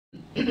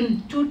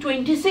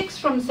226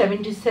 from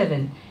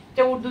 77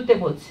 এটা উর্দুতে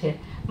বলছে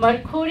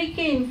मरखोरी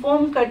के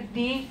इन्फॉर्म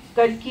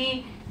कर कि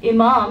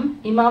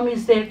इमाम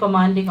इज देयर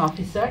कमांडिंग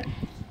ऑफिसर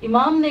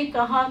इमाम ने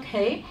कहा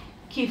है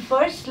कि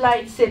फर्स्ट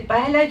लाइट से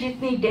पहला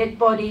जितनी डेड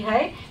बॉडी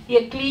है ये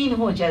क्लीन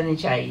हो जानी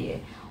चाहिए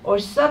और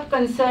सब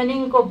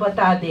कंसर्निंग को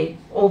बता दे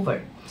over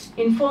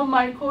Inform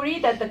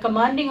Markhori that the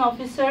commanding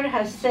officer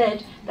has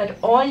said that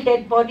all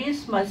dead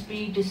bodies must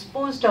be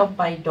disposed of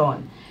by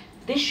dawn.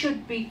 This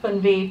should be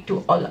conveyed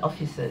to all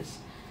officers.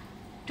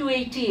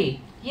 288.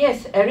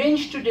 Yes,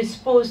 arrange to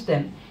dispose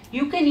them.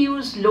 You can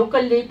use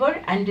local labor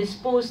and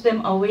dispose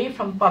them away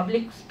from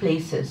public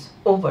places.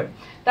 Over.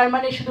 তার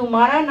মানে শুধু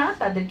মারা না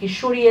তাদেরকে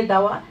সরিয়ে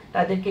দেওয়া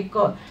তাদেরকে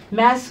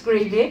mass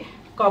grave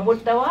কবর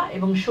দেওয়া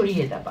এবং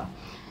সরিয়ে দেওয়া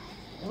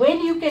When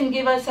you can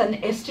give us an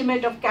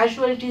estimate of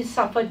casualties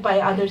suffered by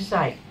other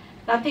side.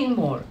 Nothing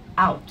more.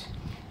 Out.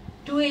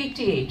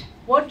 288.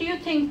 What do you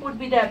think would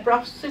be the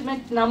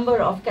approximate number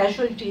of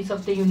casualties of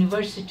the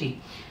university?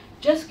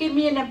 Just give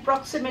me an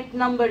approximate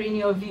number in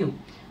your view.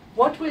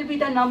 What will be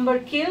the number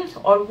killed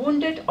or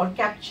wounded or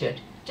captured?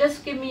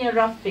 Just give me a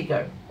rough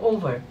figure.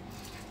 Over.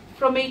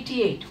 From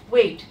 88.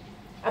 Wait.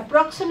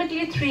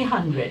 Approximately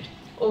 300.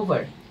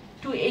 Over.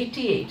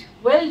 288.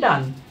 Well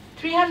done.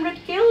 300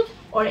 killed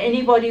or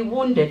anybody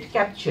wounded,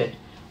 captured.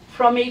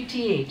 From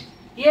 88.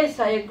 Yes,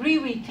 I agree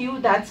with you,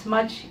 that's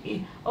much.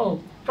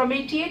 From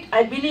 88,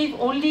 I believe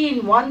only in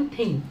one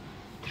thing.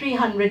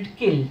 300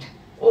 killed.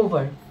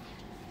 Over.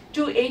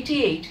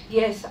 288.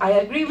 Yes, I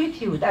agree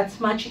with you, that's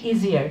much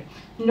easier.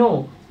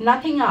 No,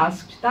 nothing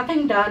asked,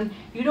 nothing done.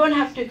 You don't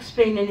have to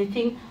explain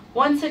anything.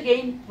 Once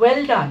again,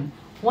 well done.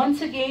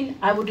 Once again,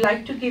 I would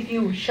like to give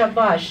you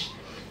shabash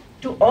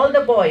to all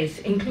the boys,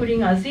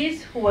 including Aziz,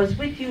 who was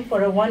with you for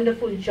a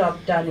wonderful job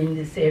done in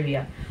this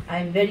area. I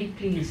am very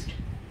pleased.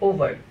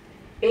 Over.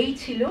 এই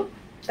ছিল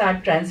তার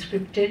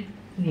ট্রান্সক্রিপ্টেড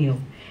নিয়ম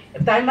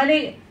তার মানে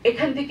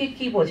এখান থেকে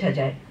কি বোঝা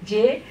যায়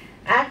যে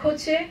এক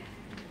হচ্ছে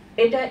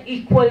এটা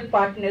ইকুয়াল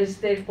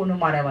পার্টনার্সদের কোনো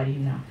মারামারি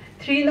না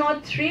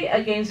 303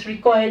 against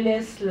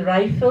recoilless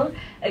rifle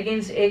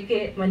against AK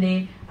মানে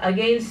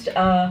against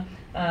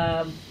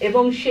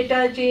এবং সেটা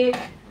যে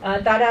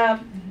তারা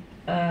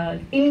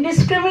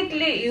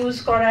ইনডিসক্রিমিনেটলি ইউজ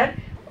করার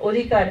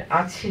অধিকার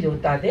আছিল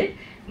তাদের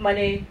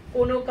মানে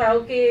কোনো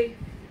কাউকে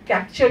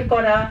ক্যাপচার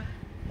করা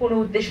কোনো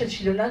উদ্দেশ্য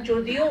ছিল না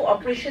যদিও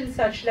অপারেশন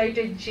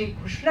সার্চলাইটের যে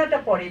ঘোষণাটা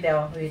পরে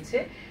দেওয়া হয়েছে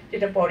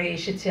যেটা পরে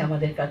এসেছে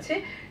আমাদের কাছে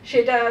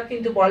সেটা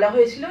কিন্তু বলা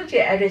হয়েছিল যে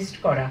অ্যারেস্ট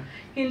করা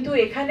কিন্তু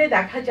এখানে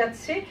দেখা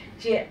যাচ্ছে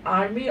যে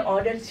আর্মি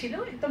অর্ডার ছিল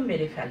একদম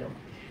মেরে ফেলো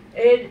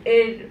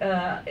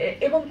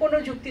এবং কোনো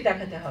যুক্তি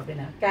দেখাতে হবে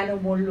না কেন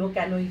মরলো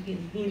কেন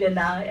নিলে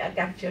না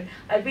capture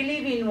I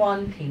believe in one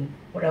thing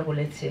ওরা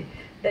বলেছে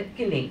দ্যাট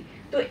কিলিং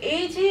তো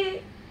এই যে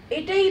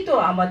এটাই তো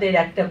আমাদের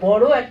একটা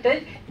বড় একটা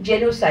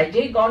জেনোসাইড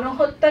যে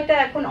গণহত্যাটা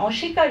এখন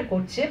অস্বীকার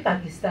করছে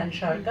পাকিস্তান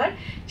সরকার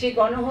যে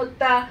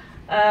গণহত্যা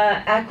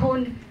এখন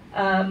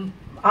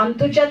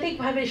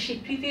আন্তর্জাতিকভাবে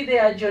স্বীকৃতি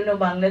দেওয়ার জন্য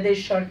বাংলাদেশ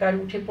সরকার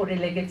উঠে পড়ে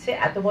লেগেছে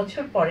এত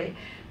বছর পরে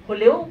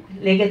হলেও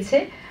লেগেছে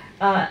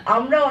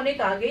আমরা অনেক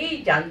আগেই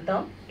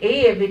জানতাম এই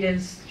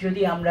এভিডেন্স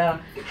যদি আমরা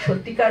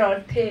সত্যিকার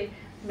অর্থে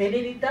মেনে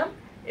নিতাম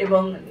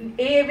এবং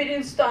এই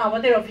এভিডেন্স তো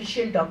আমাদের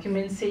অফিসিয়াল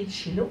ডকুমেন্টসেই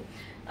ছিল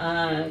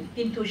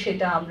কিন্তু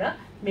সেটা আমরা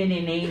মেনে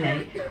নেই নাই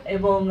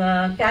এবং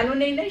কেন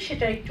নেই নাই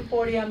সেটা একটু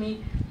পরে আমি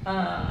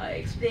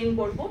এক্সপ্লেইন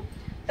করব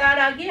তার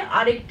আগে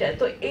আরেকটা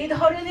তো এই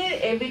ধরনের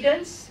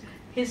এভিডেন্স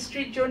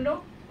হিস্ট্রির জন্য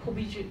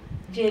খুবই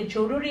যে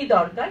জরুরি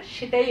দরকার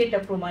সেটাই এটা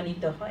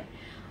প্রমাণিত হয়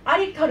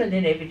আরেক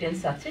ধরনের এভিডেন্স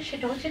আছে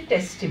সেটা হচ্ছে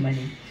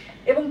টেস্টিমনি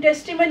এবং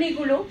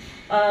টেস্টিমনিগুলো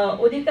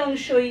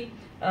অধিকাংশই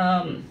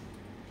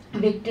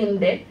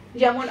ভিকটিমদের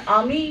যেমন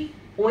আমি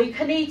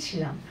ওইখানেই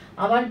ছিলাম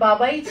আমার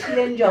বাবাই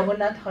ছিলেন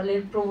জগন্নাথ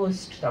হলের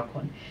প্রভোস্ট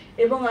তখন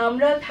এবং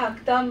আমরা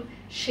থাকতাম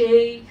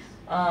সেই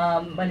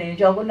মানে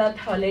জগন্নাথ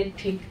হলের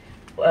ঠিক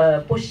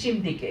পশ্চিম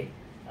দিকেই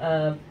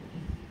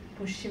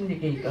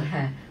তো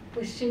হ্যাঁ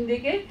পশ্চিম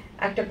দিকে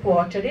একটা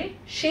কোয়ার্টারে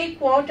সেই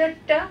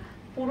কোয়ার্টারটা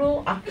পুরো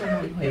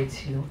আক্রমণ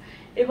হয়েছিল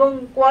এবং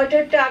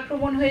কোয়ার্টারটা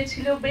আক্রমণ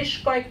হয়েছিল বেশ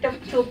কয়েকটা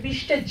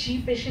 24টা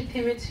জিপ এসে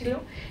থেমেছিল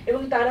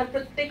এবং তারা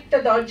প্রত্যেকটা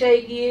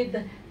দরজায় গিয়ে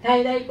ধাই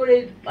ধাই করে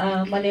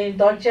মানে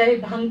দরজায়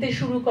ভাঙতে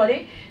শুরু করে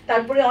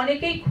তারপরে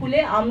অনেকেই খুলে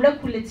আমরা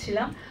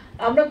খুলেছিলাম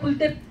আমরা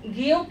খুলতে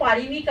গিয়েও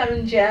পারিনি কারণ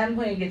জ্যাম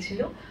হয়ে গেছিল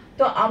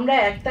তো আমরা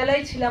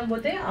একতলায় ছিলাম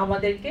বলতে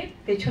আমাদেরকে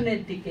পেছনের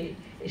দিকে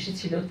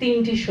এসেছিল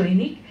 3টি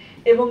সৈনিক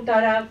এবং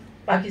তারা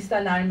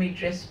পাকিস্তান আর্মি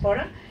ড্রেস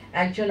পরা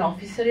একজন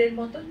অফিসারের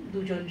মতন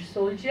দুজন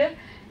সোলজার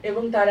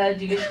এবং তারা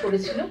জিজ্ঞেস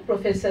করেছিল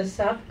প্রফেসর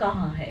সাহেব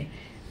কাহা হ্যায়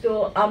তো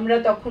আমরা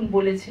তখন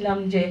বলেছিলাম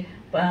যে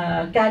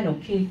কেন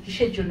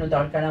কিসের জন্য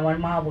দরকার আমার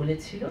মা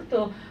বলেছিল তো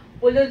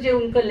বললো যে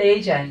উনকে লে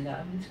যায়গা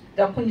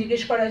তখন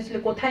জিজ্ঞেস করা হয়েছিল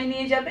কোথায়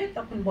নিয়ে যাবে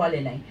তখন বলে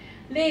নাই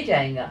লে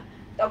যায়গা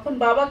তখন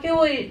বাবাকেও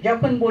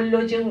যখন বললো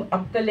যে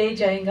আপকা লে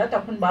যায়গা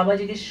তখন বাবা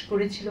জিজ্ঞেস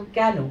করেছিল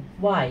কেন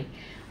ওয়াই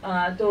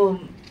তো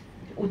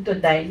উত্তর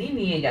দেয়নি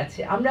নিয়ে গেছে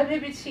আমরা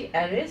ভেবেছি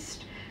অ্যারেস্ট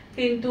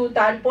কিন্তু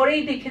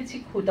তারপরেই দেখেছি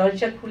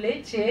দরজা খুলে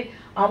যে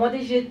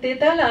আমাদের যে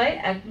তেতালায়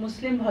এক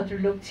মুসলিম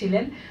ভদ্রলোক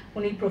ছিলেন,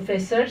 উনি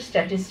প্রফেসর,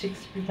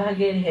 স্ট্যাটিস্টিক্স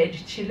বিভাগের হেড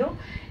ছিল,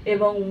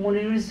 এবং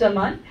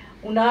মনিরুজ্জামান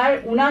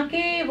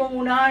উনাকে এবং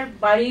উনার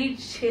বাড়ির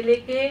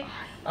ছেলেকে,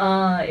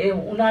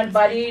 উনার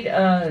বাড়ির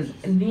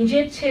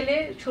নিজের ছেলে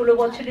 16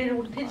 বছরের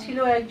ঊর্ধ্বে ছিল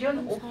একজন,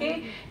 ওকে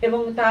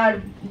এবং তার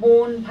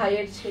বোন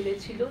ভাইয়ের ছেলে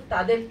ছিল,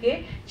 তাদেরকে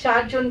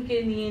 4 জনকে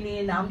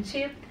নিয়ে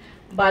নামছে।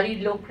 বাড়ির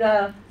লোকরা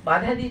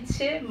বাধা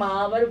দিচ্ছে, মা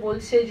আবার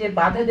বলছে যে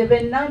বাধা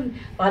দেবেন না,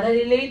 বাধা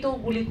দিলেই তো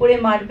গুলি করে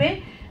মারবে।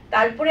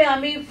 তারপরে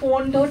আমি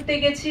ফোন ধরতে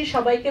গেছি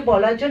সবাইকে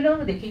বলার জন্য,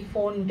 দেখি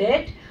ফোন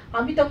ডেড।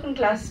 আমি তখন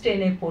ক্লাস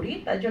 10-এ পড়ি,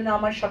 তার জন্য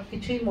আমার সব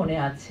কিছুই মনে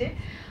আছে।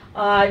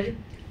 আর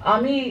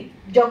আমি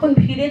যখন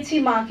ফিরেছি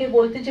মাকে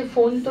বলতে যে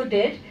ফোন তো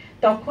ডেড,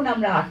 তখন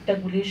আমরা 8টা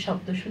গুলির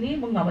শব্দ শুনি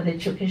এবং আমাদের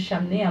চোখের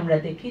সামনে আমরা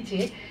দেখি যে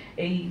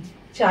এই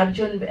 4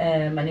 জন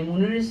মানে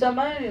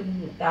মনিরুজ্জামান এবং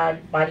তার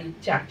বাড়ির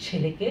 4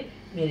 ছেলেকে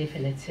মেরে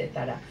ফেলেছে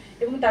তারা,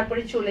 এবং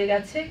তারপরে চলে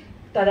গেছে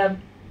তারা।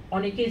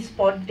 অনেকেই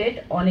স্পট ডেড,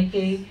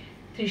 অনেকেই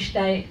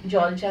তৃষ্ণায়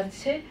জল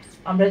যাচ্ছে।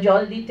 আমরা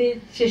জল দিতে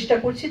চেষ্টা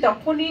করছি,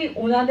 তখনই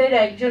ওনাদের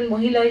একজন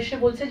মহিলা এসে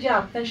বলছে যে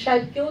আপনার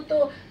সাহেবকেও তো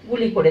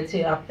গুলি করেছে,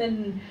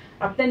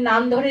 আপনার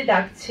নাম ধরে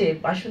ডাকছে,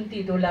 বাসন্তী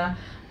দোলা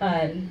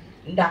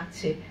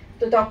ডাকছে।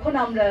 তো তখন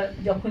আমরা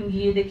যখন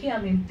গিয়ে দেখি,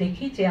 আমি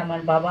দেখি যে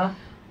আমার বাবা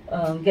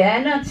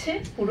জ্ঞান আছে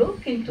পুরো,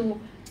 কিন্তু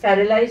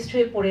প্যারালাইজড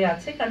হয়ে পড়ে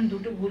আছে, কারণ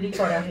 2টো গুলি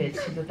করা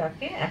হয়েছিল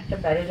তাকে, একটা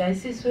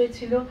প্যারালাইসিস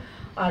হয়েছিল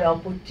আর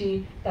অপরটি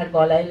তার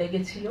গলায়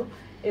লেগেছিল।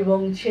 এবং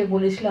সে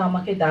বলেছিল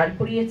আমাকে দাঁড়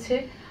করিয়েছে,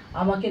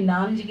 আমাকে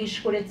নাম জিজ্ঞেস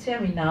করেছে,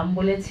 আমি নাম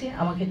বলেছি,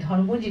 আমাকে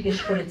ধর্ম জিজ্ঞেস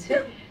করেছে,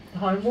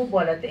 ধর্ম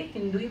বলাতে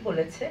হিন্দুই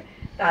বলেছে,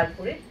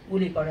 তারপরে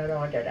গুলি করার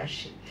অর্ডার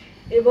আসে।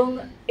 এবং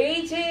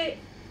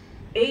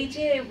এই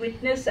যে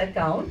উইটনেস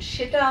অ্যাকাউন্ট,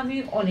 সেটা আমি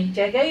অনেক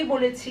জায়গায়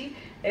বলেছি,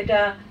 এটা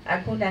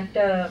এখন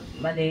একটা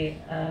মানে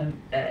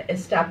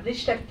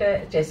এস্টাবলিশড একটা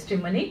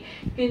টেস্টিমনি,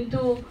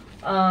 কিন্তু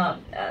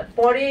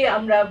পরে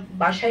আমরা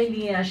বাসায়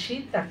নিয়ে আসি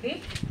তাকে।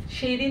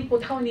 সেই দিন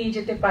কোথাও নিয়ে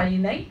যেতে পারি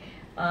নাই,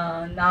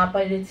 না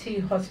পেরেছি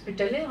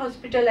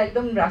হসপিটাল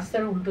একদম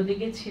রাস্তার উল্টো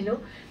দিকে ছিল,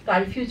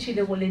 কারফিউ ছিল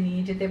বলে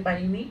নিয়ে যেতে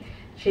পারিনি।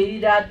 সেই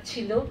রাত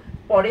ছিল,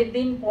 পরের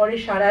দিন পরে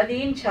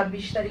সারাদিন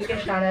 26 তারিখে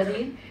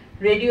সারাদিন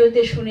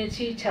রেডিওতে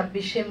শুনেছি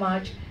 26শে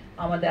মার্চ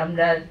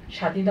আমরা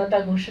স্বাধীনতা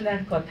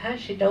ঘোষণার কথা,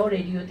 সেটাও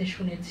রেডিওতে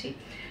শুনেছি।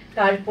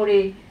 তারপরে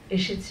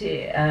এসেছে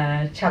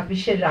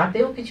 26-এর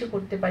রাতেও কিছু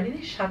করতে পারিনি।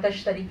 27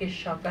 তারিখের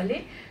সকালে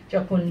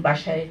যখন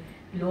বাসায়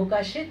লোক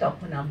আসে,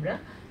 তখন আমরা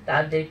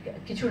তাদের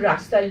কিছু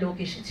রাস্তার লোক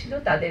এসেছিল,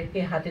 তাদেরকে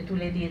হাতে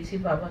তুলে দিয়েছি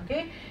বাবাকে,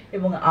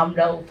 এবং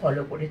আমরাও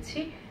ফলো করেছি।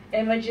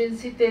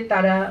 এমার্জেন্সিতে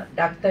তারা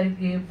ডাক্তার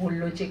গিয়ে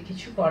বললো যে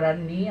কিছু করার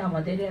নেই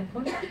আমাদের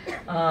এখন,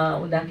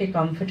 ওনাকে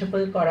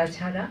কমফোর্টেবল করা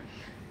ছাড়া।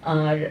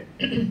 আর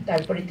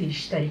তারপরে 30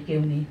 তারিখে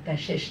উনি তার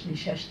শেষ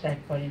নিঃশ্বাস ত্যাগ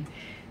করেন।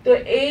 তো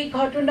এই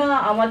ঘটনা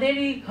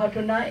আমাদেরই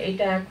ঘটনা,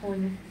 এটা এখন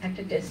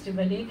একটা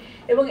টেস্টিমনি।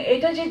 এবং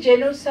এটা যে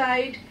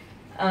জেনোসাইড,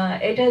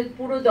 এটা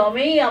পুরো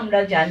দমেই আমরা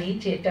জানি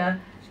যে এটা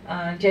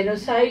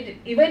জেনোসাইড।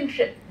 ইভেন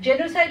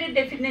জেনোসাইডের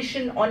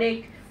ডেফিনেশন অনেক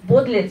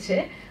বদলেছে।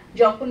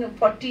 যখন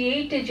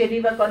 48-এ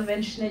জেনিভা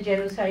কনভেনশনে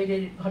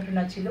জেনোসাইডের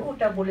ঘটনা ছিল,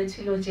 ওটা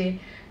বলেছিল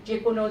যে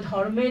কোনো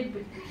ধর্মের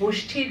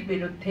গোষ্ঠীর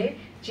বিরুদ্ধে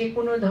যে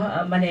কোনো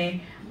মানে,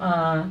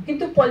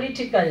 কিন্তু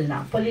পলিটিক্যাল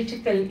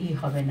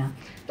হবে না।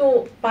 তো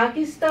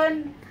পাকিস্তান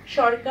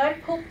সরকার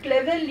খুব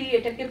ক্লেভারলি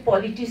এটাকে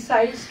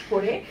পলিটিসাইজড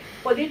করে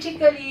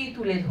পলিটিক্যালি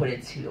তুলে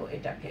ধরেছিল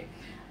এটাকে।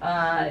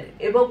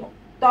 এবং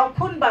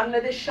তখন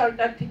বাংলাদেশ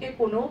সরকার থেকে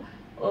কোনো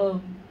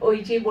ওই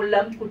যে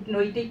বললাম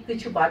কূটনৈতিক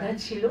কিছু বাধা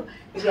ছিল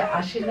যে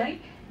আসে নাই,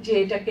 যে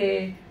এটাকে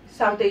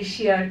সাউথ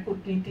এশিয়ার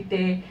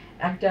কূটনীতিতে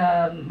একটা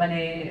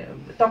মানে,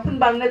 তখন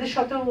বাংলাদেশ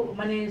অত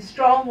মানে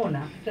স্ট্রংও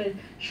না,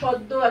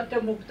 সদ্য একটা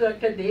মুক্ত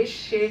একটা দেশ,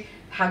 সে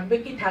থাকবে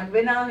কি থাকবে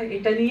না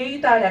এটা নিয়েই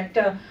তার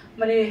একটা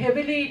মানে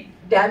heavily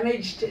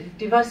damaged,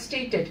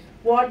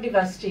 war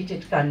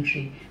devastated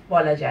country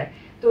বলা যায়।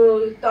 তো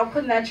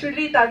তখন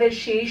ন্যাচারালি তাদের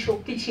সেই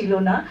শক্তি ছিল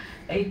না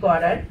এই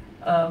করার,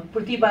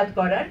 প্রতিবাদ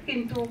করার,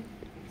 কিন্তু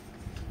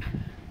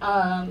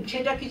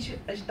সেটা কিছু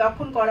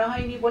তখন করা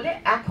হয়নি বলে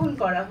এখন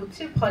করা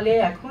হচ্ছে। ফলে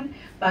এখন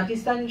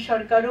পাকিস্তান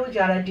সরকারও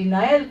যারা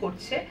ডিনায়াল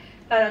করছে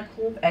তারা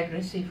খুব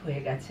অ্যাগ্রেসিভ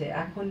হয়ে গেছে।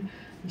 এখন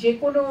যে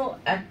কোনো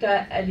একটা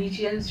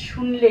অ্যালিজিয়েন্স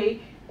শুনলেই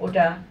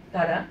ওটা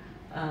তারা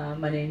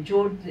মানে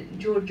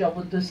জোর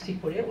জবরদস্তি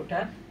করে ওটা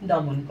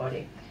দমন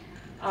করে।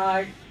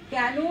 আর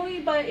কেনই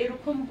বা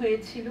এরকম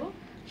হয়েছিল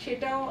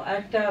সেটাও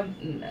একটা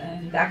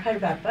দেখার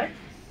ব্যাপার,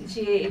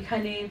 যে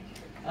এখানে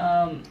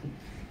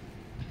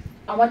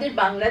আমাদের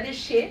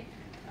বাংলাদেশে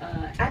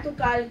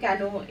এতকাল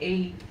কেন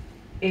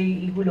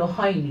এইগুলো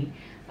হয়নি,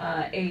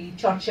 এই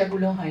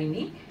চর্চাগুলো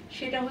হয়নি।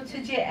 সেটা হচ্ছে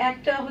যে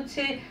একটা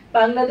হচ্ছে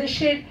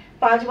বাংলাদেশের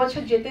 5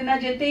 বছর যেতে না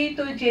যেতেই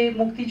তো যে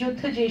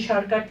মুক্তিযুদ্ধ যে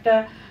সরকারটা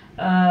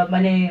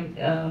মানে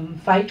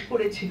ফাইট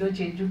করেছিল,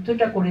 যে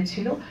যুদ্ধটা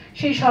করেছিল,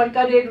 সেই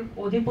সরকারের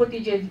অধিপতি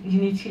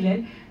যিনি ছিলেন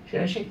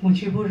শেখ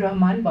মুজিবুর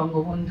রহমান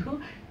বঙ্গবন্ধু,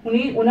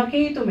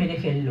 ওনাকেই তো মেরে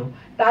ফেললো।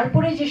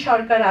 তারপরে যে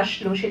সরকার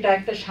আসলো সেটা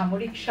একটা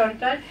সামরিক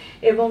সরকার,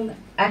 এবং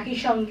একই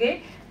সঙ্গে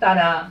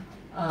তারা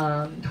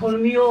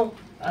ধর্মীয়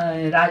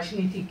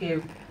রাজনীতিকে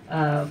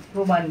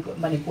প্রমাণ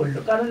মানে করলো।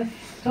 কারণ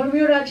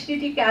ধর্মীয়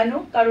রাজনীতি কেন?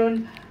 কারণ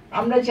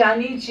আমরা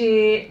জানি যে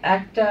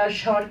একটা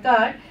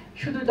সরকার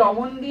শুধু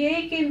দমন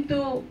দিয়েই কিন্তু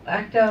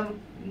একটা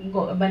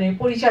মানে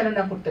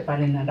পরিচালনা করতে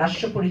পারে না,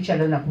 রাষ্ট্র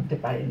পরিচালনা করতে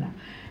পারে না।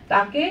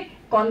 তাকে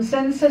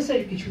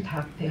কনসেনসাসের কিছু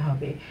থাকতে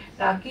হবে,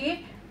 তাকে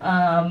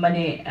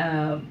মানে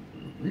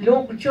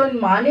লোকজন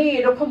মানে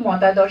এরকম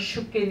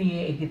মতাদর্শকে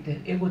নিয়ে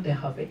এগোতে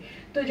হবে।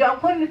 তো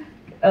যখন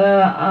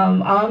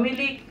আওয়ামী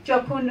লীগ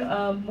যখন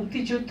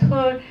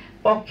মুক্তিযুদ্ধের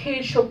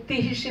পক্ষের শক্তি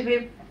হিসেবে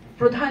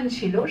প্রধান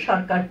ছিল,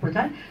 সরকার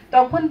প্রধান,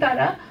 তখন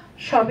তারা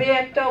সবে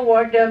একটা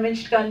ওয়ার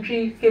ড্যামেজড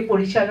কান্ট্রিকে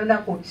পরিচালনা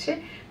করছে,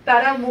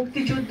 তারা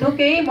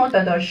মুক্তিযুদ্ধকেই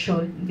মতাদর্শ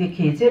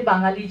দেখিয়েছে,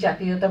 বাঙালি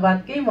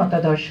জাতীয়তাবাদকেই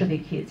মতাদর্শ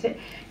দেখিয়েছে।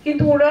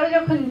 কিন্তু ওরা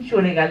যখন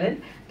চলে গেলেন,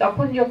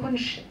 তখন যখন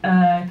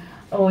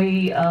ওই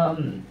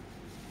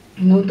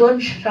নতুন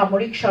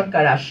সামরিক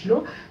সরকার আসলো,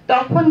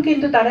 তখন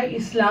কিন্তু তারা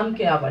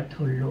ইসলামকে আবার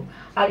ধরলো।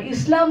 আর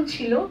ইসলাম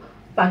ছিল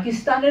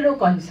পাকিস্তানেরও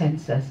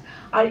কনসেনসাস।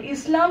 আর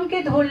ইসলামকে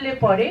ধরলে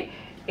পরে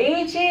এই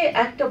যে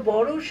একটা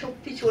বড়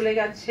শক্তি চলে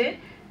গেছে,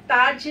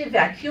 তার যে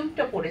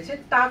ভ্যাকিউমটা পড়েছে,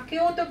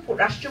 তাকেও তো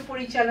রাষ্ট্র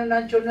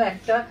পরিচালনার জন্য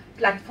একটা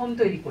প্ল্যাটফর্ম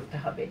তৈরি করতে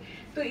হবে।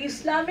 তো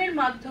ইসলামের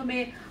মাধ্যমে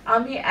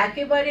আমি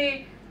একেবারে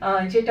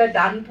যেটা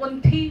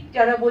ডানপন্থী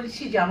যারা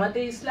বলছি, জামাতে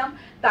ইসলাম,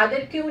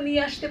 তাদেরকেও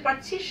নিয়ে আসতে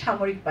পারছি,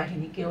 সামরিক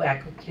বাহিনীকেও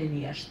একত্রে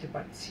নিয়ে আসতে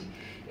পারছি।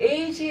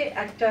 এই যে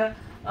একটা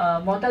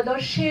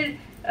মতাদর্শের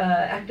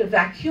একটা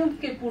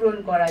ভ্যাকিউমকে পূরণ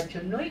করার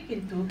জন্যই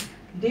কিন্তু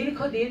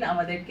দীর্ঘদিন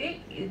আমাদেরকে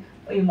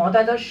ওই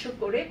মতাদর্শ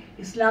করে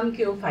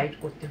ইসলামকেও ফাইট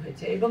করতে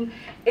হয়েছে। এবং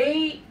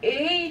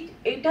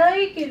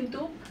এটাই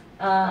কিন্তু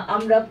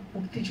আমরা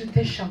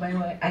মুক্তিযুদ্ধের সময়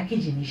একই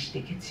জিনিস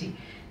দেখেছি,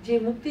 যে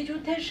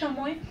মুক্তিযুদ্ধের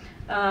সময়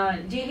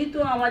যেহেতু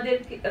আমাদের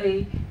এই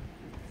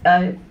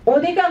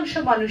অধিকাংশ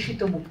মানুষই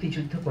তো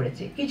মুক্তিযুদ্ধ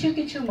করেছে, কিছু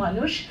কিছু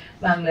মানুষ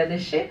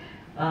বাংলাদেশে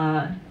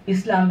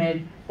ইসলামের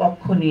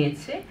পক্ষ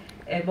নিয়েছে,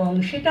 এবং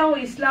সেটাও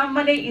ইসলাম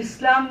মানে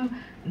ইসলাম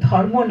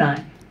ধর্ম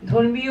নয়,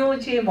 ধর্মীয়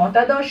যে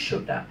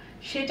মতাদর্শটা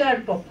সেটার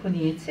পক্ষ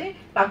নিয়েছে।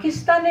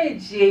 পাকিস্তানে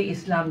যে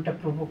ইসলামটা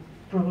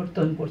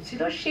প্রবর্তন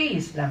করছিল সেই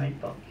ইসলামের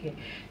পক্ষে।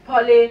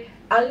 ফলে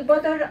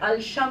আল-বদর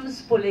আল-শামস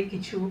বলে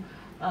কিছু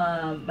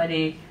মানে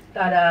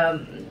তারা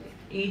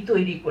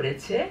তৈরি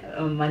করেছে,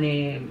 মানে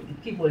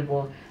কি বলবো,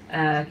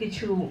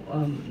 কিছু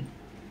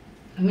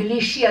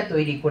মিলিশিয়া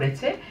তৈরি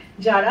করেছে,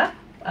 যারা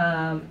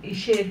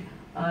ইসের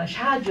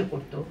সাহায্য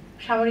করত,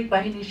 সামরিক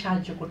বাহিনীর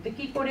সাহায্য করতে।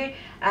 কি করে?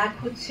 এক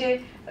হচ্ছে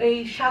এই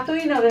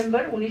 7ই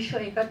নভেম্বর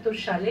 1971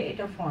 সালে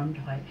এটা ফর্মড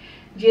হয়,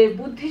 যে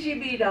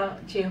বুদ্ধিজীবীরা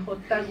যে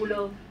হত্যাগুলো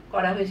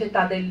করা হয়েছে,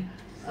 তাদের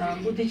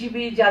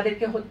বুদ্ধিজীবী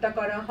যাদেরকে হত্যা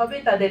করা হবে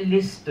তাদের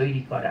লিস্ট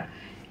তৈরি করা,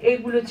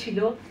 এগুলো ছিল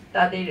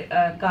তাদের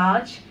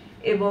কাজ।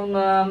 এবং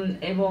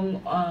এবং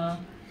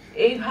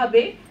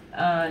এইভাবে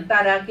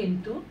তারা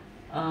কিন্তু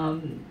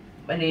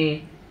মানে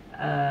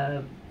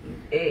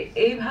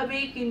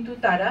এইভাবেই কিন্তু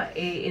তারা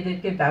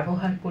এদেরকে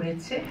ব্যবহার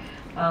করেছে,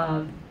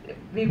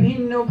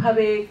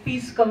 বিভিন্নভাবে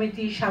পিস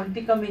কমিটি,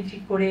 শান্তি কমিটি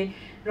করে,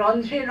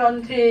 রন্ধ্রে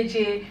রন্ধ্রে,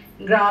 যে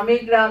গ্রামে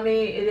গ্রামে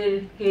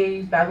এদেরকে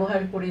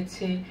ব্যবহার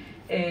করেছে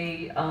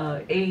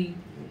এই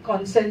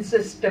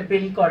কনসেনসাসটা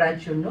বিল্ড করার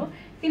জন্য।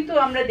 কিন্তু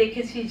আমরা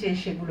দেখেছি যে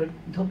সেগুলো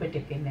ধোপে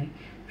টেকে নেই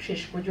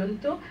শেষ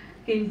পর্যন্ত।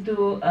 কিন্তু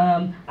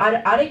আর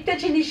আরেকটা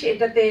জিনিস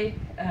এটাতে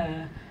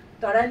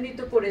ত্বরান্বিত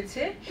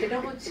করেছে, সেটা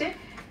হচ্ছে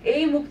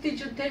এই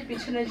মুক্তিযুদ্ধের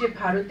পিছনে যে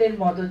ভারতের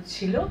মদত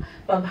ছিল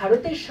বা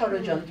ভারতের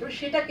ষড়যন্ত্র,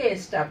 সেটাকে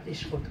এস্টাবলিশ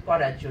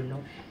করার জন্য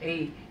এই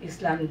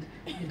ইসলাম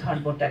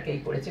ধর্মটাকেই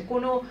করেছে,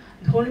 কোনো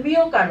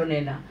ধর্মীয় কারণে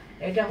না।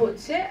 এটা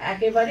হচ্ছে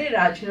একেবারে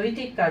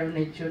রাজনৈতিক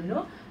কারণের জন্য,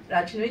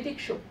 রাজনৈতিক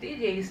শক্তি,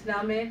 যে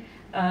ইসলামের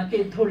কে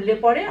ধরলে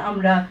পরে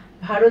আমরা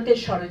ভারতের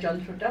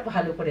ষড়যন্ত্রটা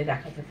ভালো করে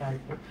দেখাতে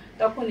পারবো,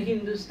 তখন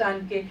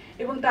হিন্দুস্তানকে।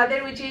 এবং তাদের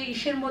ওই যে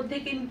ইসের মধ্যে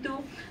কিন্তু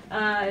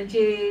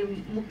যে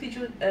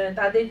মুক্তিযুদ্ধ,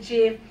 তাদের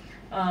যে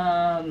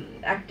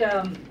একটা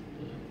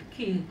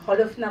কি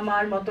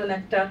হলফনামার মতন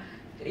একটা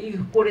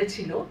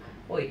করেছিল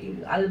ওই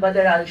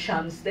আল-বদর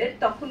আল-শামসদের,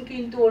 তখন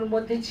কিন্তু ওর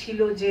মধ্যে ছিল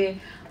যে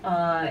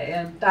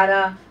তারা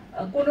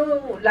কোনো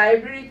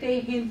লাইব্রেরিতে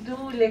হিন্দু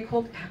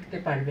লেখক থাকতে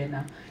পারবে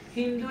না,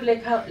 হিন্দু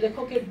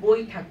লেখকের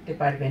বই থাকতে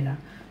পারবে না,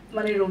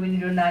 মানে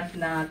রবীন্দ্রনাথ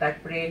না,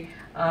 তারপরে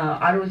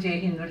আরো যে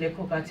হিন্দু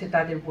লেখক আছে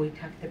তাদের বই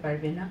থাকতে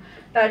পারবে না।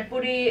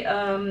 তারপরে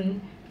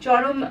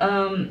চরম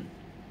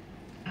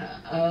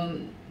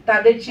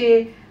তাদের যে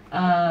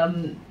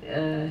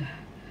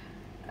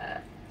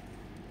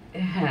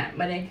হ্যাঁ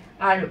মানে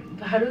আর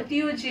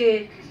ভারতীয় যে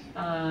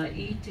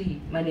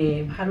মানে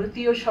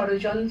ভারতীয়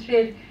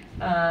ষড়যন্ত্রের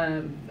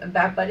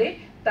ব্যাপারে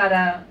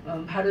তারা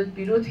ভারত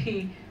বিরোধী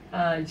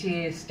যে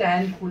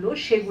স্ট্যান্ডগুলো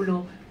সেগুলো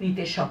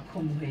নিতে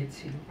সক্ষম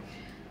হয়েছিল।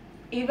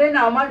 ইভেন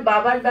আমার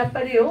বাবার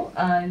ব্যাপারেও,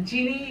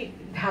 যিনি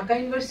ঢাকা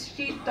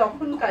ইউনিভার্সিটির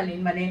তখনকালীন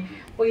মানে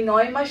ওই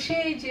 9 মাসে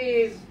যে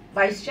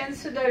ভাইস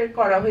চ্যান্সেলর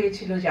করা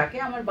হয়েছিল, যাকে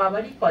আমার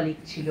বাবারই কলিগ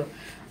ছিল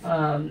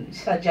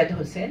সাজ্জাদ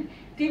হোসেন,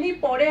 তিনি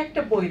পরে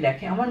একটা বই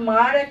লেখে। আমার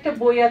মার একটা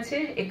বই আছে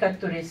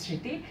 71-এর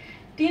স্মৃতি,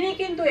 তিনি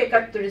কিন্তু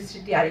 71-এর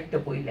স্মৃতি আরেকটা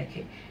বই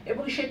লেখে,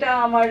 এবং সেটা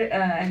আমার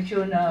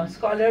একজন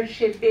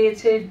স্কলারশিপ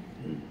পেয়েছে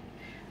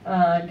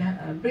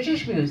ব্রিটিশ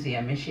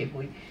মিউজিয়ামে সে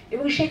বই,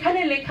 এবং সেখানে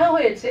লেখা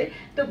হয়েছে।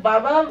 তো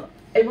বাবা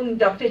এবং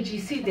ডক্টর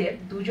জি.সি. দেব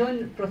দুজন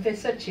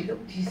প্রফেসর ছিল।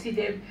 জি.সি.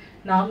 দেব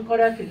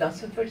নামকরা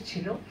ফিলসফার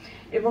ছিল,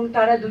 এবং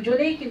তারা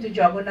দুজনেই কিন্তু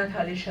জগন্নাথ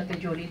হলের সাথে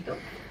জড়িত,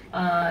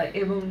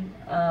 এবং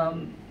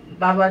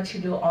বাবা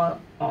ছিল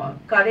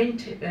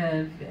কারেন্ট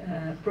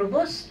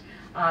প্রভোস্ট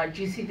আর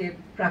জি.সি. দেব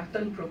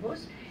প্রাক্তন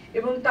প্রভোস্ট,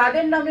 এবং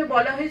তাদের নামে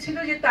বলা হয়েছিল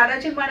যে তারা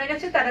যে মারা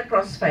গেছে তারা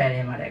ক্রস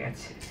ফায়ারে মারা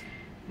গেছে,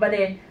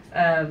 মানে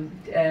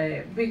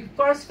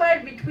Crossfire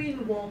between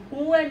who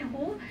and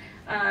who.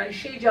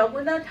 সেই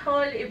জগন্নাথ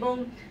হল এবং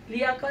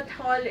লিয়াকত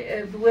হল,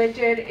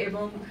 বুয়েটের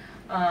এবং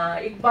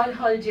ইকবাল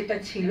হল যেটা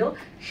ছিল,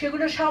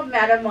 সেগুলো সব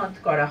মেরামত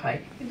করা হয়,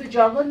 কিন্তু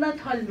জগন্নাথ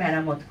হল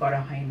মেরামত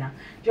করা হয় না।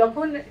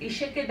 যখন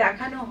ইসেকে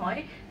দেখানো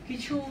হয়,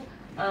 কিছু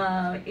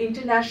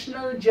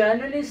ইন্টারন্যাশনাল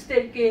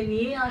জার্নালিস্টদেরকে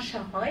নিয়ে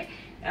আসা হয়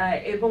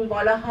এবং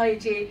বলা হয়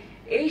যে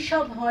এই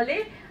সব হলে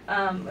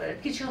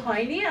কিছু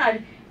হয়নি, আর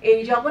এই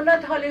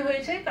জগন্নাথ হলে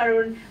হয়েছে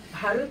কারণ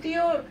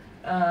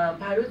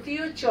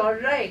ভারতীয়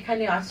চররা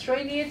এখানে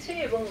আশ্রয় নিয়েছে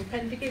এবং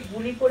ওখান থেকে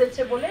গুলি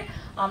করেছে বলে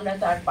আমরা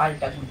তার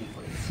পাল্টা গুলি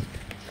করেছি।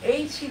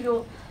 এই ছিল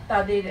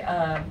তাদের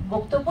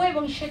বক্তব্য,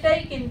 এবং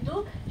সেটাই কিন্তু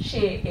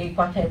সে এই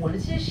কথায়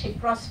বলেছে, সে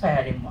ক্রস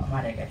ফায়ারে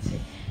মারা গেছে।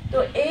 তো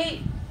এই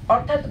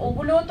অর্থাৎ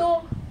ওগুলো তো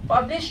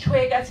পাবলিশড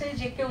হয়ে গেছে,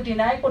 যে কেউ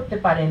ডিনাই করতে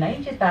পারে নাই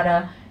যে তারা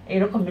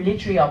এরকম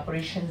মিলিটারি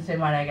অপারেশনসে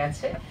মারা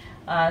গেছে।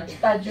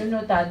 তার জন্য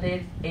তাদের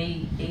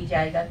এই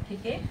জায়গা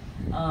থেকে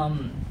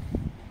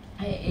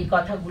এই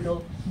কথাগুলো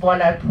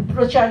বলার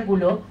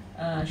প্রচারগুলো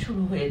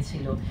শুরু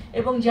হয়েছিল,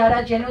 এবং যারা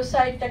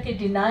জেনোসাইডটাকে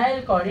ডিনায়াল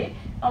করে,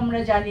 আমরা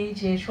জানি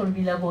যে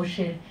শর্মিলা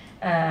বোসের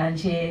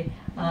যে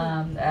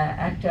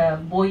একটা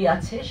বই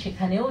আছে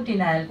সেখানেও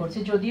ডিনায়াল করছে,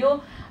 যদিও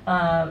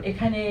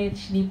এখানে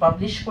তিনি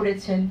পাবলিশ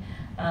করেছেন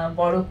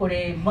বড় করে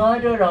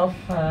মার্ডার অফ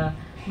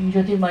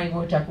জ্যোতির্ময়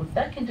গুহ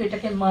ঠাকুরতা, কিন্তু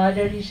এটাকে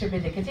মার্ডার হিসেবে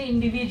দেখেছে,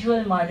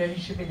 ইন্ডিভিজুয়াল মার্ডার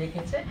হিসেবে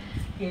দেখেছে,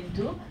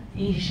 কিন্তু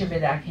হিসেবে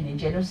দেখেনি,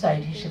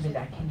 জেনোসাইড হিসেবে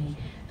দেখেনি।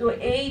 তো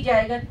এই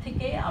জায়গা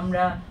থেকে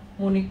আমরা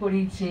মনে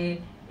করি যে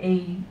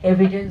এই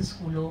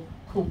এভিডেন্সগুলো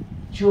খুব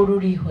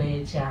জরুরি হয়ে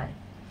যায়।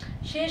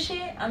 শেষে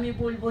আমি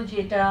বলবো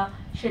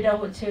সেটা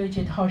হচ্ছে ওই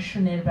যে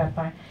ধর্ষণের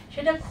ব্যাপার,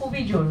 সেটা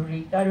খুবই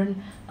জরুরি, কারণ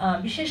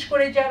বিশেষ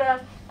করে যারা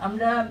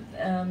আমরা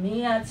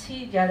মেয়ে আছি,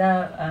 যারা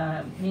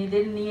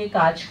মেয়েদের নিয়ে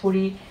কাজ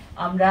করি,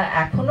 আমরা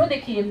এখনো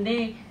দেখি এমনি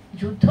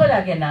যুদ্ধ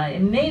লাগে না,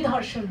 এমনিই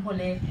ধর্ষণ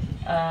হলে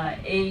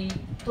এই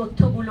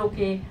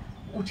তথ্যগুলোকে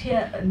উঠে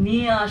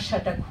নিয়ে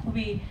আসাটা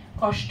খুবই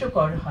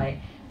কষ্টকর হয়।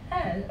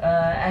 হ্যাঁ,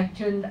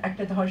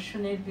 একটা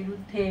ধর্ষণের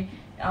বিরুদ্ধে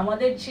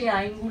আমাদের যে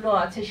আইনগুলো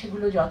আছে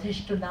সেগুলো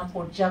যথেষ্ট না,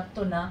 পর্যাপ্ত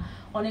না,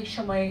 অনেক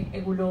সময়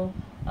এগুলো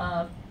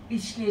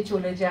পিছলিয়ে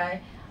চলে যায়।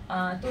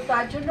 তো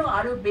তার জন্য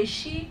আরো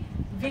বেশি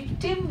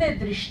ভিকটিমদের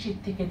দৃষ্টির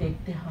থেকে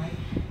দেখতে হয়।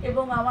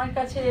 এবং আমার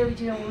কাছে ওই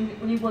যে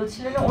উনি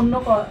বলছিলেন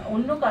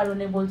অন্য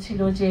কারণে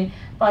বলছিল যে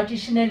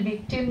পার্টিশনের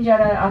ভিকটিম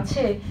যারা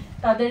আছে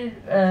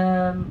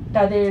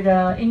তাদের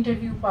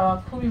ইন্টারভিউ পাওয়া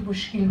খুবই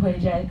মুশকিল হয়ে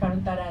যায়, কারণ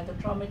তারা এত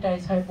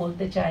ট্রমেটাইজ হয়,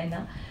 বলতে চায়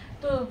না।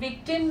 তো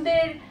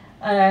ভিকটিমদের,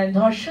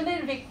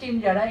 ধর্ষণের ভিকটিম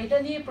যারা, এটা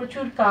নিয়ে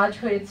প্রচুর কাজ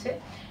হয়েছে,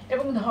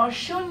 এবং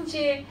ধর্ষণ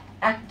যে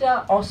একটা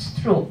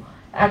অস্ত্র,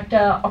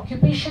 একটা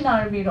অকুপেশন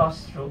আর্মির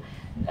অস্ত্র,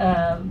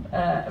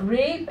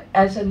 rape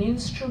as an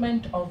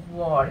instrument of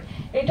war,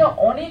 এটা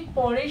অনেক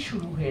পরে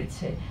শুরু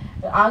হয়েছে।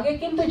 আগে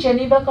কিন্তু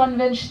জেনিভা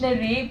কনভেনশনে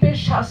রেপের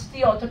শাস্তি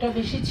অতটা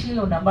বেশি ছিল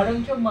না,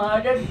 বরঞ্চ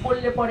মার্ডার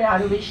করলে পরে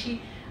আরো বেশি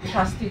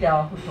শাস্তি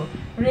দেওয়া হতো,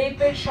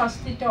 রেপের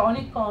শাস্তিটা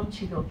অনেক কম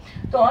ছিল।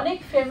 তো অনেক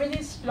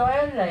ফেমিনিস্ট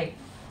লয়াররাই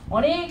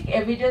অনেক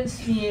এভিডেন্স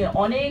নিয়ে,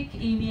 অনেক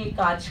নিয়ে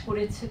কাজ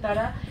করেছে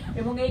তারা,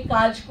 এবং এই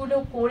কাজগুলো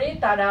করে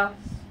তারা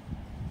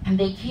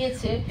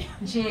দেখিয়েছে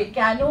যে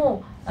কেন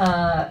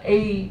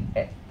এই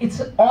ইটস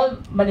অল,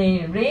 মানে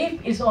rape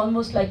is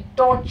almost like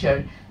torture.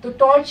 তো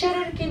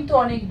টর্চারের কিন্তু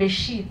অনেক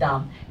বেশি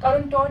দাম,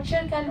 কারণ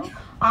টর্চার কেন,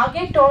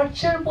 আগে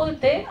টর্চার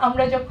বলতে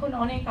আমরা যখন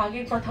অনেক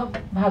আগের কথা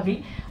ভাবি,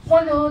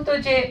 মনে হতো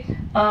যে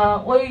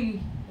ওই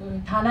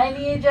থানায়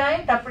নিয়ে যায়,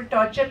 তারপরে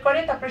টর্চার করে,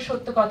 তারপরে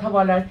সত্য কথা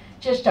বলার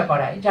চেষ্টা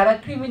করায়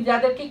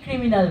যাদেরকে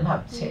ক্রিমিনাল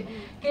ভাবছে।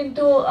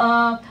 কিন্তু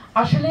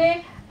আসলে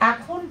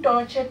এখন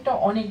টর্চারটা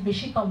অনেক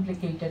বেশি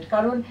কমপ্লিকেটেড,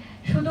 কারণ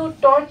শুধু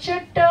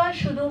টর্চারটা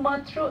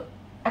শুধুমাত্র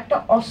একটা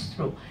অস্ত্র,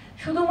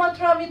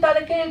 শুধুমাত্র আমি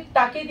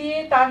তাকে দিয়ে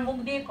তার মুখ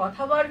দিয়ে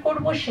কথা বার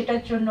করবো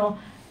সেটার জন্য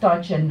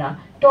টর্চার না।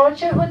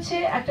 টর্চার হচ্ছে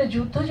একটা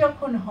যুদ্ধ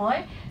যখন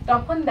হয়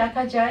তখন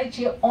দেখা যায়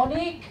যে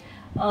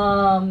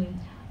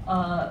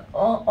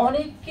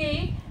অনেককেই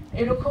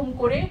এরকম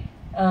করে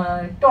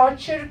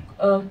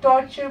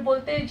টর্চার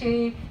বলতে যে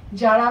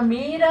যারা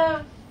মেয়েরা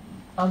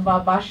বা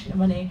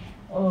মানে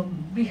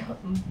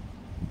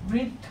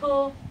বৃদ্ধ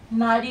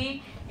নারী,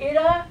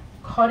 এরা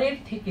ঘরের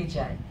থেকে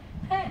যায়,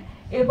 হ্যাঁ,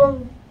 এবং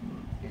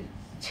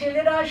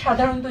ছেলেরা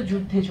সাধারণত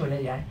যুদ্ধে চলে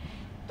যায়।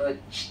 তো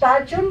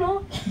তার জন্য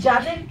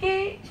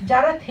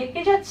যারা থেকে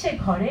যাচ্ছে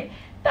ঘরে,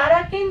 তারা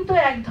কিন্তু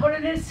এক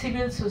ধরনের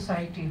সিভিল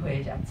সোসাইটি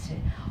হয়ে যাচ্ছে,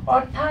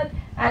 অর্থাৎ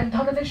এক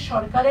ধরনের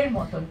সরকারের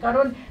মতন,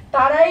 কারণ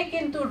তারাই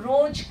কিন্তু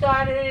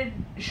রোজগারের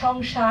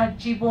সংসার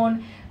জীবন,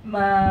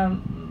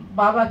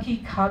 বাবা কি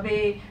খাবে,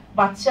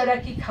 বাচ্চারা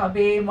কি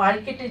খাবে,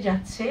 মার্কেটে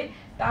যাচ্ছে,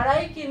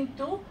 তারাই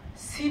কিন্তু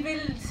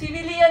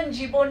সিভিলিয়ান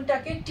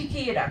জীবনটাকে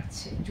টিকিয়ে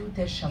রাখছে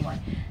যুদ্ধের সময়।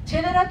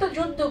 ছেলেরা তো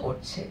যুদ্ধ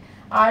করছে,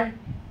 আর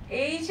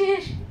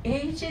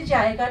এই যে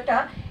জায়গাটা,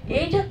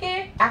 এইটাকে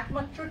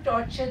একমাত্র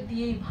টর্চার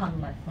দিয়েই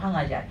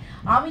ভাঙা যায়।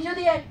 আমি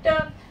যদি একটা,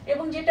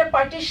 এবং যেটা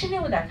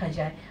পার্টিশনেও দেখা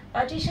যায়,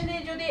 পার্টিশনে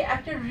যদি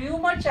একটা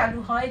রিউমার চালু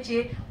হয় যে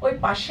ওই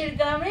পাশের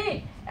গ্রামে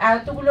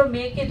এতগুলো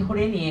মেয়েকে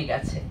ধরে নিয়ে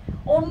গেছে,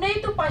 অমনেই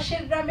তো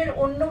পাশের গ্রামের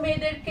অন্য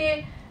মেয়েদেরকে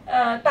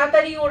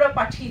তাড়াতাড়ি ওরা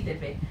পাঠিয়ে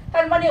দেবে,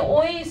 তার মানে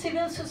ওই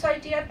সিভিল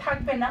সোসাইটি আর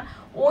থাকবে না,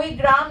 ওই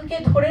গ্রামকে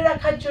ধরে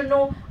রাখার জন্য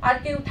আর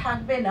কেউ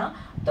থাকবে না,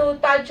 তো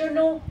তার জন্য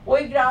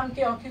ওই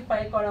গ্রামকে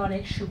অকুপাই করা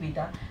অনেক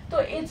সুবিধা। তো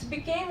it's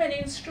became an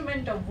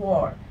instrument of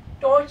war,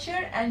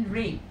 torture and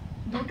rape,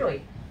 দুটোই।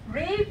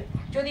 রেপ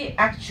যদি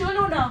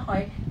অ্যাকচুয়ালও না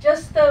হয়,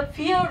 just the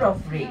fear of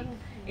rape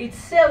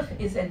itself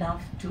is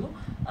enough to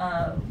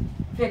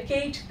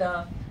vacate the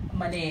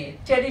মানে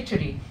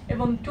টেরিটরি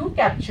এবং to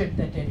capture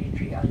the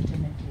territory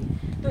ultimately.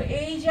 তো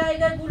এই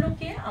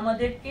জায়গাগুলোকে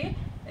আমাদেরকে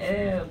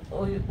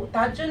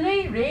তার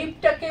জন্যই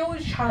রেপটাকেও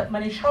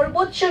মানে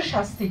সর্বোচ্চ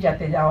শাস্তি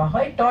যাতে দেওয়া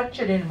হয়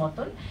টর্চারের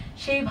মতন,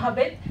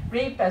 সেইভাবে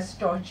রেপ অ্যাজ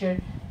টর্চার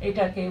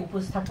এটাকে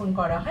উপস্থাপন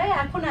করা হয়।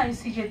 এখন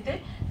আইসিজেতে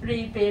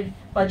রেপের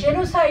বা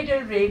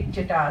জেনোসাইডাল রেপ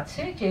যেটা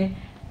আছে, যে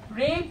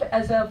rape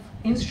as a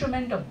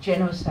instrument of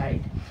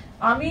genocide.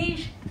 আমি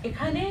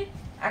এখানে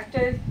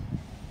একটা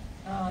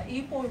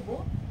পড়ব,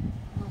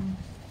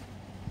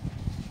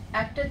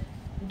 একটা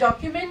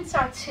ডকুমেন্টস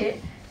আছে,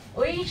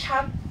 ওই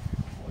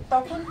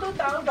তখন তো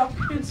তাও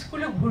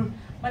ডকুমেন্টসগুলো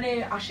মানে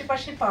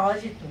আশেপাশে পাওয়া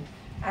যেত,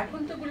 এখন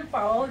তো ওগুলো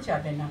পাওয়াও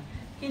যাবে না,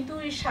 কিন্তু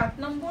ওই 7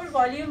 নম্বর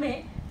ভলিউমে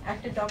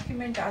একটা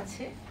ডকুমেন্ট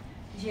আছে,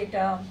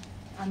 যেটা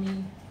আমি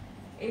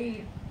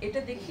এটা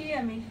দেখিয়ে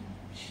আমি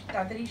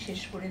তাড়াতাড়ি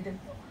শেষ করে দেব।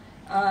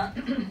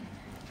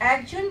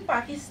 একজন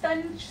পাকিস্তান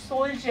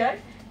সোলজার,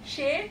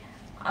 সে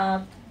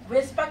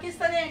ওয়েস্ট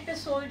পাকিস্তানের একটা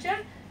সোলজার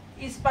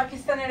ইস্ট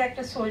পাকিস্তানের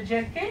একটা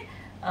সোলজারকে,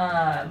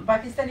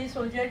 পাকিস্তানি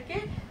সোলজারকে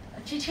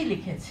চিঠি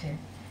লিখেছে,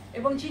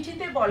 এবং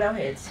চিঠিতে বলা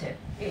হয়েছে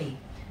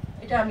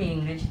এটা আমি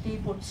ইংরেজিতেই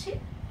পড়ছি।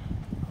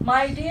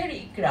 My dear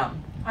Ikram,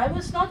 I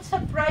was not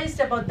surprised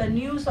about the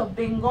news of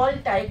Bengal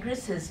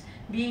tigresses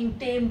being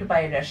tamed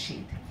by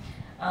Rashid.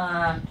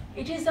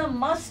 It is a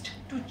must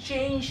to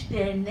change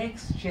their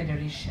next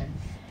generation.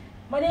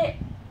 মানে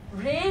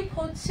rape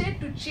হচ্ছে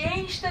to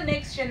change the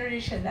next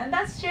generation, and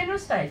that's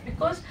genocide,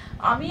 because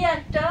আমি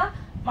একটা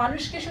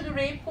মানুষকে শুধু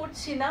rape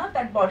করছি না,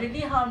 তার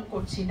bodily harm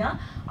করছি না,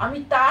 আমি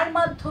তার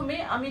মাধ্যমে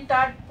আমি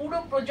তার পুরো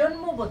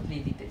প্রজন্ম বদলে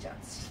দিতে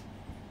চাচ্ছি।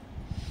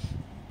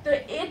 তো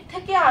এর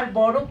থেকে আর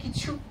বড়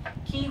কিছু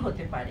কি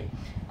হতে পারে?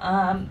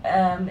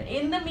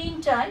 In the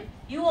meantime,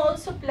 you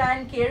also plan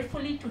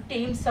carefully to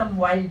tame some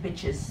wild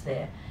bitches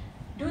there.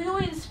 Do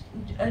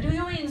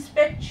you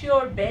inspect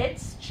your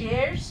beds,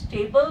 chairs,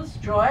 tables,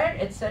 drawer,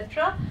 etc.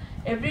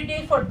 every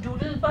day for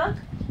doodlebug?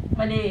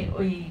 মানে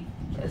ওই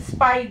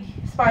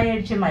স্পাইয়ের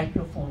যে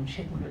মাইক্রোফোন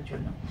সেগুলোর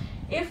জন্য।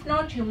 If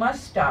not, you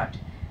must start.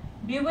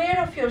 Beware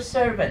of your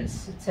servants,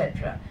 etc.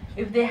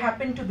 if they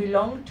happen to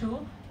belong to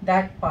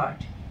that part.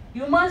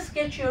 You must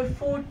get your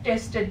food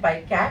tested by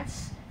cats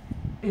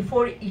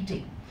before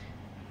eating,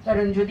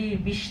 কারণ যদি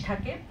বিষ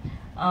থাকে।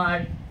 আর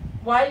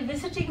while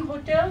visiting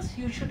hotels,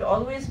 you should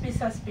always be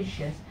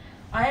suspicious.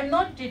 I am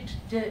not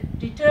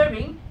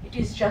deterring, it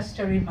is just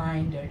a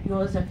reminder.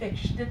 Yours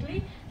affectionately,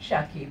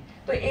 Shakib.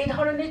 তো এই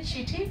ধরনের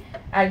চিঠি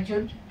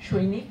একজন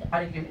সৈনিক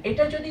আরেকজন,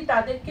 এটা যদি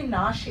তাদেরকে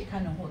না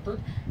শেখানো হতো,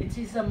 it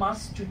is a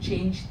must to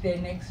change their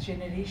next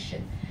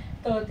generation.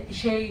 তো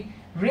সেই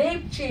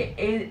রেপ যে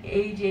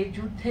এই যে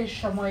যুদ্ধের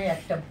সময়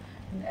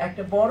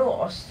একটা বড়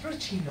অস্ত্র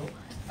ছিল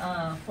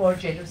ফর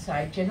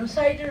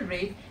জেনোসাইডাল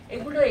রেপ,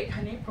 এগুলো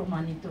এখানে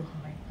প্রমাণিত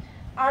হয়।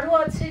 আরও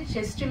আছে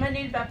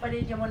টেস্টিমনির ব্যাপারে,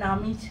 যেমন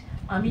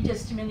আমি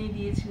টেস্টিমনি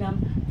দিয়েছিলাম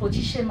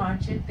 25শে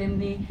মার্চের,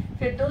 তেমনি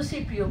ফেরদৌসি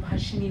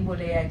প্রিয়ভাষিনী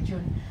বলে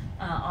একজন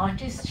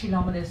আর্টিস্ট ছিল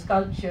আমাদের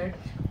স্কাল্পচার,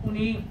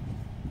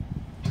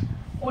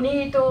 উনি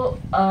তো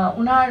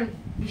ওনার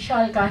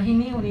বিশাল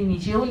কাহিনী উনি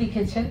নিজেও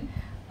লিখেছেন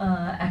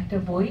একটা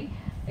বই,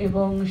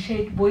 এবং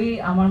সেই বই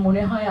আমার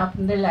মনে হয়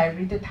আপনাদের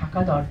লাইব্রেরিতে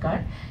থাকা দরকার।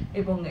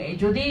 এবং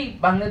যদি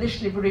বাংলাদেশ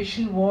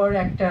লিবারেশন ওয়ার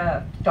একটা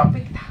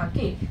টপিক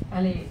থাকে,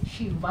 তাহলে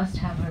শি মাস্ট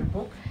হ্যাভ হার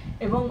বুক।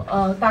 এবং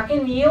তাকে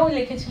নিয়েও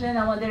লিখেছিলেন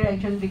আমাদের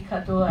একজন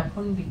বিখ্যাত,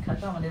 এখন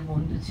বিখ্যাত আমাদের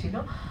বন্ধু ছিল,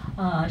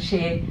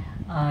 সে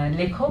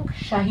লেখক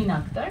শাহিন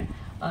আক্তার,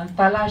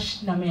 তালাশ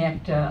নামে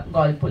একটা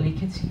গল্প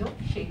লিখেছিল।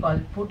 সেই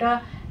গল্পটা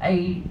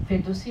এই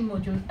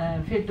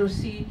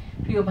ফেরদৌসি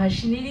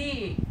প্রিয়ভাষিনীরই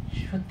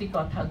সত্যি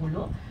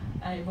কথাগুলো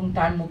এবং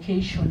তার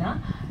মুখেই শোনা।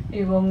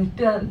 এবং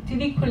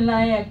তিনি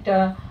খুলনায় একটা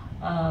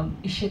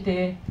ইসেতে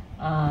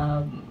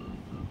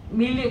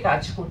মিলে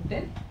কাজ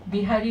করতেন,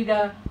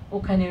 বিহারিরা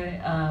ওখানে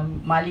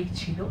মালিক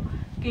ছিল,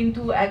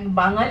 কিন্তু এক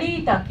বাঙালি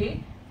তাকে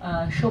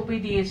সঁপে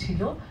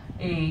দিয়েছিল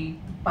এই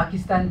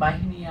পাকিস্তান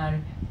বাহিনী আর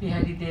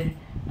বিহারিদের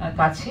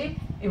কাছে,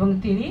 এবং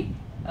তিনি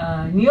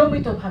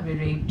নিয়মিতভাবে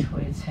রেপড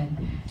হয়েছেন।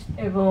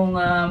 এবং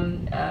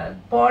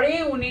পরে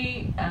উনি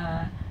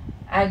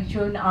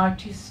একজন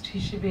আর্টিস্ট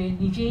হিসেবে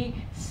নিজেই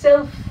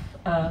সেলফ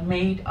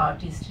মেড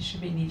আর্টিস্ট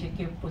হিসেবে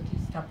নিজেকে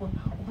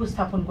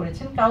উপস্থাপন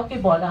করেছেন, কাউকে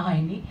বলা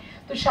হয়নি।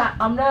 তো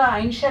আমরা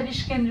আইন সালিশ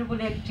কেন্দ্র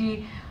বলে একটি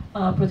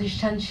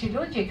প্রতিষ্ঠান ছিল,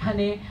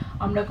 যেখানে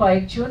আমরা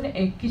কয়েকজন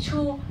কিছু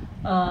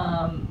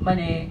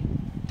মানে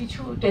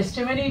কিছু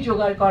টেস্টিমনি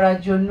জোগাড় করার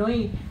জন্যই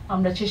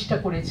আমরা চেষ্টা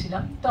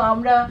করেছিলাম। তো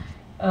আমরা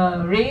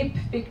রেপ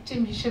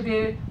ভিকটিম হিসেবে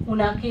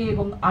উনাকে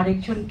এবং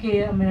আরেকজনকে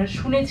আমরা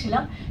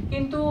শুনেছিলাম,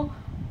 কিন্তু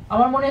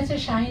আমার মনে আছে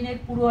শাহিনের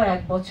পুরো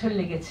 1 বছর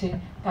লেগেছে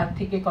তার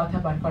থেকে কথা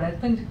বার করার।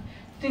 কিন্তু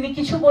তিনি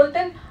কিছু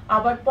বলতেন,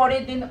 আবার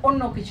পরের দিন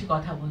অন্য কিছু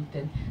কথা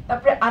বলতেন,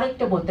 তারপরে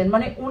আরেকটা বলতেন।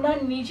 মানে ওনার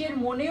নিজের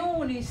মনেও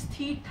উনি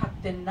স্থির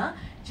থাকতেন না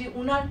যে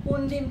উনার কোন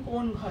দিন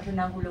কোন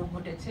ঘটনাগুলো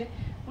ঘটেছে।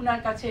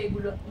 উনার কাছে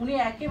এগুলো, উনি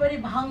একেবারে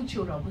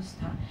ভাঙচুর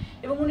অবস্থা।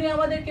 এবং উনি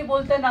আমাদেরকে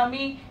বলতেন,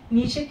 আমি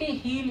নিজেকে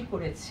হিল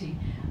করেছি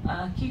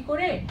কি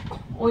করে,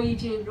 ওই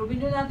যে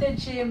রবীন্দ্রনাথের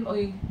যে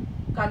ওই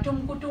কাটুম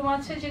কুটুম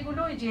আছে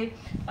যেগুলো, ওই যে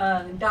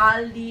ডাল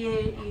দিয়ে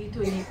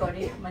তৈরি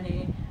করে, মানে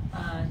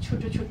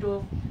ছোট ছোট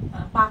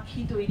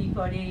পাখি তৈরি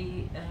করে,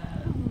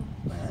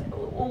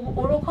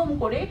 ওরকম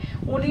করে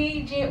উনি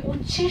যে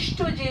উচ্ছিষ্ট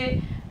যে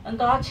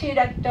গাছের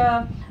একটা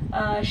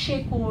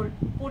শেকড়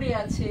পড়ে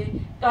আছে,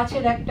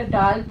 গাছের একটা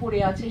ডাল পড়ে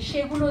আছে,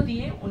 সেগুলো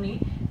দিয়ে উনি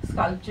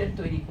স্কাল্পচার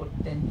তৈরি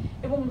করতেন।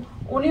 এবং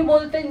উনি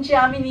বলতেন যে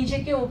আমি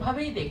নিজেকে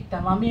ওভাবেই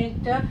দেখতাম, আমি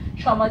একটা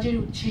সমাজের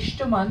উচ্ছিষ্ট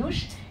মানুষ,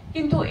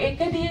 কিন্তু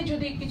একে দিয়ে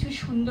যদি কিছু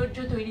সৌন্দর্য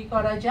তৈরি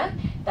করা যায়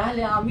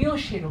তাহলে আমিও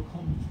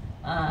সেরকম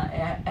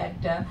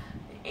একটা,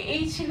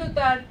 এই ছিল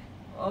তার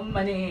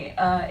মানে।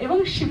 এবং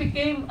she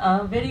became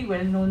very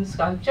well known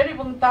sculpture.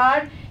 এবং তার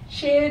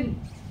সে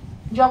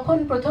যখন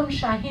প্রথম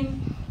শাহিন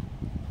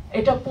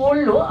এটা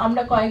পড়লো,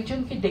 আমরা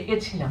কয়েকজনকে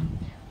ডেকেছিলাম,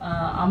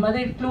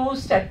 আমাদের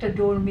ক্লোজড একটা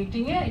ডোর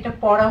মিটিংয়ে এটা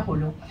পড়া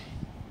হলো,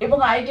 এবং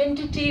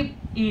আইডেন্টিটি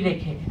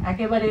রেখে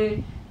একেবারে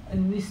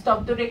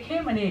নিস্তব্ধ রেখে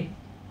মানে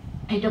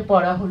এটা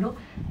পড়া হলো।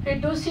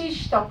 ফেরদৌসী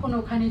তখন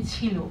ওখানে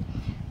ছিল,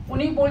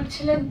 উনি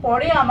বলছিলেন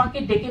পরে আমাকে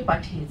ডেকে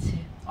পাঠিয়েছে,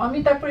 আমি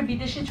তারপরে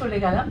বিদেশে চলে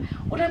গেলাম।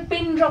 ওটা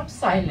পিন ড্রপ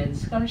সাইলেন্স,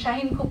 কারণ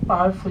শাহিন খুব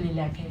পাওয়ারফুলি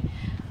লেখে।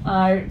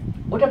 আর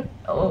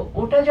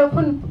ওটা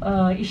যখন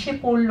এসে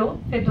পড়লো,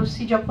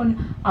 ফেরদৌসী যখন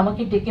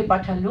আমাকে ডেকে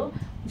পাঠালো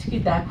যে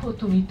দেখো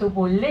তুমি তো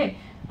বললে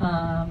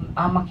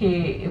আমাকে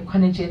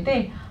ওখানে যেতে,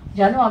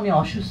 জানো আমি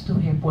অসুস্থ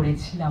হয়ে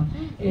পড়েছিলাম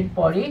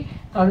এরপরে,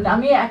 কারণ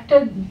আমি একটা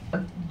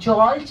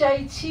জল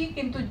চাইছি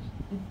কিন্তু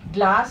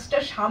গ্লাসটা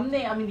সামনে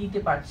আমি নিতে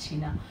পারছি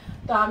না।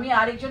 তো আমি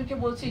আরেকজনকে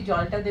বলছি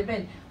জলটা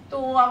দেবেন, তো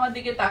ও আমার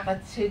দিকে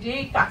তাকাচ্ছে যে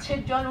কাছের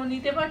জল ও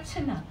নিতে পারছে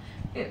না।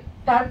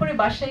 তারপরে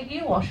বাসায়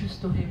গিয়ে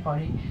অসুস্থ হয়ে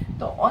পড়ে।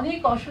 তো অনেক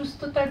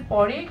অসুস্থতার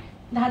পরে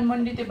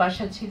ধানমন্ডিতে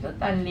বাসা ছিল,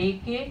 তার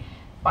লেকে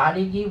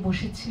পাড়ে গিয়ে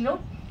বসেছিল।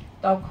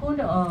 তখন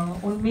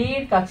ওর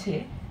মেয়ের কাছে,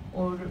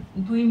 ওর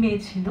 2 মেয়ে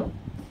ছিল,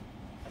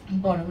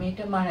 বড়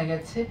মেয়েটা মারা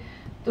গেছে।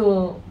 তো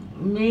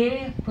মেয়ে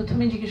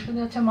প্রথমে জিজ্ঞেস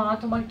করতে, আচ্ছা মা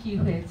তোমার কি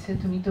হয়েছে,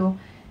 তুমি তো,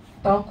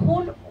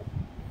 তখন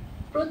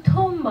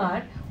প্রথমবার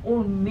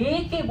ওর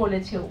মেয়েকে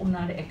বলেছে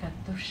ওনার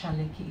 71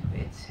 সালে কি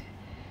হয়েছে।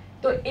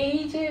 তো এই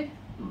যে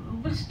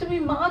বলছি, তুমি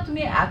মা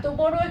তুমি এত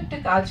বড় একটা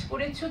কাজ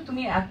করেছো,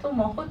 তুমি এত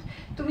মহৎ,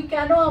 তুমি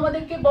কেন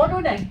আমাদেরকে বলো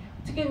নাই?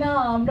 না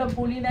আমরা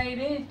বলি নাই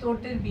রে,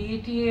 তোদের বিয়ে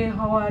টিয়ে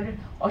হওয়ার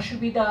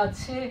অসুবিধা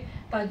আছে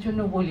তার জন্য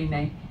বলি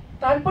নাই।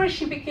 তারপরে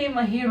she became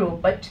a hero।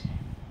 But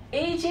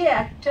এই যে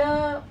একটা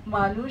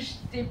মানুষ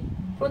যে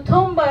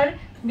প্রথমবার,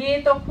 মেয়ে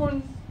তখন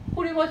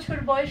 20 বছর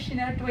বয়স,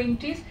 না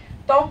 20s,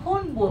 তখন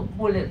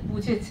বলে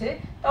বুঝেছে,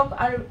 তখন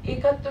আর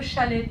 71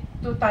 সালে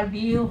তো তার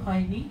বিয়েও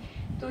হয়নি।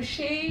 তো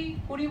সেই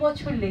 20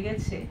 বছর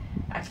লেগেছে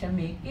একটা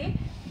মেয়েকে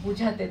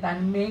বুঝাতে, তার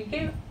মেয়েকে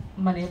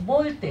মানে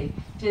বলতে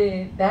যে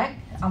দেখ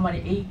আমার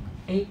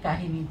এই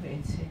কাহিনী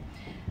হয়েছে।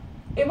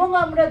 এবং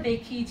আমরা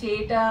দেখি যে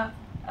এটা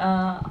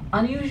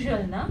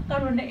আনইউজুয়াল না,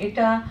 কারণ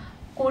এটা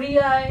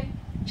কোরিয়ায়,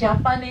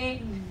 জাপানে,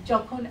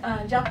 যখন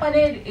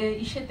জাপানের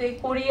ইসেতে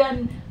কোরিয়ান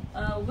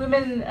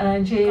উইমেন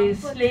যে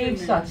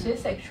স্লেভস আছে,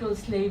 সেক্সুয়াল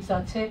স্লেভস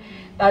আছে,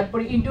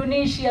 তারপরে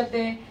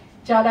ইন্দোনেশিয়াতে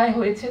যারা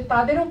হয়েছে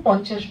তাদেরও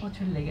 50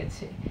 বছর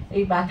লেগেছে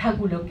এই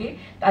ব্যথাগুলোকে।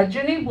 তার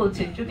জন্যই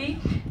বলছে যদি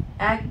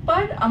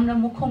একবার আমরা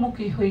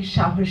মুখোমুখি হই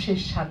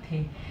সাহসের সাথে,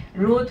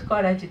 রোধ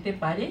করা যেতে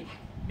পারে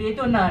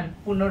বেদনার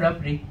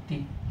পুনরাবৃত্তি।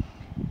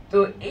 তো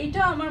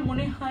এইটা আমার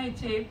মনে হয়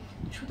যে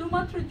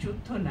শুধুমাত্র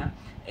যুদ্ধ না,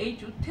 এই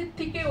যুদ্ধের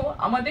থেকেও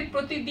আমাদের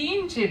প্রতিদিন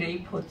যে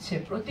রেপ হচ্ছে,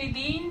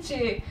 প্রতিদিন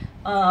যে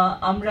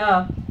আমরা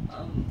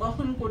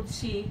বহন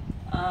করছি,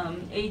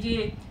 এই যে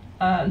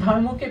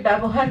ধর্মকে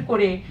ব্যবহার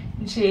করে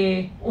যে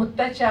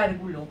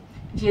অত্যাচারগুলো,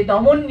 যে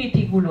দমন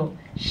নীতিগুলো,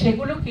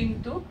 সেগুলো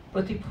কিন্তু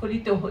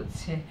প্রতিফলিত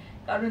হচ্ছে।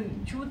 কারণ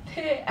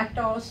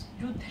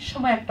যুদ্ধের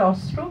সময় একটা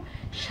অস্ত্র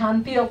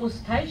শান্তি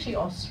অবস্থায় সেই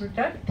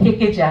অস্ত্রটা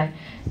থেকে যায়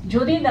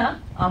যদি না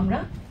আমরা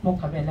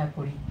মোকাবেলা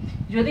করি,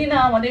 যদি না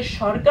আমাদের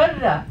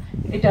সরকাররা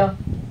এটা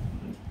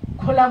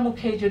খোলা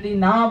মুখে যদি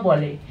না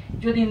বলে,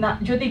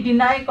 যদি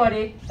ডিনাই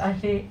করে,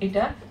 তাহলে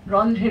এটা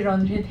রন্ধ্রে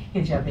রন্ধ্রে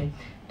থেকে যাবে।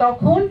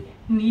 তখন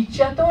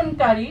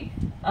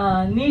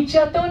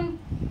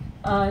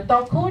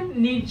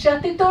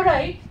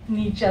নির্যাতিতরাই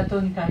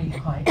নির্যাতনকারী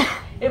হয়।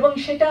 এবং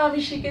সেটা আমি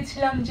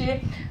শিখেছিলাম যে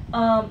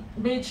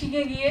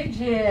বেজিংয়ে গিয়ে,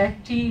 যে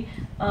একটি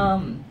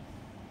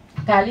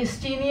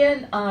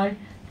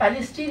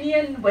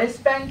প্যালেস্টিনিয়ান ওয়েস্ট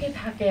ব্যাংকে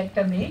থাকে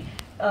একটা মেয়ে,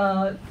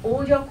 ও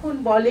যখন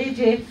বলে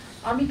যে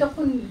আমি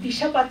তখন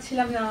দিশা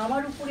পাচ্ছিলাম না,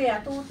 আমার উপরে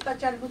এত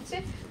অত্যাচার হচ্ছে,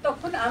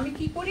 তখন আমি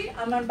কি করি,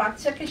 আমার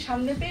বাচ্চাকে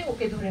সামনে পেয়ে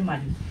ওকে ধরে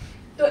মারি।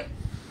 তো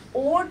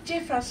ওর যে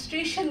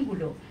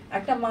ফ্রাস্ট্রেশনগুলো,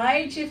 একটা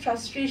মায়ের যে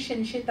ফ্রাস্ট্রেশন,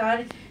 সে তার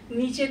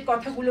নিজের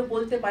কথাগুলো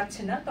বলতে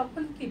পারছে না,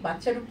 তখন কি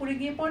বাচ্চার উপরে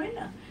গিয়ে পড়ে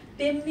না?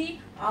 তেমনি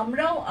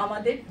আমরাও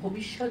আমাদের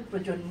ভবিষ্যৎ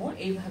প্রজন্ম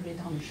এইভাবে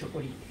ধ্বংস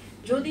করি,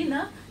 যদি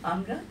না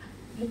আমরা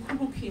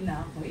মুখোমুখি না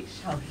হই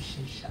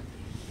সাহসের সাথে।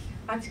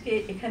 আজকে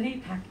এখানেই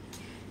থাকি।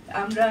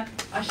 আমরা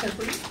আশা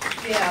করি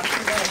যে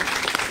আপনারা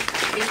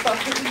এই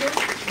কথাগুলো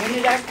মনে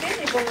রাখবেন,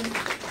 এবং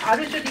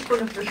আরও যদি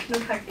কোনো প্রশ্ন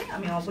থাকে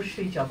আমি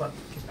অবশ্যই জবাব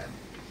দিতে পারব।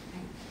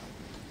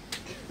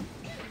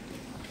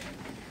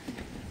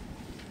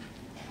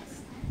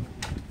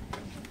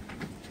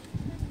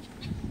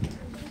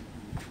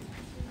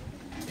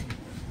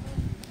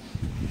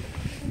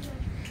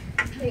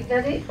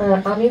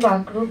 আমি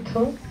বাকরুদ্ধ।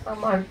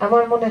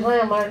 আমার মনে হয়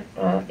আমার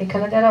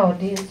এখানে যারা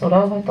অডিয়েন্স,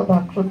 ওরাও হয়তো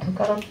বাকরুদ্ধ,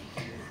 কারণ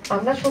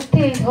আমরা সত্যি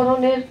এই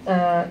ধরনের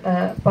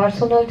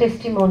পার্সোনাল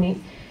টেস্টিমনি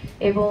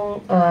এবং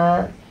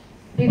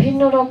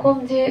বিভিন্ন রকম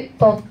যে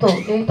তত্ত্ব,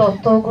 এই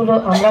তত্ত্বগুলো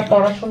আমরা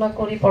পড়াশোনা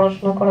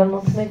করার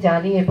মাধ্যমে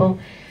জানি এবং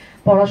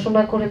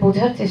পড়াশোনা করে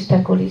বোঝার চেষ্টা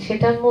করি,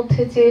 সেটার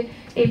মধ্যে যে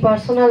এই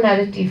পার্সোনাল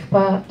ন্যারেটিভ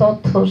বা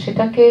তথ্য,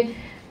 সেটাকে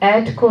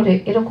অ্যাড করে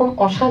এরকম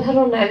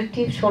অসাধারণ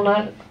ন্যারেটিভ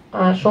শোনার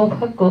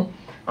সৌভাগ্য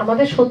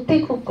আমাদের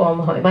সত্যিই খুব কম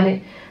হয়। মানে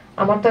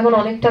আমার তো এখন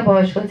অনেকটা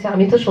বয়স হয়েছে,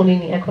 আমি তো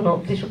শুনিনি এখনো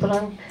অব্দি।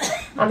 সুতরাং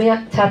আমি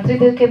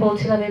ছাত্রীদেরকে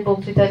বলছিলাম এই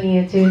বক্তৃতা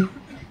নিয়ে যে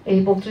এই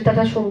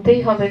বক্তৃতাটা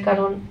শুনতেই হবে,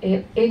 কারণ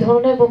এই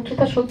ধরনের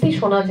বক্তৃতা সত্যি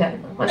শোনা যায়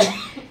না, মানে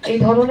এই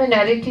ধরনের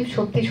ন্যারেটিভ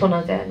সত্যি শোনা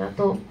যায় না।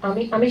 তো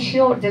আমি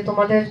শিওর যে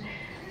তোমাদের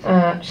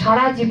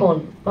সারা জীবন,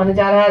 মানে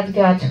যারা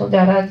আজকে আছো,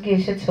 যারা আজকে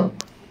এসেছো,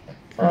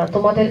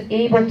 তোমাদের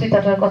এই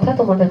বক্তৃতাটার কথা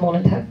তোমাদের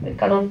মনে থাকবে।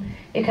 কারণ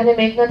এখানে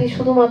মেঘনাদি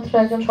শুধুমাত্র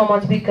একজন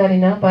সমাজবিজ্ঞানী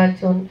না বা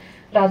একজন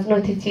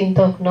রাজনৈতিক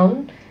চিন্তক নন,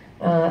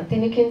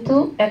 তিনি কিন্তু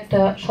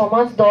একটা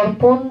সমাজ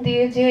দর্পণ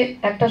দিয়ে যে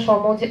একটা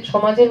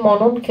সমাজের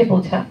মননকে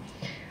বোঝা,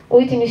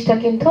 ওই জিনিসটা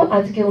কিন্তু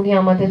আজকে উনি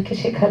আমাদেরকে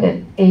শেখালেন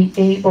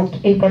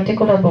এই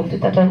পার্টিকুলার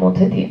বক্তৃতাটার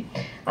মধ্যে দিয়ে।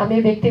 আমি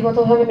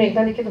ব্যক্তিগতভাবে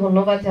মেঘনাদিকে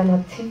ধন্যবাদ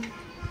জানাচ্ছি।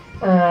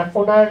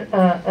 ওনার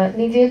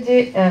নিজের যে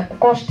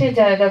কষ্টের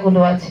জায়গাগুলো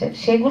আছে,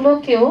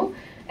 সেগুলোকেও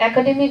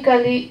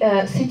একাডেমিক্যালি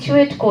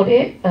সিচুয়েট করে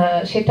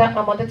সেটা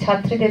আমাদের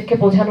ছাত্রীদেরকে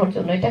বোঝানোর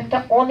জন্য, এটা একটা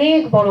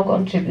অনেক বড়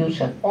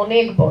কন্ট্রিবিউশন,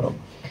 অনেক বড়।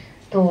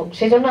 তো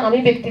সেজন্য আমি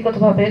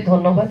ব্যক্তিগতভাবে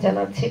ধন্যবাদ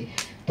জানাচ্ছি।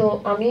 তো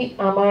আমি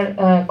আমার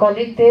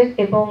কলিগদের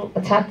এবং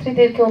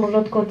ছাত্রীদেরকে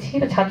অনুরোধ করছি,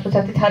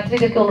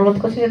 ছাত্রীদেরকে অনুরোধ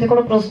করছি, যদি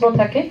কোনো প্রশ্ন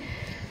থাকে,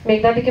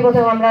 মেঘনাদিকে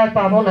বোধহয় আমরা আর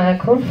পাবো না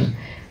এখন,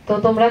 তো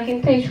তোমরা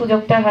কিন্তু এই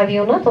সুযোগটা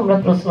হারিও না, তোমরা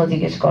প্রশ্ন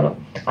জিজ্ঞেস করো।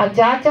 আর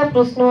যার যা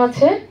প্রশ্ন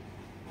আছে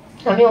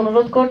আমি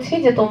অনুরোধ করছি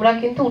যে তোমরা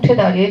কিন্তু উঠে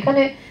দাঁড়িয়ে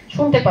এখানে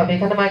শুনতে পাবে,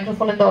 এখানে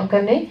মাইক্রোফোনের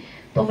দরকার নেই,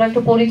 তোমরা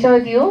একটু পরিচয়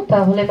দিও,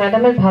 তাহলে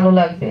ম্যাডামের ভালো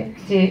লাগবে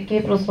যে কে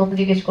প্রশ্ন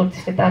জিজ্ঞেস করছে,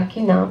 তার কি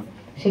নাম,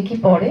 সে কি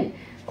পড়ে,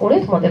 করে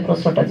তোমাদের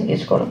প্রশ্নটা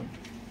জিজ্ঞেস করো।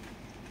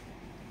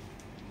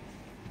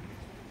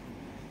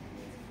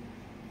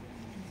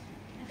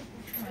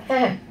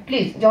 হ্যাঁ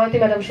প্লিজ, জয়তী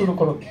ম্যাডাম শুরু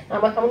করুন।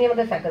 উনি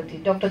আমাদের ফ্যাকাল্টি,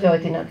 ডক্টর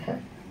জয়তী নাথ। হ্যাঁ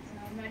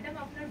ম্যাডাম,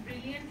 আপনার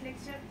ব্রিলিয়েন্ট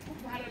লেকচার খুব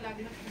ভালো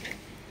লাগলো।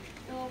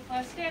 তো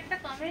ফার্স্টে একটা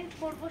কমেন্ট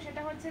করব,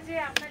 সেটা হচ্ছে যে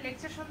আপনার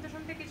লেকচার শুনতে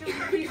শুনতে কিছু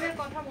মুভিজের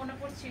কথা মনে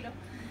পড়ছিল,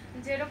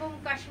 যেরকম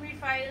কাশ্মীর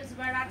ফাইলস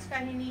বা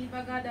রাজকাহিনী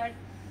বা গাদার।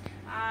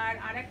 আর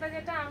আরেকটা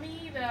যেটা আমি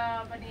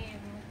মানে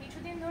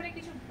কিছুদিন ধরে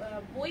কিছু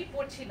বই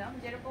পড়ছিলাম,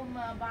 যেরকম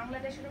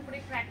বাংলাদেশের উপরে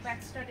ক্র্যাক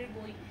ব্যাকস্টারের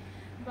বই,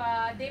 বা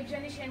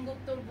দেবযানী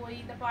সেনগুপ্তর বই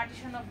দ্য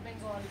পার্টিশন অফ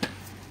বেঙ্গল,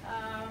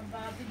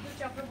 বা বিদ্যুৎ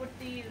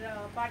চক্রবর্তীর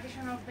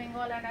partition of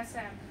Bengal and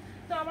Assam.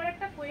 তো আমার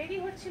একটা কোয়েরি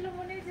হচ্ছিল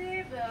মনে, যে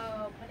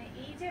মানে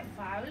এই যে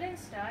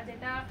ভায়োলেন্সটা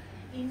যেটা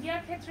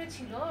ইন্ডিয়ার ক্ষেত্রে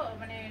ছিল,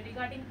 মানে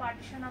regarding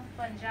partition of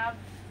Punjab,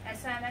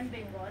 Assam and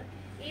Bengal,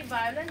 এই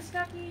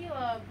ভায়োলেন্সটা কি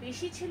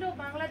বেশি ছিল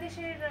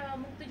বাংলাদেশের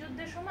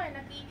মুক্তিযুদ্ধের সময়,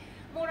 নাকি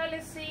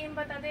মোরালেস সেম,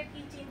 বা তাদের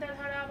কি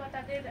চিন্তাধারা বা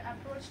তাদের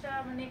অ্যাপ্রোচটা,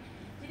 মানে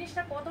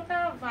জিনিসটা কতটা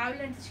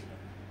ভায়োলেন্ট ছিল,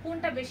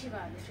 কোনটা বেশি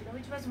ভায়োলেন্ট ছিল,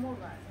 which was more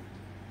violent?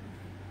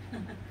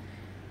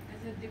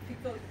 That's a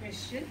difficult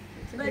question.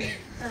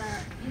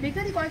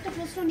 মেঘনাদি কয়েকটা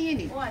প্রশ্ন নিয়ে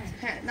নিন।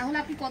 হ্যাঁ, না হলে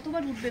আপনি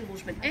কতবার উঠবেন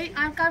বসবেন। এই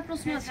আর কার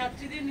প্রশ্ন আছে?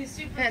 ছাত্রীদের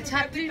নিশ্চয়ই হ্যাঁ,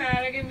 ছাত্রী।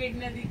 তার আগে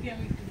মেঘনাদিকে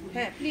আমি একটু বলি।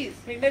 হ্যাঁ প্লিজ।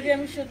 মেঘনাদি,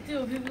 আমি সত্যি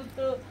অভিভূত,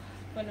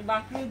 মানে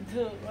বাকরুদ্ধ,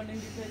 অনেক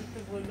বিস্তারিত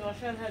বললো,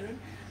 অসাধারণ।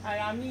 আর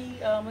আমি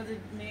আমাদের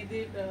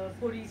মেয়েদের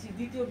পড়িয়েছি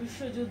দ্বিতীয়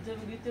বিশ্বযুদ্ধ,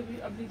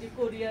 আপনি যে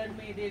কোরিয়ার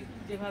মেয়েদের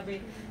যেভাবে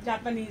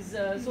জাপানিজ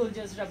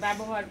সোলজার্সরা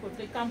ব্যবহার করতো,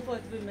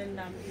 কমফর্ট উইমেন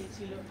নাম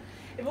দিয়েছিল,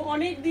 এবং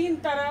অনেক দিন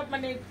তারা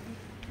মানে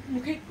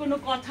মুখে কোনো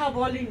কথা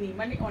বলেনি,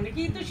 মানে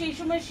অনেকেই তো সেই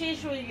সময় শেষ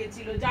হয়ে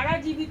গেছিল, যারা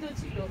জীবিত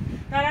ছিল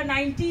তারা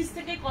 90s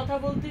থেকে কথা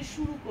বলতে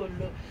শুরু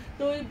করলো।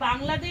 তো ওই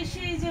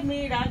বাংলাদেশে এই যে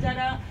মেয়েরা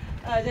যারা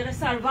যারা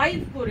সারভাইভ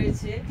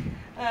করেছে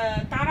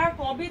তারা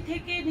কবে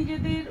থেকে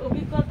নিজেদের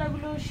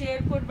অভিজ্ঞতাগুলো শেয়ার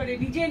করবে, মানে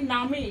নিজের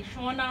নামে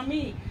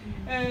স্বনামে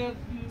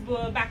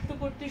ব্যক্ত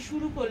করতে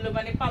শুরু করলো,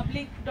 মানে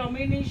পাবলিক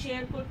ডোমেইনে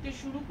শেয়ার করতে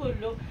শুরু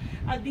করলো।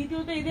 আর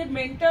দ্বিতীয়ত এদের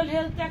মেন্টাল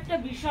হেলথ একটা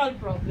বিশাল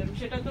প্রবলেম,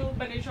 সেটা তো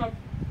মানে সব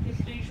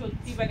ক্ষেত্রেই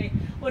সত্যি, মানে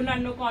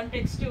অন্যান্য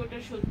কনটেক্সটে ওটা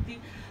সত্যি।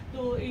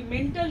 তো এই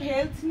মেন্টাল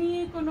হেলথ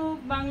নিয়ে কোনো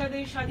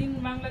স্বাধীন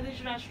বাংলাদেশ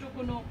রাষ্ট্র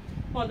কোনো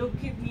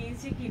পদক্ষেপ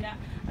নিয়েছে কিনা।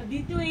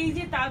 দ্বিতীয় এই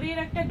যে তাদের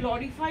একটা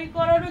গ্লোরিফাই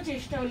করারও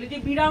চেষ্টা হলো, যে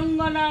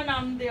বীরাঙ্গনা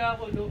নাম দেওয়া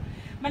হলো,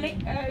 মানে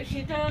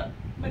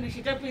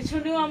সেটার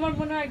পেছনেও আমার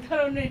মনে হয় এক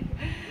ধরনের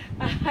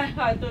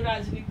হয়তো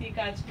রাজনীতি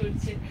কাজ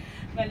করছে,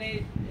 মানে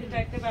এটা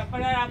একটা ব্যাপার।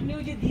 আর আপনি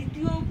ওই যে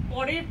দ্বিতীয়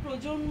পরের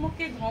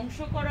প্রজন্মকে ধ্বংস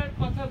করার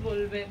কথা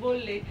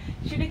বললে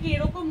সেটা কি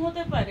এরকম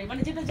হতে পারে,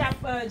 মানে যেটা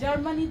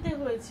জার্মানিতে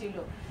হয়েছিল,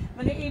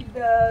 মানে এই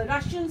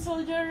রাশিয়ান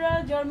সোলজাররা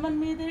জার্মান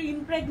মেয়েদের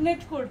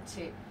ইমপ্রেগনেট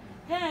করছে,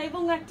 হ্যাঁ,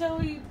 এবং একটা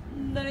ওই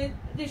মানে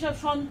যেসব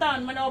সন্তান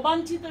মানে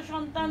অবাঞ্ছিত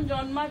সন্তান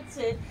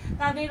জন্মাচ্ছে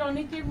তাদের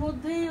অনেকের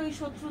মধ্যেই ওই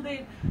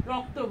শত্রুদের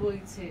রক্ত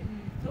বইছে।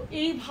 তো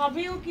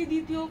এইভাবেও কি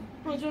দ্বিতীয়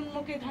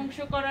প্রজন্মকে ধ্বংস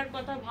করার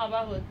কথা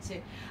ভাবা হচ্ছে?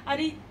 আর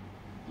এই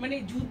মানে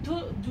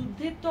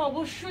যুদ্ধের তো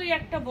অবশ্যই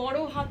একটা বড়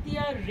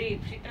হাতিয়ার রেপ,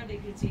 সেটা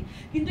দেখেছি,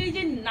 কিন্তু এই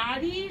যে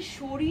নারীর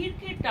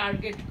শরীরকে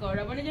টার্গেট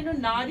করা, মানে যেন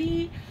নারী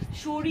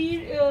শরীর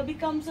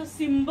becomes a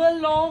symbol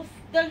of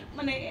the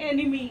মানে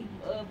এনিমি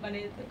মানে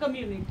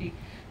কমিউনিটি।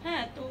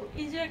 হ্যাঁ, তো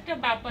এই যে একটা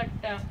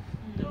ব্যাপারটা,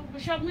 তো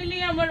সব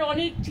মিলিয়ে আমার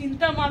অনেক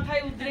চিন্তা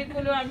মাথায় উদ্রেক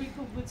হলো, আমি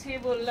খুব গুছিয়ে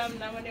বললাম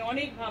না, মানে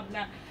অনেক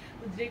ভাবনা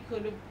উদ্রেক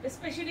হলো,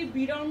 স্পেশালি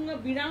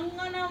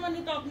বীরাঙ্গনা মানে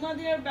তকমা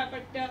দেওয়ার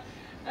ব্যাপারটা,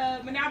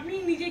 মানে আপনি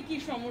নিজে কি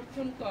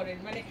সমর্থন করেন,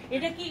 মানে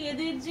এটা কি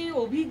এদের যে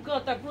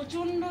অভিজ্ঞতা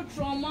প্রচন্ড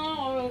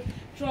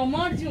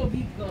ট্রমার যে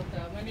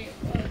অভিজ্ঞতা, মানে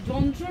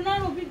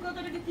যন্ত্রণার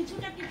অভিজ্ঞতাটাকে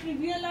কিছুটা কি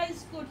ট্রিভিয়ালাইজ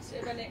করছে,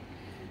 মানে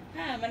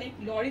হ্যাঁ, মানে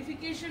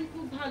গ্লোরিফিকেশন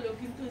খুব ভালো,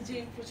 কিন্তু যে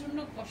প্রচন্ড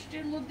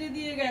কষ্টের মধ্যে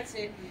দিয়ে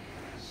গেছে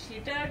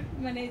সেটার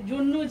মানে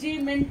জন্য যে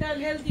মেন্টাল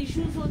হেলথ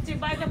ইস্যুস হচ্ছে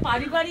বা একটা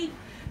পারিবারিক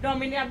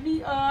ডোমেনে আপনি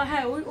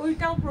হ্যাঁ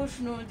ওইটাও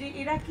প্রশ্ন, যে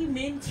এরা কি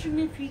মেইন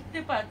স্ট্রিমে ফিরতে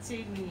পারছে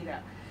এই মেয়েরা,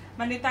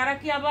 মানে তারা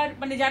কি আবার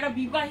মানে যারা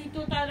বিবাহিত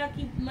তারা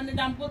কি মানে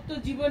দাম্পত্য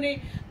জীবনে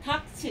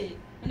থাকছে,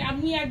 মানে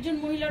আপনি একজন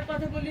মহিলার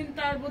কথা বললেন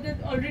তার বোধহয়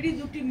অলরেডি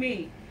 2টি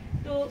মেয়ে,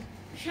 তো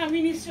স্বামী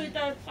নিশ্চয়ই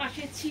তার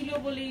পাশে ছিল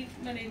বলেই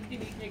মানে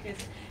তিনি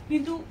থেকেছে,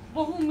 কিন্তু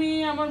বহু মেয়ে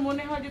আমার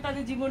মনে হয় যে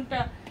তাদের জীবনটা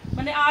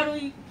মানে আর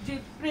ওই যে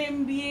প্রেম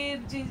বিয়ের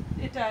যে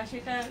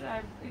সেটা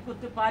আর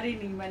করতে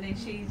পারেনি, মানে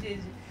সেই যে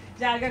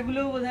জায়গাগুলো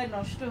বোধহয়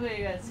নষ্ট হয়ে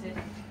গেছে,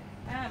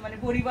 হ্যাঁ, মানে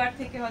পরিবার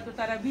থেকে হয়তো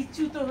তারা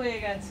বিচ্যুত হয়ে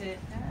গেছে।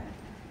 হ্যাঁ,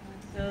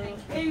 তো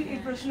এই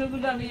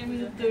প্রশ্নগুলো আমি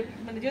উত্তর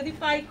মানে যদি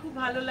পাই খুব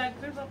ভালো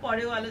লাগবে, বা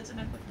পরেও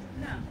আলোচনা করতে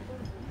না।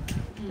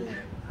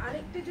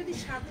 আরেকটা যদি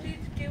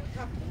ছাত্রীর কেউ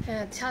থাকে,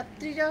 হ্যাঁ,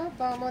 ছাত্রীরা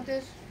বা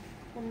আমাদের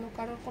অন্য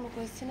কারোর কোনো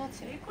কোয়েশ্চেন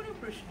আছে? কোনো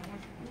প্রশ্ন?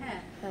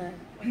 হ্যাঁ,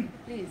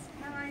 please.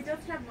 Ma'am, I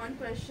just have one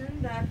question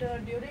that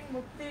during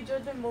Mukti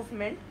Jodha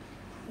movement,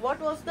 what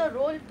was the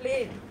role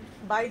played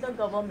by the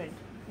government?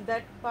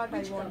 That part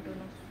I want to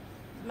know.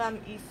 Ma'am,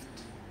 East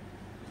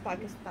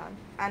Pakistan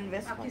and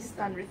West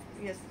Pakistan.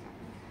 Yes.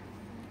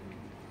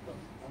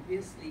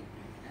 Obviously,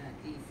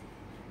 East.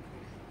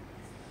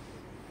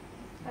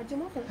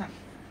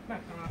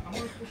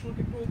 আমার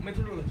প্রশ্নটা একটু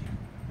methodology,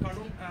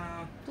 কারণ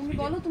তুমি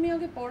বলো, তুমি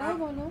আগে পড়াও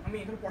বলো। আমি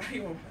এখানে পড়াই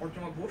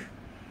অর্চনা ঘোষ,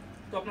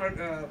 তো আপনার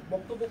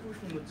বক্তব্য খুব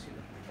সুন্দর ছিল,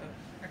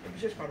 একটা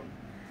বিশেষ কারণ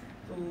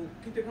তো,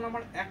 কিন্তু এখানে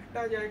আমার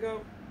একটা জায়গা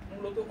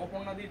মূলত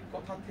অপর্ণাদির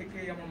কথা থেকে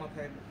আমার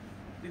মাথায় এলো,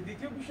 যে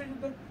দ্বিতীয়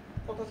বিশ্বযুদ্ধের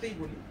কথাতেই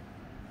বলি,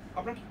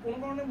 আপনার কি কোনো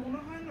কারণে মনে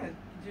হয় না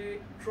যে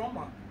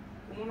ট্রমা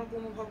কোনো না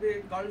কোনোভাবে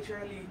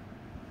কালচারালি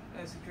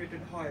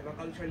সিচুয়েটেড হয় বা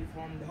কালচারালি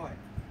ফর্মড হয়?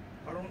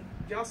 কারণ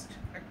জাস্ট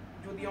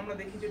যদি আমরা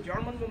দেখি যে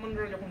জার্মান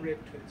ওম্যানরা যখন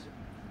রেপড হয়েছে,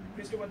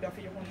 ক্রিস্টোফার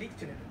ডাফি যখন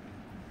লিখছেন এটা,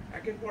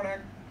 একের পর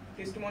এক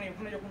টেস্টিমনি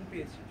ওখানে যখন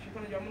পেয়েছি,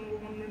 সেখানে জার্মান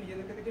ওম্যানরা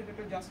নিজেদেরকে দেখে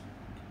এটা জাস্ট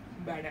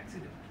ব্যাড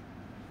অ্যাক্সিডেন্ট,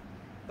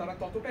 তারা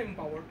ততটা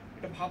এম্পাওয়ার্ড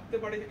এটা ভাবতে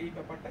পারে এই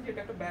ব্যাপারটা যে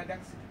এটা একটা ব্যাড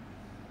অ্যাক্সিডেন্ট,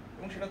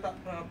 এবং সেটা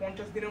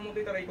 50 দিনের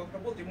মধ্যেই তারা এই কথাটা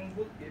বলছে, এবং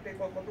এটা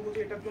কথা বলছে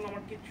এটার জন্য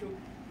আমার কিছু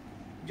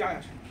যায়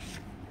আসে না,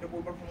 এটা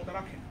বলবার ক্ষমতা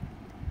রাখেন।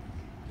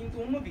 কিন্তু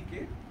অন্যদিকে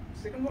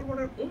সেকেন্ড ওয়ার্ল্ড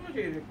ওয়ারের অন্য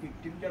যে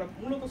ভিকটিম যারা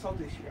মূলত সাউথ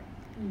এশিয়া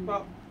বা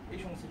এই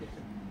সমস্ত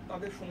ক্ষেত্রে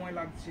তাদের সময়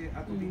লাগছে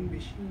এতদিন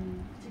বেশি,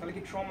 তাহলে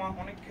কি ট্রমা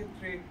অনেক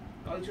ক্ষেত্রে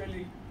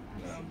কালচারালি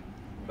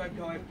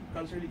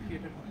কালচারালি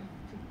ক্রিয়েটেড হয়?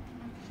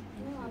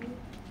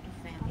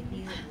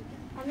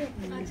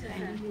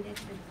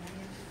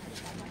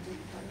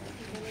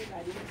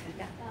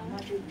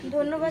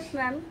 ধন্যবাদ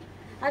ম্যাম।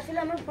 আসলে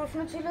আমার প্রশ্ন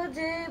ছিল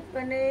যে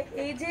মানে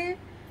এই যে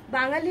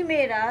বাঙালি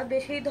মেয়েরা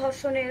বেশি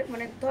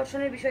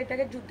ধর্ষণের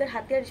বিষয়টাকে যুদ্ধের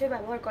হাতিয়ার হিসেবে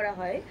ব্যবহার করা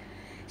হয়,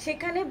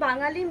 সেখানে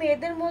বাঙালি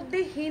মেয়েদের মধ্যে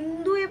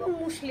হিন্দু এবং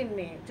মুসলিম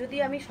মেয়ে যদি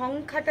আমি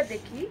সংখ্যাটা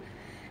দেখি,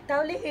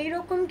 তাহলে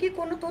এইরকম কি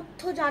কোনো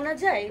তথ্য জানা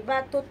যায় বা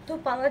তথ্য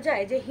পাওয়া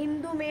যায় যে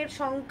হিন্দু মেয়ের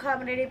সংখ্যা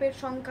মানে রেপের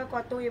সংখ্যা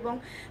কত এবং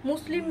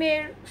মুসলিম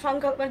মেয়ের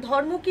সংখ্যা মানে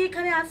ধর্ম কি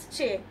এখানে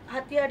আসছে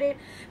হাতিয়ারের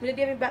যদি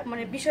আমি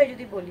মানে বিষয়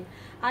যদি বলি।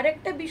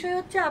 আরেকটা বিষয়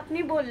হচ্ছে আপনি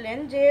বললেন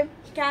যে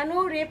কেন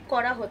রেপ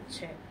করা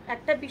হচ্ছে,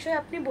 একটা বিষয়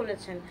আপনি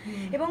বলেছেন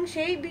এবং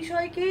সেই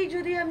বিষয়কেই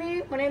যদি আমি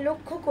মানে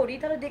লক্ষ্য করি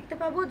তাহলে দেখতে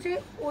পাবো যে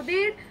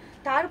ওদের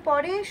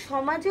তারপরে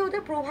সমাজে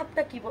ওদের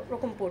প্রভাবটা কি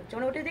রকম পড়ছে,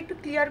 মানে ওটা যদি একটু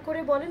ক্লিয়ার করে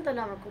বলেন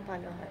তাহলে আমার খুব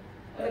ভালো হয়।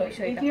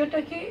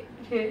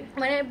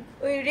 মানে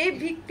ওই রেপ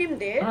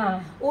ভিকটিমদের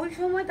ওই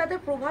সময় তাদের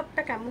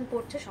প্রভাবটা কেমন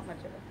পড়ছে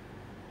সমাজের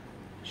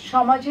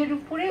সমাজের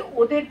উপরে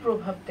ওদের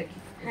প্রভাবটা কি?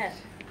 হ্যাঁ,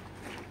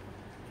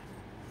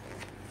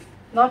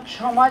 নট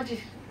সমাজ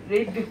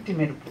রেপ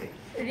ভিকটিমের উপরে,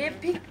 রেপ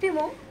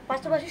ভিকটিমও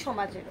পাশাপাশি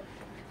সমাজেরও,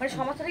 মানে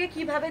সমাজ তাদেরকে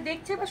কিভাবে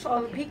দেখছে বা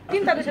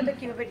ভিকটিম তাদের সাথে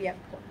কিভাবে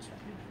রিঅ্যাক্ট করছে।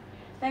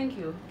 Thank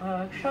you.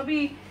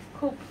 সবই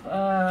খুব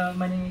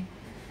মানে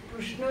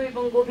প্রশ্ন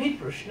এবং গভীর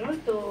প্রশ্ন,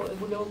 তো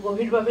এগুলো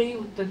গভীরভাবেই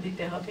উত্তর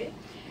দিতে হবে।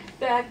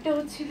 তো একটা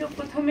হচ্ছিল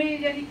প্রথমে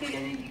জানি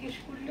জিজ্ঞেস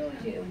করলো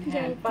যে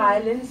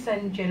ভায়োলেন্স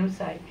অ্যান্ড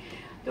জেনোসাইড।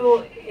 তো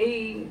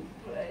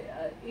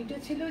এটা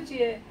ছিল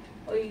যে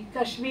ওই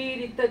কাশ্মীর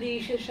ইত্যাদি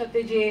ইসের সাথে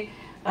যে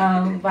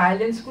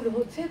ভায়োলেন্সগুলো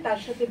হচ্ছে তার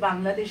সাথে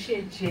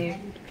বাংলাদেশের যে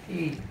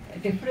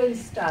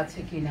ডিফারেন্সটা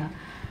আছে কিনা।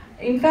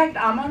 ইনফ্যাক্ট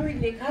আমার ওই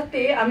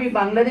লেখাতে আমি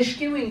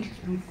বাংলাদেশকেও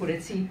ইনক্লুড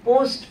করেছি,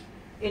 পোস্ট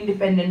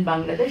ইন্ডিপেন্ডেন্ট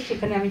বাংলাদেশ,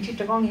 সেখানে আমি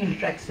চিটাগং হিল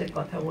ট্র্যাক্সের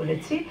কথা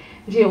বলেছি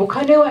যে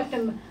ওখানেও একটা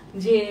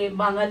যে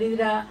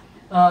বাঙালিরা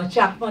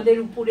চাকমাদের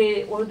উপরে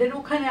ওদের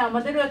ওখানে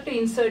আমাদেরও একটা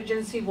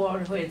ইনসার্জেন্সি ওয়ার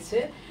হয়েছে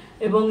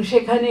এবং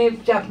সেখানে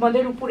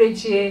চাকমাদের উপরে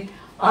যে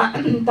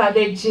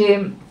তাদের যে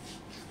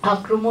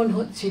আক্রমণ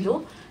হচ্ছিল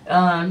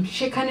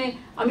সেখানে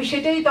আমি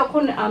সেটাই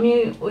তখন আমি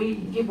ওই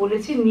যে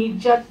বলেছি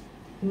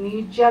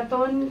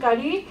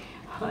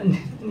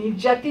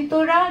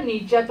নির্যাতিতরা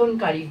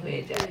নির্যাতনকারী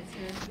হয়ে যায়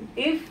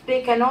if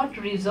they cannot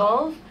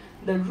resolve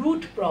the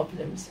root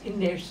problems in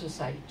their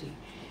society।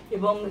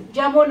 এবং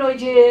যেমন ওই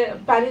যে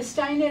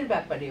প্যালেস্টাইনের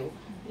ব্যাপারেও,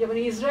 যেমন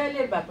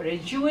ইসরায়েলের ব্যাপারে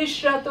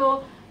জুইশরা তো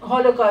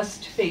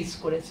হলোকস্ট ফেস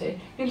করেছে,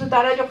 কিন্তু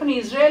তারা যখন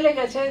ইসরায়েলে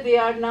গেছে they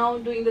are now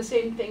doing the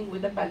same thing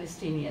with the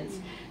Palestinians।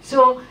 So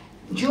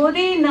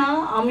যদি না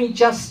আমি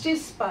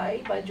জাস্টিস পাই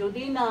বা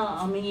যদি না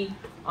আমি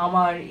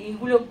আমার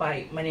এইগুলো পাই,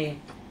 মানে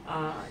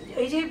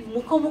এই যে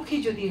মুখোমুখি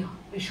যদি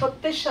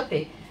সত্যের সাথে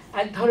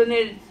এক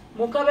ধরনের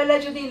মোকাবেলা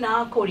যদি না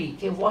করি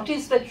যে what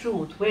is the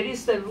truth, ওয়ের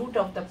is the root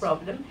of the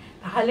problem,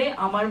 তাহলে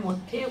আমার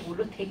মধ্যে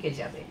ওগুলো থেকে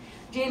যাবে।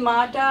 যে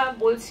মাটা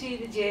বলছি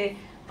যে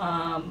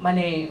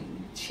মানে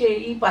সে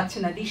পাচ্ছে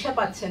না, দিশা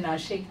পাচ্ছে না,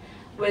 সে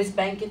ওয়েস্ট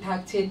ব্যাংকে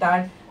থাকছে,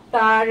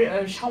 তার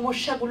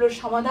সমস্যাগুলোর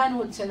সমাধান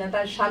হচ্ছে না,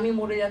 তার স্বামী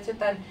মরে যাচ্ছে,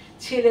 তার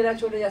ছেলেরা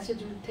চলে যাচ্ছে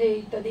যুদ্ধে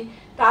ইত্যাদি,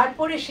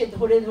 তারপরে সে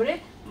ধরে ধরে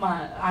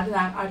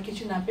আর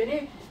কিছু না পেরে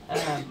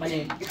মানে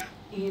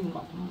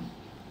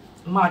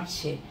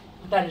মারছে,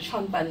 তার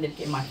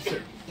সন্তানদেরকে মারছে,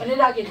 মানে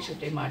রাগের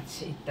চোটে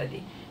মারছে ইত্যাদি,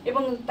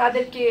 এবং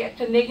তাদেরকে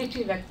একটা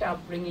নেগেটিভ একটা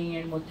আপব্রিঙ্গিং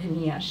এর মধ্যে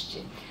নিয়ে আসছে।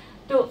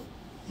 তো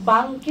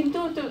কিন্তু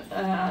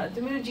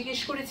তুমি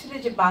জিজ্ঞেস করেছিলে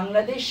যে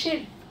বাংলাদেশের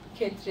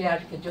ক্ষেত্রে আর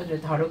যদি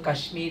ধরো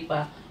কাশ্মীর বা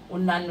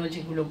অন্যান্য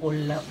যেগুলো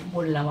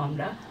বললাম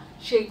আমরা,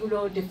 সেগুলো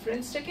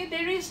ডিফারেন্সটাকে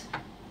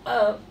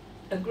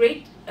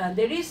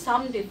there is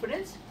some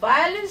difference.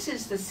 Violence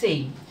is the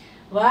same.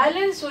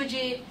 Violence ওই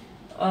যে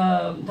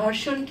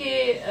ধর্ষণকে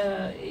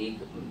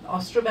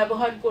অস্ত্র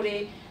ব্যবহার করে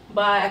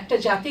বা একটা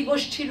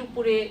জাতিগোষ্ঠীর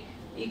উপরে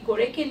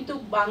করে, কিন্তু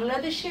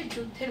বাংলাদেশের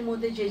যুদ্ধের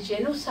মধ্যে যে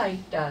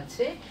জেনোসাইডটা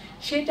আছে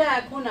সেটা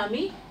এখন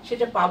আমি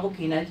সেটা পাবো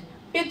কিনা,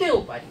 পেতেও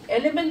পারি।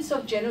 Elements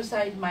of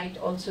genocide mite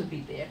also be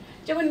there.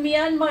 যেমন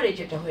মিয়ানমারে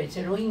যেটা হয়েছে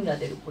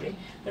রোহিঙ্গাদের উপরে,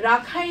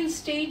 রাখাইন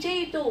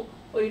স্টেটেই তো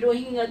ওই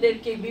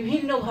রোহিঙ্গাদেরকে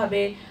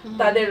বিভিন্নভাবে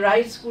তাদের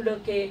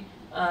রাইটসগুলোকে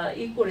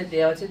করে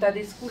দেওয়া হচ্ছে,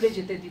 তাদের স্কুলে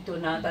যেতে দিত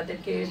না,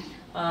 তাদেরকে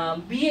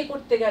বিয়ে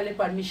করতে গেলে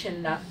পারমিশন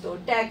লাগতো,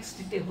 ট্যাক্স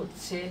দিতে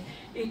হচ্ছে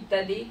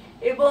ইত্যাদি,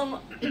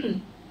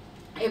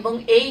 এবং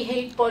এই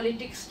হেট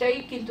পলিটিক্সটাই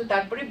কিন্তু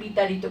তারপরে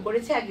বিতাড়িত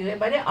করেছে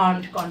একেবারে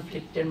আর্মড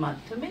কনফ্লিক্টের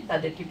মাধ্যমে,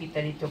 তাদেরকে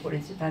বিতাড়িত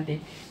করেছে তাদের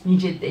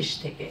নিজের দেশ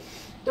থেকে।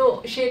 তো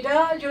সেটা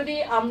যদি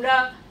আমরা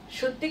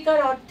সত্যিকার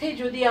অর্থে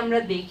যদি আমরা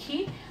দেখি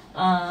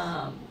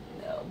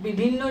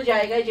বিভিন্ন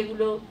জায়গায়,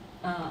 যেগুলো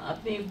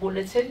আপনি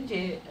বলেছেন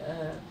যে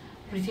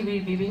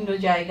পৃথিবীর বিভিন্ন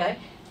জায়গায়,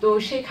 তো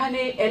সেখানে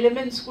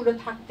এলিমেন্টসগুলো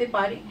থাকতে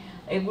পারে।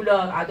 এগুলো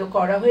আদৌ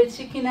করা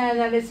হয়েছে কিনা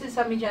অ্যানালিসিস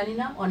আমি জানি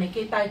না,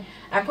 অনেকে তাই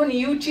এখন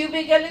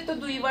ইউটিউবে গেলে তো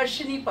 2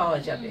 ভার্সনই পাওয়া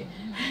যাবে,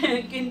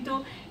 কিন্তু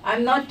I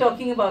am not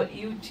talking about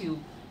YouTube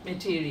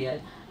material,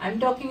 I am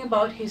talking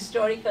about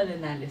historical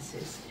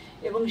analysis.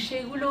 এবং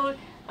সেগুলো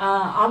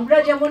আমরা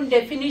যেমন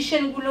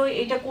ডেফিনিশনগুলো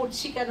এটা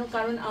করছি কেন,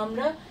 কারণ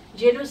আমরা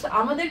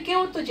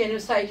আমাদেরকেও তো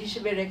জেনোসাইড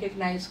হিসেবে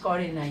রেকগনাইজ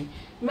করে নাই,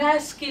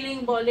 ম্যাস কিলিং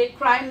বলে,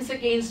 crimes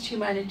against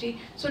humanity,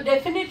 so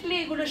definitely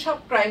এগুলো সব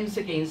ক্রাইমস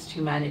এগেইনস্ট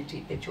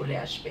হিউম্যানিটিতে চলে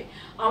আসবে।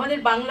 আমাদের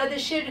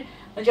বাংলাদেশের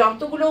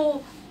যতগুলো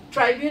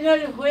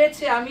ট্রাইব্যুনাল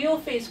হয়েছে, আমিও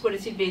ফেস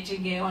করেছি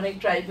বেজিংয়ে, অনেক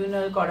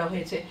ট্রাইব্যুনাল করা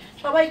হয়েছে,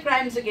 সবাই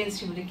ক্রাইমস এগেনস্ট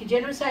হিউম্যানিটি,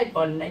 জেনোসাইড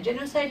বলেন না,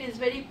 জেনোসাইড ইজ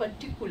ভেরি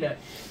পার্টিকুলার।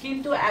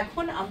 কিন্তু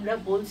এখন আমরা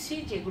বলছি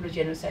যেগুলো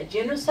জেনোসাইড,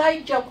 জেনোসাইড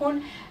যখন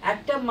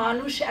একটা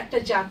মানুষ একটা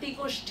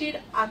জাতিগোষ্ঠীর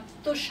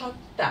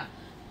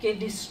আত্মসত্তাকে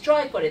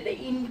ডিস্ট্রয় করে, দ্য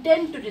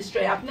ইন্টেন্ট টু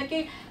ডিস্ট্রয়, আপনাকে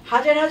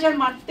হাজার হাজার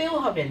মারতেও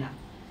হবে না,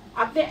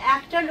 আপনি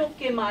একটা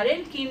লোককে মারেন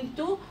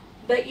কিন্তু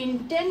the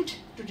intent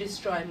to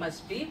destroy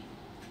must be,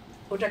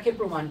 ওটাকে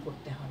প্রমাণ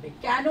করতে হবে।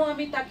 কেন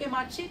আমি তাকে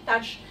মারছি,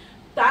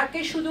 তাকে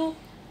শুধু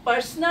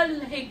পার্সোনাল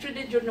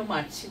হেট্রেডের জন্য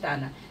মারছি তা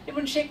না।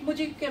 যেমন শেখ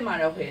মুজিবকে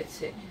মারা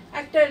হয়েছে,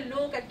 একটা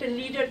লোক, একটা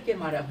লিডারকে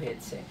মারা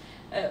হয়েছে,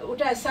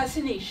 ওটা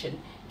অ্যাসাসিনেশন।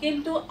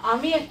 কিন্তু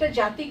আমি একটা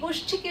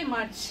জাতিগোষ্ঠীকে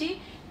মারছি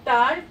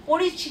তার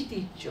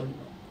পরিচিতির জন্য,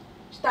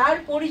 তার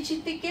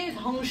পরিচিতিকে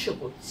ধ্বংস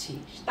করছি,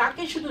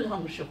 তাকে শুধু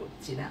ধ্বংস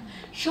করছি না।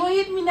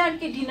 শহীদ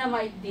মিনারকে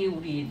ডিনামাইট দিয়ে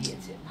উড়িয়ে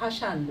দিয়েছে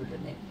ভাষা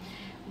আন্দোলনে।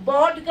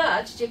 বট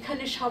গাছ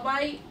যেখানে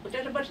সবাই, ওটা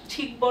আবার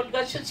ঠিক বট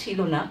গাছও ছিল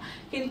না,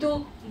 কিন্তু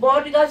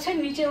বট গাছের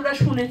নিচে ওরা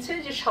শুনেছে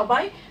যে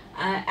সবাই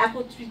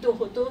একত্রিত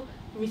হতো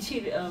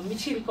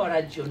মিছিল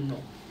করার জন্য,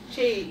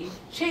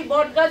 সেই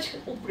বট গাছ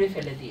উপড়ে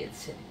ফেলে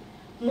দিয়েছে।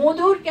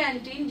 মধুর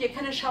ক্যান্টিন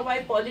যেখানে সবাই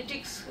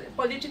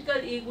পলিটিক্যাল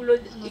এইগুলো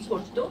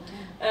করতো,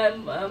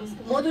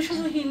 মধু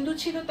শুধু হিন্দু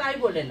ছিল তাই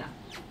বলে না,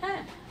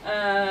 হ্যাঁ,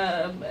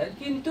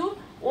 কিন্তু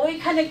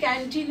ওইখানে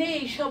ক্যান্টিনে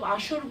এইসব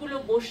আসরগুলো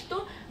বসতো,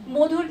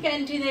 মধুর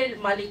ক্যান্টিনের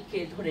মালিককে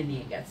ধরে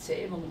নিয়ে গেছে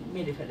এবং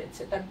মেরে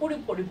ফেলেছে, তার পুরো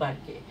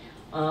পরিবারকে,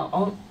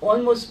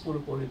 অলমোস্ট পুরো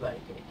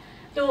পরিবারকে।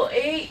 তো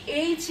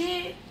এই যে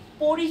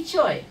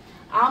পরিচয়,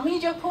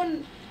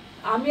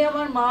 আমি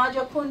আমার মা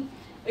যখন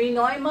এই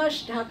 9 মাস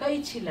ঢাকায়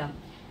ছিলাম,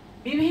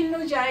 বিভিন্ন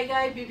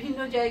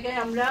জায়গায়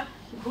আমরা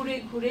ঘুরে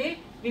ঘুরে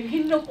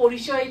বিভিন্ন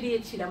পরিচয়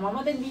দিয়েছিলাম,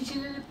 আমাদের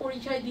নিজেদের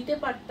পরিচয় দিতে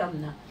পারতাম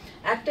না।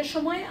 একটা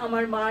সময়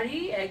আমার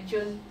মারই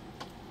একজন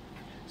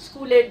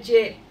স্কুলের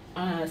যে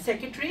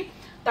সেক্রেটারি,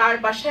 তার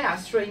বাসায়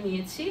আশ্রয়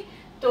নিয়েছি।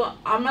 তো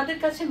আমাদের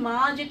কাছে মা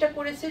যেটা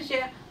করেছে যে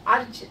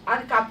আর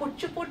কাপড়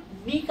চোপড়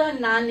নিক আর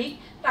না নিক,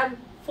 তার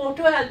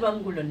ফটো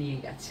অ্যালবামগুলো নিয়ে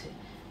গেছে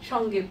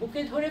সঙ্গে,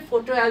 বুকে ধরে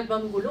ফটো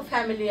অ্যালবামগুলো,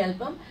 ফ্যামিলি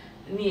অ্যালবাম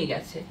নিয়ে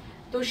গেছে।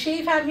 তো সেই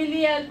ফ্যামিলি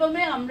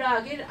অ্যালবামে আমরা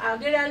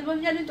আগের অ্যালবাম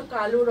জানেন তো,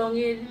 কালো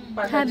রঙের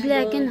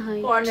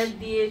কর্নার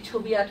দিয়ে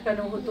ছবি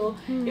আটকানো হতো,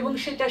 এবং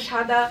সেটা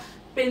সাদা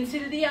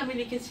পেন্সিল দিয়ে আমি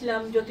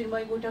লিখেছিলাম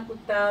জ্যোতির্ময় গুহা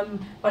ঠাকুরতা,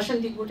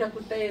 বাসন্তী গুহা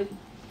ঠাকুরতা,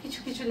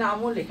 কিছু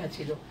নামও লেখা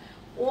ছিল।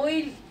 ওই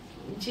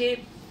যে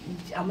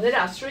আমাদের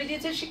আশ্রয়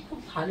দিয়েছে সে খুব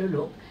ভালো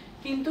লোক,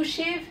 কিন্তু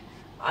সে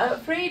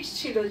অ্যাফ্রেড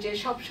ছিল যে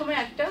সবসময়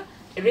একটা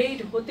রেড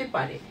হতে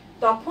পারে।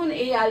 তখন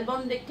এই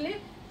অ্যালবাম দেখলে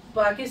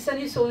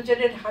পাকিস্তানি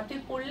সোলজারের হাতে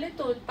পড়লে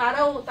তো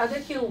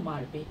তাদেরকেও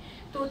মারবে।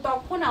 তো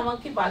তখন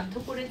আমাকে বাধ্য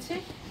করেছে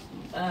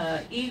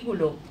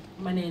এইগুলো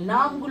মানে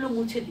নামগুলো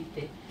মুছে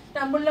দিতে। তা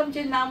আমি বললাম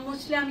যে নাম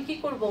মুছলে আমি কি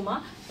করবো মা?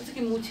 বলছে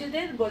কি মুছে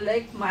দে, বললে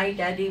মাই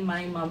ড্যাডি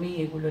মাই মামি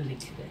এগুলো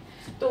লিখে দেয়।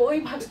 তো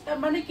ওইভাবে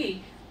মানে কি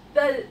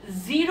the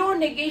zero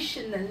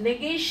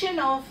negation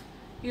of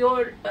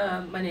your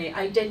মানে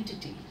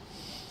আইডেন্টিটি,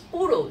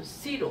 পুরো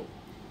zero,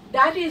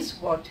 that is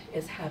what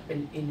is happen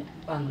in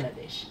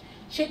Bangladesh.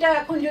 সেটা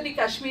এখন যদি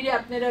কাশ্মীরে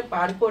আপনারা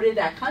পার করে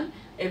দেখান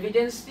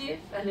এভিডেন্স দিয়ে,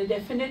 তাহলে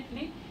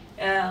ডেফিনেটলি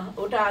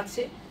ওটা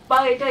আছে। বা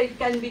এটা it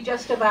can be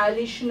just a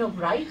violation of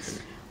rights,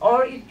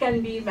 or it can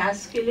be mass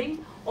killing,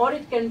 or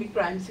it can be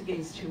crimes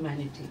against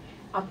humanity.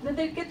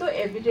 আপনাদেরকে তো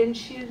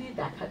evidentially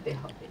দেখাতে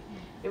হবে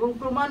এবং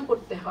প্রমাণ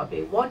করতে হবে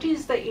what is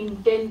the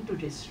intent to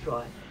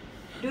destroy.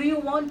 Do you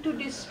want to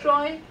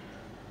destroy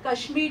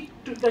Kashmir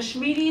to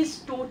Kashmiris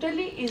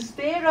totally? Is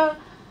there a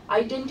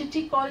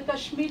identity called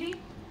Kashmiri?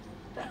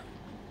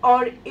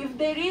 Or if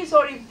there is,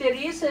 or if there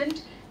isn't,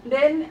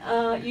 then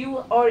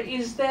or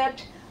is that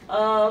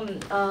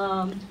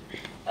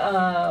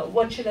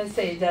what should I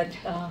say, that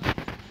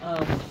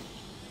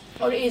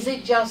or is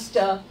it just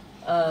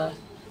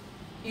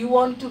you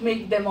want to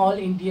make them all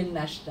Indian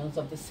nationals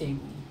of the same?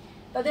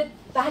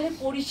 তাহলে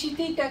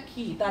পরিচিতিটা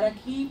কি, তারা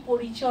কি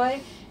পরিচয়?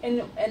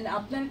 and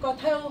আপনার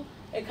কথাও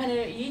এখানে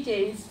যে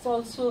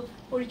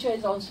পরিচয়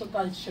is also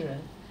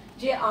cultural,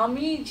 যে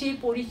আমি যে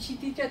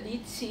পরিচিতিটা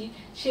দিচ্ছি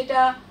সেটা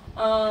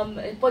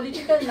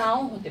পলিটিক্যাল নাও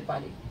হতে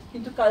পারে,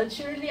 কিন্তু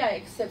culturally I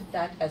accept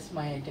that as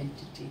my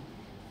identity.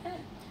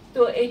 হ্যাঁ,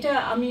 তো এটা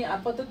আমি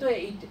আপাতত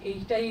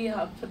এইটাই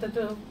আপাতত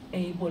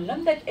এই বললাম,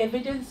 that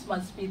evidence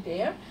must be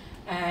there,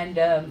 and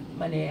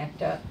মানে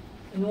একটা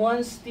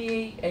নুয়ান্স দিয়ে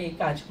এই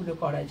কাজগুলো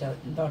করা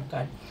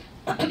দরকার।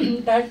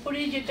 তারপরে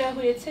যেটা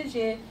হয়েছে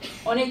যে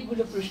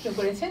অনেকগুলো প্রশ্ন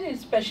করেছেন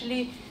স্পেশালি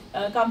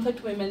কমফর্ট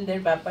উইমেনদের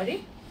ব্যাপারে।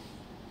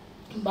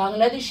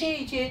 বাংলাদেশে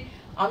এই যে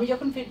আমি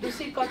যখন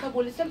ফেরদৌসির কথা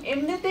বলেছিলাম,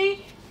 এমনিতেই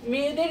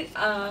মেয়েদের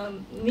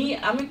নিয়ে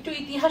আমি একটু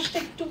ইতিহাসটা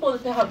একটু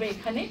বলতে হবে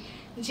এখানে,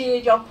 যে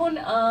যখন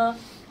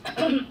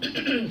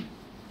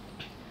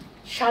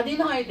স্বাধীন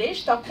হয় দেশ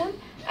তখন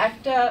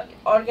একটা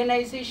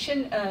অর্গানাইজেশন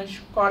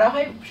করা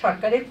হয়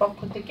সরকারের পক্ষ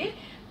থেকে,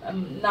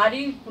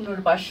 নারী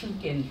পুনর্বাসন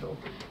কেন্দ্র,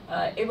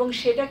 এবং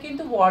সেটা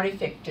কিন্তু war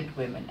affected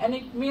women, and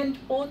it mint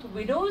both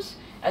widows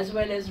as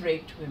well as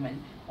raped women.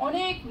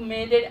 অনেক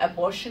মেয়েদের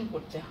অ্যাবর্শন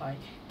করতে হয়,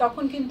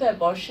 তখন কিন্তু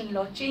অ্যাবর্শন ল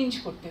চেঞ্জ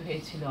করতে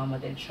হয়েছিল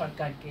আমাদের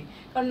সরকারকে,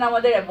 কারণ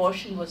আমাদের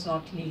অ্যাবর্শন ওয়াজ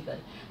নট লিগাল।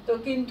 তো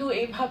কিন্তু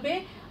এইভাবে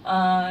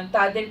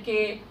তাদেরকে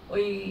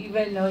ওই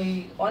ইভেন ওই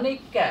অনেক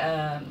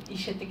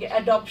ইসে থেকে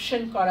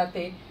অ্যাডপশন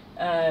করাতে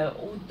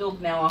উদ্যোগ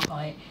নেওয়া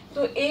হয়।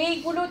 তো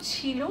এইগুলো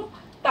ছিল।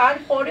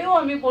 তারপরেও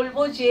আমি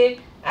বলবো যে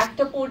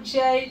একটা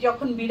পর্যায়ে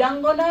যখন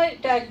বীরাঙ্গনা,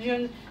 এটা একজন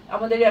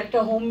আমাদের একটা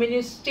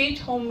স্টেট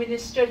হোম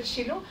মিনিস্টার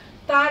ছিল,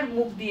 তার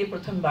মুখ দিয়ে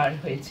প্রথমবার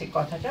হয়েছে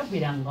কথাটা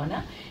বীরাঙ্গনা।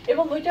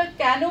 এবং ওইটা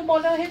কেন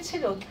বলা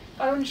হয়েছিল,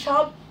 কারণ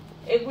সব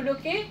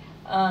এগুলোকে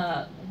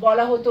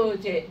বলা হতো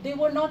যে they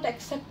were not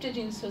accepted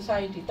in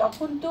society.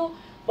 তখন তো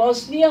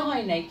বসনিয়া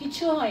হয় নাই,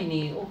 কিছু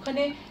হয়নি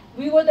ওখানে।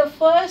 We were the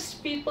first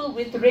people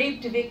with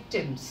raped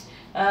victims,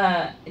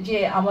 যে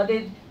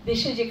আমাদের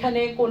দেশে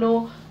যেখানে কোনো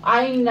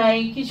আইন নাই,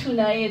 কিছু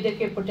নাই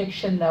এদেরকে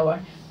প্রোটেকশন দেওয়ার,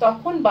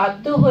 তখন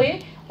বাধ্য হয়ে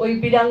ওই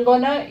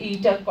বীরাঙ্গনা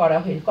এইটা করা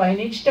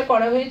কয়েনেজটা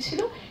করা হয়েছিল।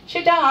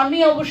 সেটা আমি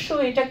অবশ্য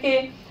এটাকে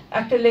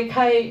একটা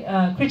লেখায়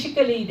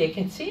ক্রিটিক্যালি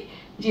দেখেছি,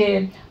 যে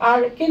আর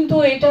কিন্তু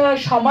এটা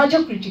সমাজও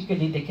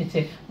ক্রিটিক্যালি দেখেছে।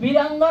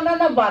 বীরাঙ্গনা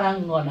না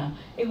বারাঙ্গনা,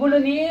 এগুলো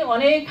নিয়ে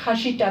অনেক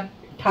হাসি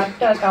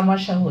ঠাট্টা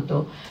তামাশা হতো।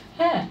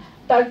 হ্যাঁ,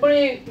 তারপরে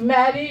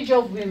ম্যারেজ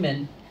অফ উইমেন,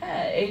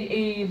 হ্যাঁ,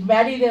 এই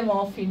ম্যারি দেম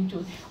অফ ইনটু,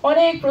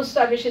 অনেক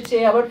প্রস্তাব এসেছে।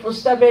 আবার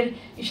প্রস্তাবের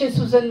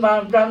সুজান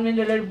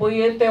ব্রাউনিংয়ের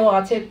বইয়েতেও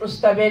আছে,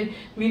 প্রস্তাবের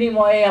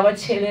বিনিময়ে আবার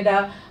ছেলেরা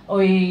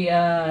ওই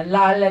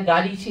লাল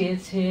গাড়ি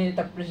চেয়েছে,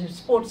 তারপরে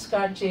স্পোর্টস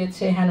কার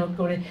চেয়েছে, হ্যান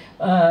করে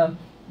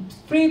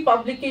ফ্রি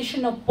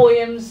পাবলিকেশন অফ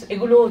পোয়েমস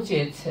এগুলোও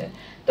চেয়েছে।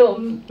 তো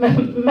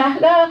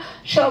মেলা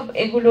সব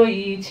এগুলোই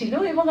ছিল।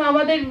 এবং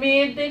আমাদের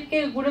মেয়েদেরকে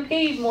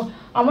এগুলোকেই,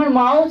 আমার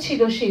মাও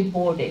ছিল সেই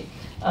বোর্ডে।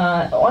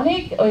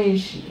 অনেক ওই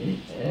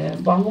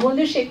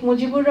বঙ্গবন্ধু শেখ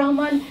মুজিবুর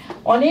রহমান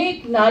অনেক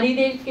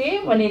নারীদেরকে,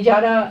 মানে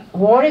যারা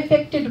ওয়ার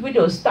এফেক্টেড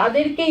উইডোজ,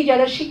 তাদেরকেই,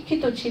 যারা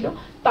শিক্ষিত ছিল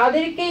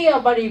তাদেরকেই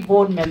আবার এই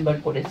বোর্ড মেম্বার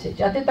করেছে,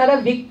 যাতে তারা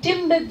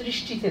ভিকটিমদের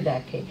দৃষ্টিতে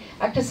দেখে,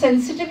 একটা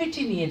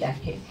সেন্সিটিভিটি নিয়ে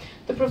দেখে।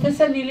 তো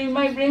প্রফেসর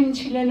নীলিমা ইব্রাহিম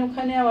ছিলেন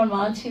ওখানে, আমার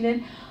মা ছিলেন,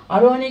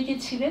 আরও অনেকে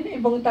ছিলেন।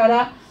 এবং তারা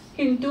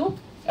কিন্তু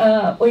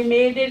ওই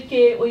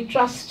মেয়েদেরকে ওই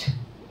ট্রাস্ট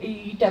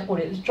এইটা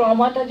করে,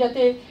 ট্রমাটা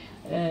যাতে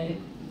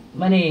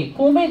মানে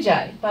কমে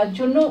যায় তার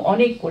জন্য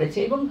অনেক করেছে।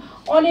 এবং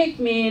অনেক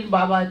মেয়ের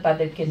বাবা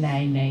তাদেরকে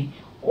নেয়,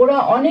 ওরা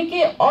অনেকে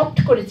অপ্ট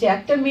করেছে।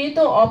 একটা মেয়ে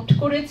তো অপ্ট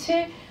করেছে,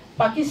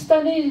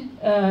 পাকিস্তানের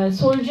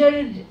সোলজার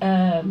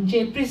যে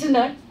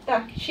প্রিজনার,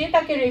 সে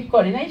তাকে রেপ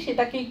করে নাই, সে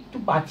তাকে একটু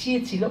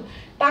বাঁচিয়েছিল,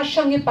 তার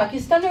সঙ্গে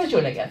পাকিস্তানেও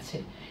চলে গেছে।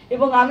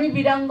 এবং আমি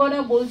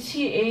বীরাঙ্গনা বলছি,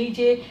 এই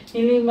যে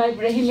নীলিমা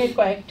ইব্রাহিমের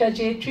কয়েকটা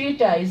যে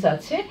ট্রিটাইজ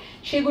আছে,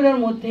 সেগুলোর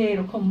মধ্যে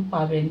এরকম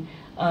পাবেন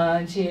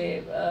যে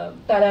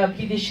তারা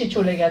বিদেশে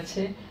চলে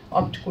গেছে,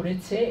 অপ্ট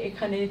করেছে,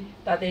 এখানে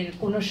তাদের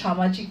কোনো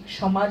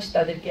সমাজ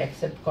তাদেরকে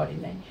অ্যাকসেপ্ট করে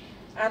নাই।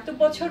 এত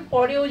বছর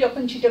পরেও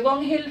যখন চিটাগং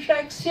হিল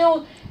ট্র্যাক্সেও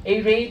এই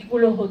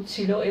রেপগুলো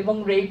হচ্ছিল এবং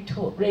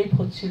রেপ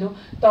হচ্ছিল,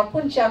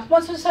 তখন চাকমা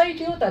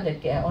সোসাইটিও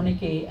তাদেরকে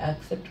অনেকেই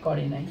অ্যাকসেপ্ট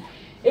করে নাই।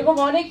 এবং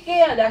অনেকে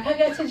দেখা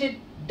গেছে যে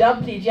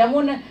ডাবলি,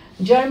 যেমন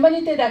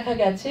জার্মানিতে দেখা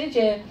গেছে,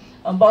 যে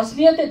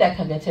বসনিয়াতে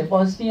দেখা গেছে,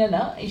 বসনিয়া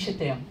না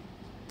ইসেতে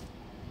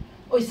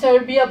ওই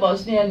সার্বিয়া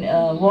বসনিয়ান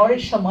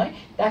ওয়ারের সময়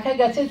দেখা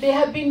গেছে they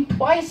have been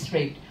twice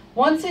raped,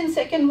 once in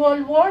Second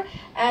World War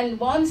and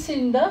once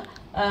in the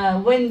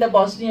when the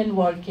Bosnian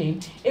War came.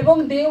 এবং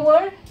they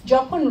were,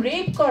 যখন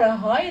রেপ করা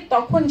হয়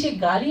তখন যে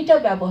গালিটা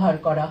ব্যবহার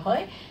করা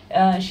হয়,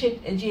 সে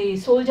যে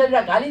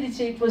সোলজাররা গালি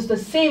দিচ্ছে, it was the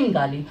same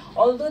গালি,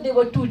 although there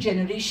were 2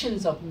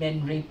 generations of men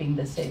raping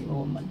the same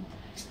woman.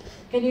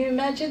 Can you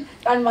imagine?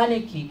 তার মানে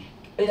কি,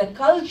 the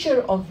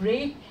culture of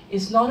rape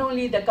is not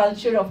only the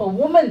culture of a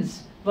woman's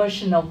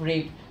version of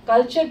rape,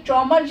 culture,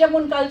 ট্রমার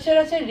যেমন culture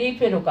আছে,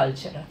 রেপেরও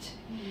culture আছে।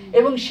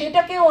 এবং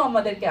সেটাকেও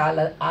আমাদেরকে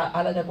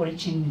আলাদা করে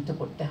চিহ্নিত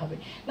করতে হবে।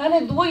 নাহলে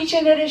 2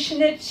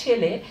 জেনারেশনের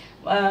ছেলে,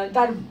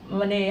 তার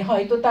মানে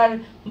হয়তো তার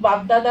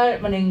বাপদাদার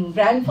মানে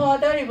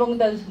গ্র্যান্ডফাদার এবং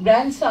the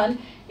grandson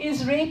is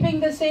wrapping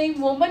the same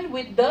woman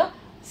with the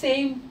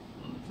same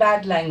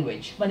bad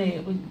language, মানে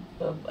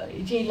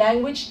যে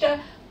ল্যাঙ্গুয়েজটা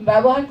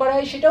ব্যবহার করা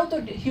হয় সেটাও তো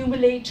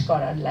হিউমিলেট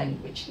করার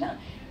ল্যাঙ্গুয়েজ না।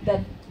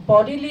 That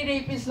bodily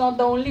rape is not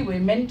the only way,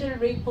 mental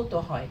rape ও তো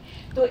হয়।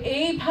 তো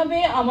এইভাবে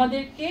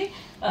আমাদেরকে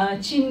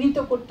চিহ্নিত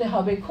করতে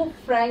হবে খুব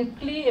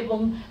ফ্র্যাঙ্কলি এবং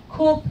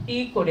খুব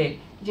করে,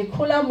 যে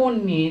খোলা মন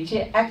নিয়ে, যে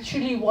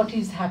actually what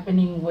is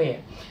happening way.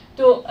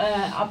 তো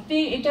আপনি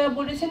এটা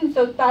বলেছেন।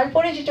 তো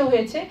তারপরে যেটা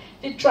হয়েছে,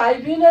 যে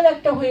ট্রাইব্যুনাল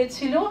একটা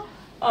হয়েছিল,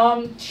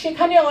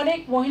 সেখানে অনেক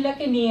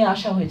মহিলাকে নিয়ে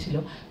আসা হয়েছিল।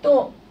 তো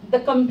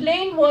the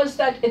complaint was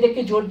that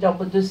এদেরকে জোর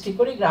জবরদস্তি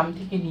করে গ্রাম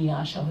থেকে নিয়ে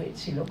আসা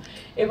হয়েছিল।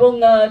 এবং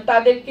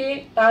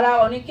তারা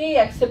অনেকেই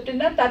অ্যাকসেপ্টেড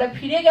না, তারা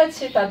ফিরে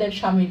গেছে তাদের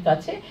স্বামীর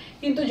কাছে।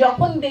 কিন্তু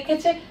যখন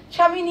দেখেছে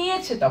স্বামী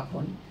নিয়েছে,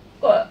 তখন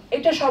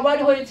এটা সবার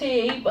হয়েছে,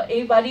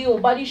 এই বাড়ি ও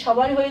বাড়ি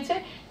সবার হয়েছে,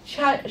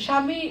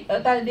 স্বামী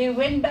they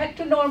went back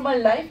to normal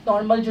life,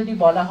 normal যদি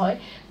বলা হয়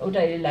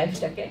ওটা এই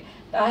লাইফটাকে,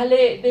 তাহলে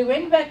they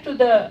went back to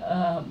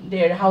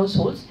their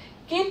households।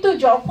 কিন্তু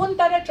যখন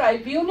তারা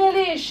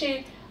ট্রাইব্যুনালে এসে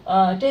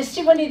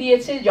টেস্টিমনি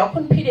দিয়েছে,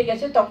 যখন ফিরে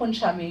গেছে, তখন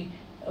স্বামী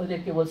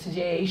ওদেরকে বলছে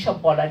যে এইসব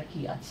বলার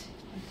কি আছে।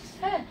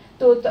 হ্যাঁ,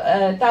 তো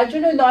তার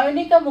জন্য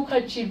নয়নিকা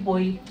মুখার্জির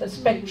বই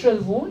স্পেকট্রাল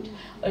উন্ড,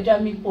 ওটা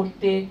আমি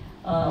পড়তে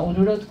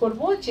অনুরোধ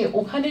করব, যে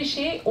ওখানে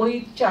সে ওই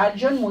 4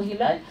 জন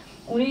মহিলার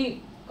উনি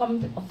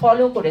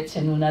ফলো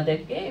করেছেন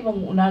ওনাদেরকে, এবং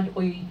ওনার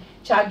ওই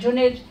 4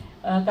 জনের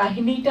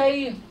কাহিনীটাই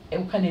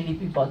ওখানে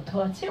লিপিবদ্ধ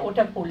আছে,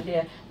 ওটা পড়লে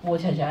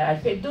বোঝা যায়। আর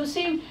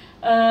ফেরদৌসী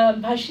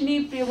ভাষিনী,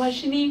 প্রিয়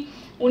ভাষিনী,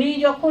 উনি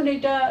যখন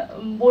এটা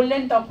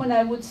বললেন তখন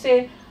I would say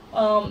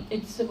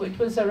it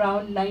was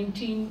around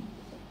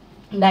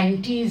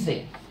 1990s-এ,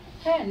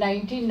 হ্যাঁ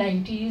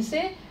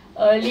 1990s-এ,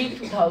 আর্লি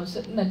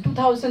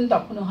 2000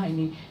 তখনও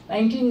হয়নি,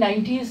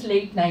 1990s,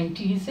 লেট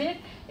 90s-এ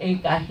এই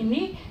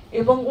কাহিনী।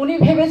 এবং উনি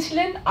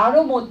ভেবেছিলেন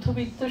আরও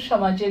মধ্যবিত্ত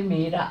সমাজের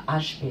মেয়েরা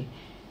আসবে,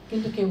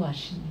 কিন্তু কেউ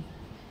আসেনি,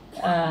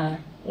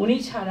 উনি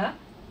ছাড়া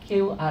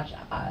কেউ আর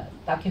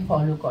তাকে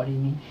ফলো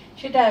করেনি।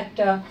 সেটা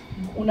একটা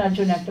ওনার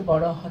জন্য একটা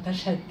বড়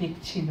হতাশার দিক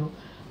ছিল।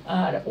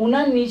 আর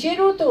ওনার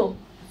নিজেরও তো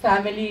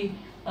ফ্যামিলি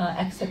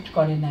অ্যাকসেপ্ট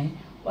করে নাই,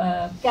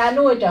 কেন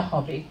এটা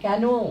হবে,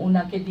 কেন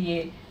ওনাকে দিয়ে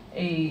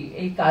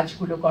এই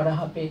কাজগুলো করা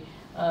হবে,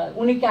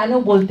 উনি কেন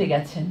বলতে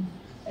গেছেন।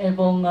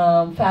 এবং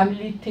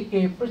ফ্যামিলির থেকে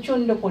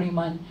প্রচণ্ড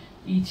পরিমাণ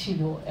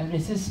ছিল,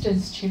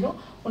 রেজিস্ট্যান্স ছিল।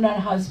 ওনার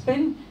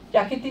হাজব্যান্ড,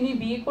 যাকে তিনি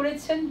বিয়ে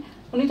করেছেন,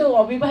 উনি তো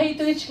অবিবাহিত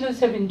হয়েছিল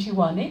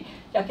 71-এ,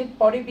 যাকে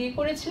পরে বিয়ে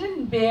করেছিলেন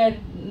বেয়ার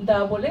দা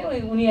বলে,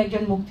 উনি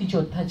একজন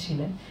মুক্তিযোদ্ধা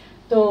ছিলেন।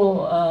 তো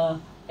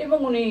এবং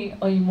উনি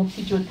ওই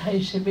মুক্তিযোদ্ধা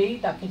হিসেবেই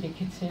তাকে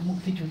দেখেছে,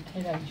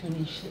 মুক্তিযুদ্ধের একজন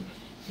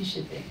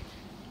হিসেবে।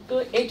 তো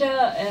এটা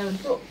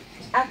তো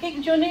এক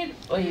একজনের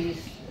ওই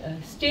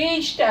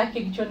স্টেজটা এক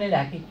একজনের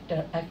এক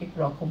এক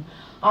রকম।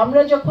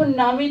 আমরা যখন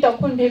নামি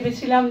তখন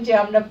ভেবেছিলাম যে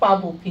আমরা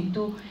পাবো,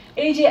 কিন্তু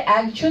এই যে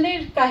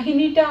একজনের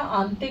কাহিনীটা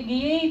আনতে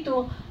গিয়েই তো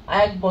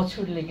 1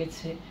 বছর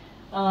লেগেছে।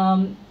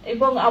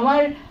 এবং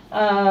আমার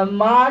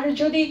মার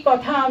যদি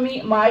কথা, আমি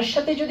মায়ের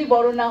সাথে যদি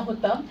বড় না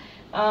হতাম,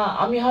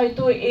 আমি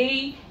হয়তো এই,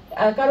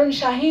 কারণ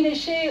শাহিন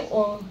এসে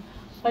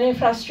মানে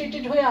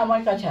ফ্রাস্ট্রেটেড হয়ে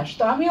আমার কাছে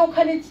আসতো, আমি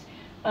ওখানে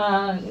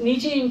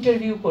নিজে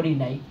ইন্টারভিউ করি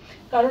নাই,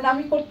 কারণ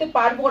আমি করতে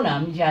পারবো না,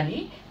 আমি জানি,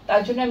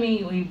 তার জন্য আমি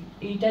ওই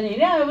এইটা নিয়ে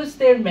না, আই ওয়াজ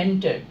দেয়ার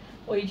মেন্টর।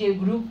 ওই যে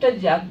গ্রুপটা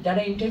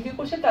যারা ইন্টারভিউ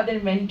করছে তাদের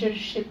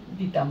মেন্টরশিপ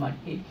দিতাম আর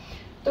কি।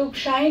 তো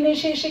শাহিন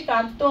এসে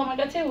কাঁদতো আমার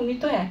কাছে, উনি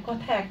তো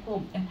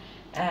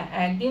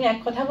একদিন এক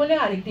কথা বলে,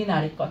 আরেকদিন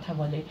আরেক কথা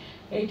বলে,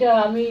 এটা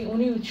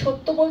উনি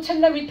সত্য বলছেন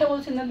না মিথ্যা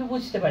বলছেন না আমি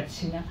বুঝতে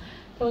পারছি না।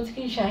 তো বলছে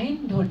কি, শাহিন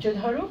ধৈর্য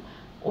ধরো,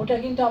 ওটা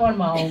কিন্তু আমার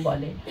মাও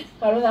বলে,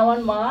 কারণ আমার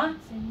মা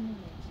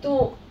তো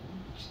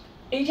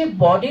এই যে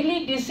বডিলি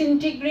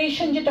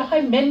ডিসইন্টিগ্রেশন যেটা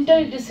হয়,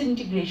 মেন্টাল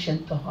ডিসইন্টিগ্রেশন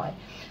তো হয়।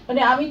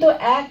 মানে আমি তো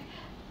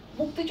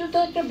মুক্তিযুদ্ধ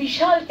একটা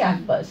বিশাল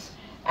ক্যাম্পাস,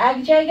 এক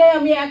জায়গায়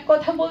আমি এক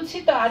কথা বলছি,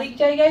 তো আরেক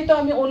জায়গায় তো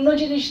আমি অন্য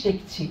জিনিস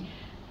দেখছি।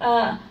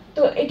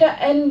 তো এটা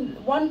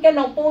ওয়ান ক্যান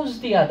অপোজ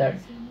দি আদার।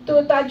 তো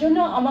তার জন্য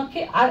আমাকে,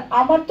 আর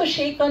আমার তো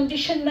সেই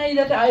কন্ডিশন নাই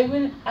that I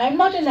am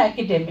not an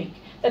academic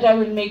that I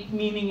will make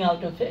meaning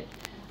out of it.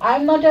 I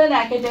am not an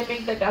academic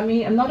that I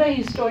am not a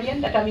historian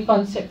that আমি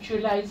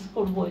কনসেপচুয়ালাইজ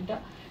করবো এটা।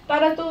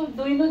 তারা তো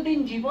দৈনন্দিন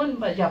জীবন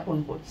যাপন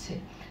করছে,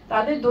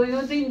 তাদের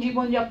দৈনন্দিন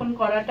জীবন যাপন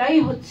করাটাই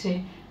হচ্ছে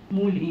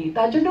মূল।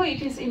 তার জন্য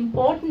it is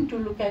important to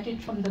look at it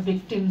from the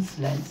victims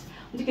lens.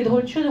 ওদিকে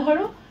ধৈর্য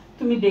ধরো,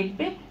 তুমি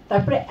দেখবে।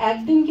 তারপরে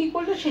একদিন কি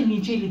করলো, সে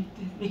নিজে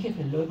লিখে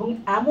ফেললো, এবং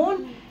এমন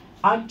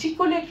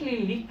আর্টিকুলেটলি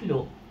লিখলো,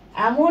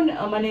 এমন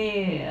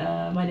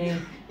মানে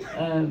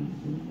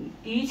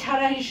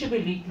ছাড়া হিসেবে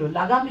লিখলো,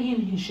 লাগামহীন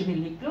হিসেবে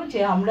লিখলো, যে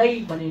আমরাই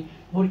মানে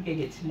ভরকে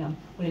গেছিলাম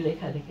ওই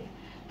লেখা দেখে।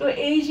 তো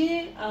এই যে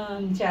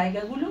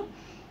জায়গাগুলো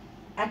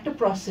একটা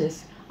প্রসেস।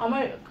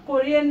 আমার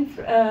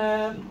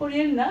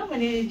কোরিয়ান না,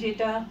 মানে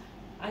যেটা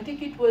I think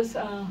it was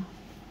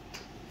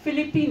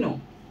Filipino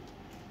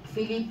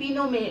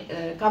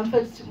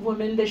comfort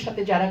ওমেনদের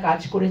সাথে যারা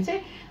কাজ করেছে,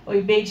 ওই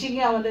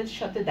বেজিংয়ে আমাদের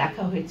সাথে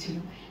দেখা হয়েছিল,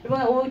 এবং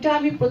ওইটা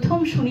আমি প্রথম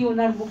শুনি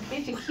ওনার মুখে,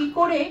 যে কি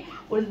করে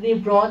দে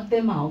ব্রট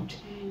দেম আউট।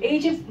 এই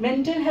যে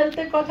মেন্টাল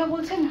হেলথের কথা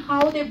বলছেন,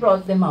 হাউ দে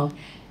ব্রট দেম আউট।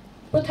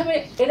 প্রথমে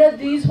এরা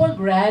this war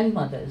grand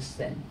mother's,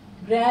 then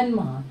grand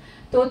মা,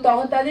 তো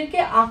তখন তাদেরকে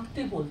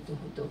আঁকতে বলতে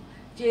হতো,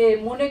 যে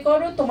মনে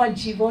করো তোমার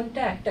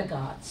জীবনটা একটা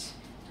গাছ,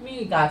 তুমি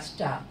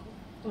গাছটা আঁকো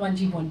তোমার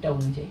জীবনটা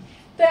অনুযায়ী।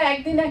 তো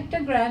একদিন একটা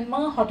গ্র্যান্ড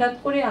মা হঠাৎ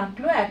করে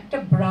আঁকলো, একটা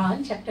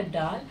ব্রাঞ্চ, একটা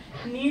ডাল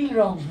নীল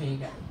রং হয়ে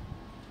গেল,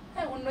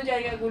 হ্যাঁ, অন্য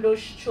জায়গাগুলো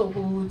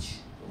সবুজ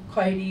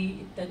খয়েরি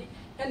ইত্যাদি,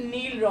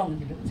 নীল রং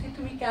দিল।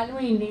 তুমি কেন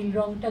এই নীল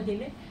রংটা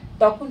দিলে?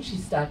 তখন she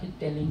started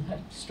telling her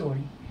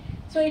story.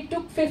 So it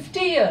took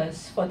 50 years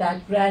for that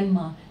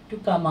grandma to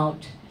come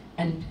out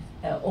and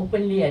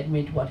openly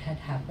admit what had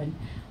happened.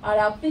 আর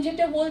আপনি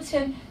যেটা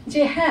বলছেন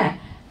যে হ্যাঁ,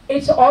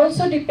 it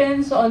also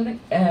depends on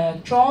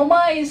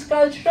trauma is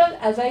cultural,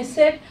 as I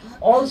said,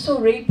 also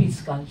rape is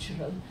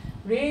cultural.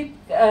 Rape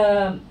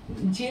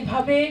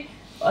যেভাবে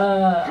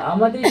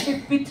আমাদের যে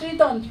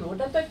পিতৃতন্ত্র,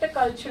 ওটা তো একটা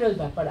কালচারাল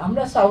ব্যাপার।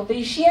 আমরা সাউথ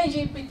এশিয়ায়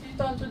যে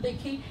পিতৃতন্ত্র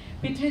দেখি,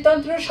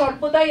 পিতৃতন্ত্র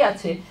সর্বদাই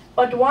আছে,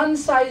 but one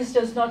size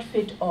does not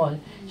fit all.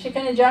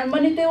 সেখানে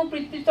জার্মানিতেও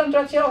পিতৃতন্ত্র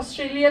আছে,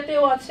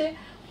 অস্ট্রেলিয়াতেও আছে,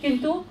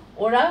 কিন্তু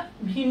ওরা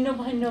ভিন্ন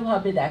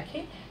ভিন্নভাবে দেখে।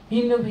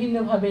 ভিন্ন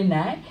ভিন্নভাবে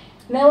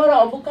নেওয়ার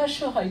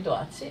অবকাশও হয়তো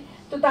আছে।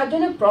 তো তার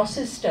জন্য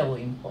প্রসেসটাও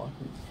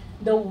important.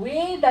 The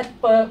way that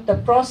the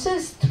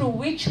process through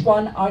which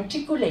one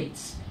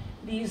articulates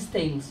these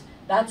things,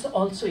 that's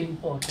also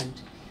important.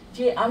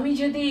 যে আমি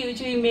যদি ওই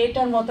যে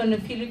মেয়েটার মতন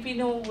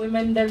ফিলিপিনো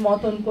উইমেনদের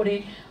মতন করে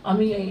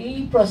আমি এই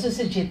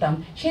প্রসেসে যেতাম,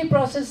 সেই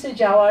প্রসেসে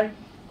যাওয়ার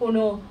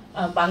কোনো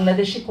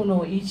বাংলাদেশে কোনো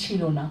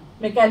ছিল না,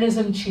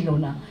 মেকানিজম ছিল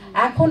না।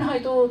 এখন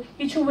হয়তো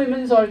কিছু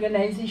উইমেন্স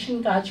অর্গানাইজেশন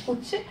কাজ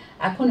করছে,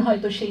 এখন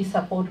হয়তো সেই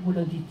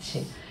সাপোর্টগুলো দিচ্ছে,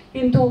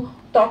 কিন্তু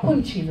তখন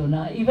ছিল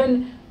না, ইভেন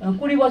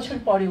 20 বছর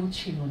পরেও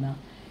ছিল না।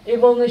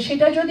 এবং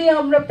সেটা যদি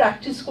আমরা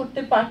প্র্যাকটিস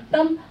করতে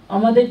পারতাম,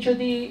 আমাদের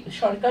যদি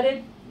সরকারের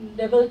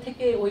লেভেল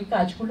থেকে ওই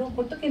কাজগুলো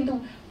করতো, কিন্তু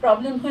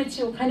প্রবলেম হয়েছে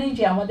ওখানেই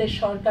যে আমাদের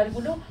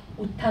সরকারগুলো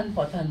উত্থান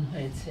পতন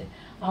হয়েছে।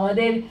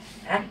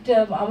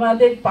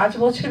 আমাদের 5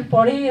 বছর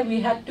পরে we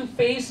had to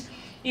face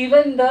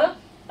even the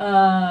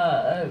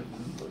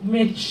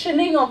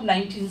mentioning of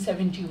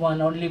 1971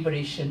 or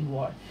liberation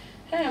war.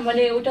 হ্যাঁ,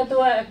 মানে ওটা তো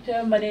একটা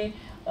মানে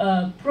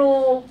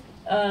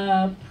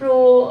প্রো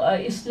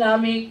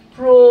ইসলামিক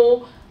প্রো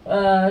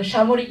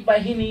সামরিক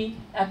বাহিনী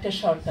একটা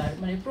সরকার,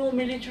 মানে প্রো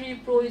মিলিটারি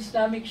প্রো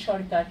ইসলামিক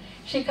সরকার।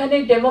 সেখানে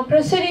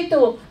ডেমোক্রেসিরই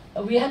তো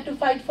we had to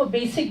fight for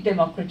basic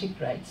democratic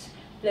rights,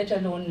 let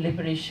alone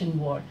liberation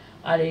war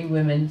আর এই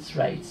women's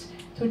rights।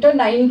 তো এটা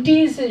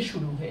 90s-এ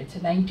শুরু হয়েছে।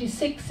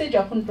 96-এ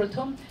যখন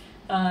প্রথম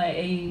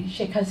এই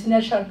শেখ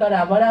হাসিনার সরকার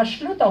আবার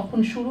আসলো, তখন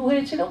শুরু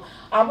হয়েছিল।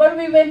 আবার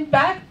we went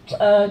back,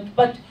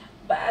 but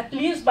at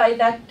least by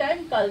that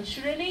time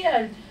culturally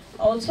and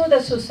also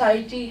the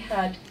society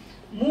had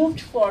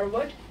moved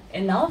forward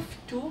enough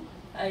to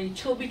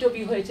ছবি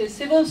টবি হয়েছে,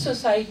 সিভিল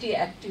সোসাইটি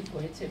অ্যাক্টিভ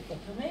হয়েছে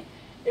প্রথমে।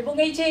 এবং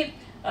এই যে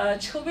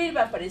ছবির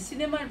ব্যাপারে,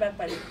 সিনেমার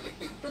ব্যাপারে,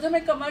 প্রথমে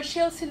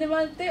কমার্শিয়াল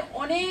সিনেমাতে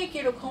অনেক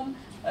এরকম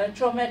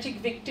ট্রমাটিক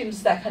ভিকটিমস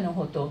দেখানো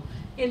হতো,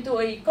 কিন্তু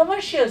ওই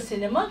কমার্শিয়াল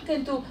সিনেমা,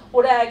 কিন্তু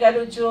ওরা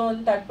 11 জন,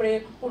 তারপরে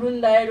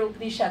অরুণদায়ের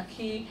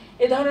অগ্নিসাক্ষী,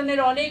 এ ধরনের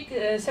অনেক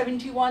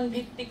 71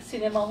 ভিত্তিক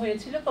সিনেমা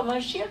হয়েছিল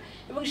কমার্শিয়াল,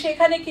 এবং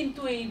সেখানে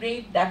কিন্তু এই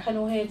রেপ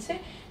দেখানো হয়েছে।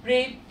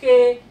 রেপকে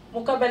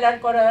মোকাবেলা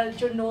করার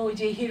জন্য ওই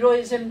যে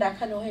হিরোইজম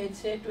দেখানো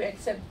হয়েছে, to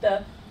accept the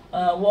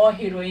war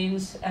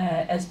হিরোইনস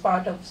as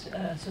part of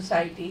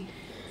society.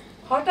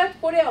 হঠাৎ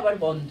করে আবার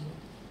বন্ধ,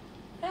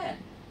 হ্যাঁ,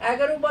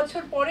 11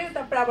 বছর পরে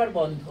তারপরে আবার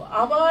বন্ধ,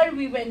 আবার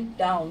we went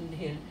down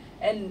hill,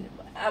 and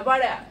আবার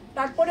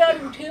তারপরে আর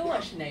উঠেও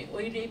আসে নাই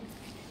ওই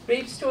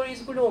রেপ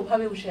স্টোরিজগুলো,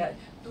 ওভাবে উঠে আসে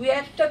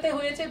 2-1টাতে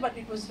হয়েছে, but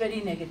it was very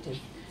negative.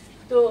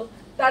 তো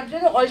তার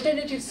জন্য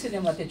অল্টারনেটিভ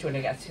সিনেমাতে চলে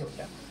গেছে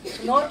ওটা,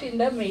 not in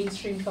the main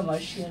stream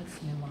commercial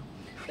cinema.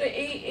 তো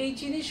এই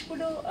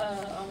জিনিসগুলো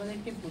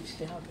আমাদেরকে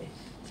বুঝতে হবে।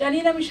 জানি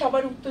না আমি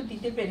সবার উত্তর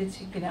দিতে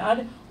পেরেছি কিনা। আর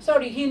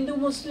সরি, হিন্দু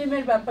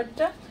মুসলিমের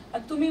ব্যাপারটা,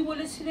 আর তুমি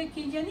বলেছিলে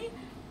কি জানি,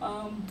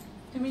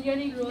 তুমি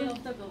জানি,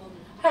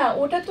 হ্যাঁ,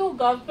 ওটা তো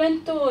গভর্নমেন্ট,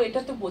 তো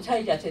এটা তো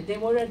বোঝাই যাচ্ছে, they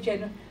were a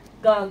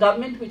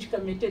government which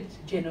committed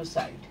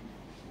genocide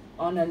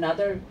on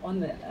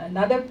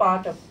another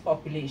part of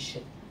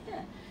population.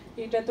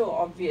 এটা তো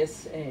obvious.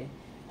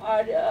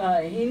 আর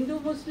হিন্দু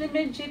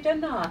মুসলিমের যেটা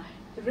না,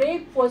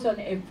 rape was on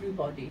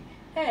everybody.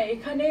 হ্যাঁ,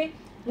 এখানে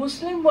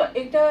মুসলিম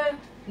এটা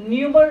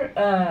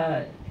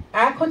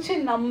এক হচ্ছে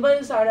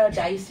নাম্বারস আর আ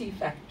ডাইসি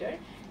ফ্যাক্টর,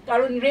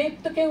 কারণ রেপ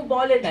তো কেউ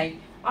বলে নাই।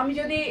 আমি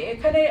যদি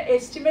এখানে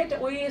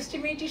ওই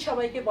এস্টিমেটই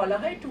সবাইকে বলা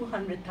হয়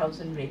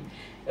 200,000 রেপ,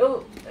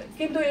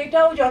 কিন্তু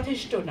এটাও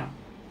যথেষ্ট না,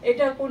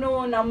 এটা কোনো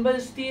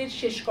নাম্বারস দিয়ে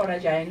শেষ করা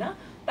যায় না।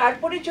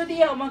 তারপরে যদি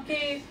আমাকে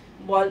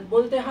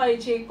বলতে হয়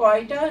যে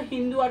কয়টা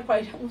হিন্দু আর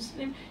কয়টা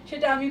মুসলিম,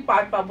 সেটা আমি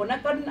পাবো না,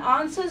 কারণ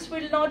answers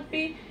will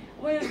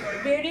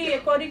very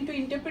according to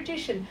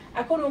interpretation.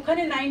 এখন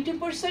ওখানে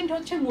 90%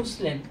 হচ্ছে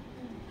মুসলিম,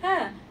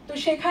 হ্যাঁ, তো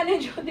সেখানে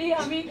যদি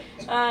আমি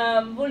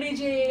বলি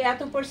যে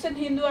এত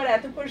 % হিন্দু আর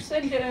এত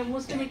 %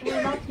 মুসলিম, it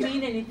will not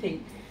mean anything.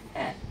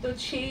 হ্যাঁ, তো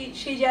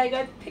সেই জায়গা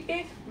থেকে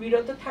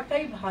বিরত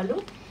থাকাই ভালো।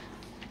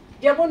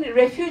 যেমন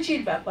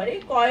রেফিউজির ব্যাপারে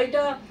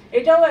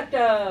এটাও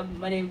একটা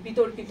মানে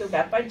বিতর্কিত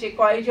ব্যাপার, যে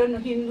কয়জন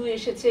হিন্দু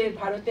এসেছে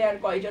ভারতে আর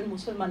কয়জন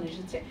মুসলমান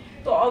এসেছে।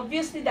 তো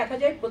অবভিয়াসলি দেখা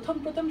যায়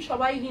প্রথম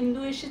সবাই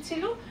হিন্দু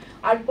এসেছিল,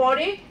 আর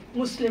পরে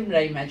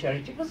মুসলিমরাই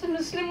মেজরিটি,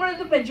 মুসলিমরা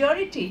the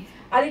majority,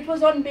 R it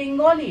was on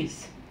Bengalis,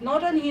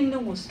 not on Hindu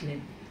মুসলিম।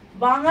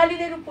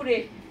 বাঙালিদের উপরে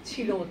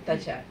ছিল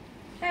অত্যাচার,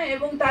 হ্যাঁ,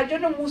 এবং তার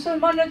জন্য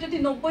মুসলমানরা যদি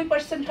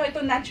 90% হয়,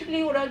 তো ন্যাচুরালি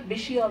ওরা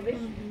বেশি হবে।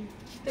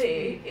 তো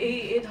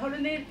এই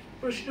ধরনের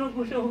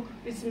প্রশ্নগুলো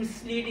ইজ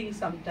মিসলিডিং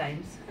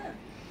সামটাইমস। হ্যাঁ,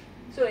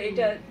 সো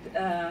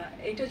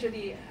এটা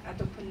যদি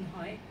এতক্ষণ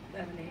হয়,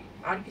 মানে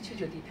আর কিছু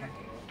যদি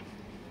থাকে।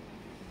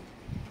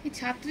 এই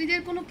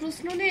ছাত্রীদের কোনো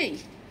প্রশ্ন নেই?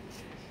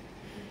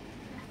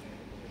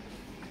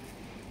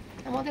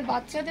 আমাদের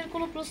বাচ্চাদের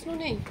কোনো প্রশ্ন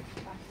নেই?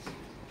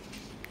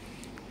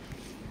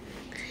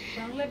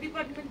 বাংলা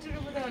ডিপার্টমেন্টের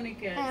মধ্যে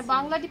অনেকে আছে। হ্যাঁ,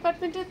 বাংলা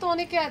ডিপার্টমেন্টে তো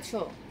অনেকে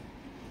আছো,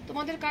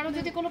 তোমাদের কারো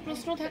যদি কোনো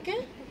প্রশ্ন থাকে?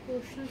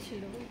 প্রশ্ন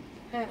ছিল,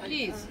 হ্যাঁ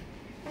প্লিজ।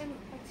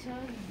 আচ্ছা,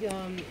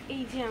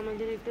 এই যে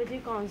আমাদের একটা যে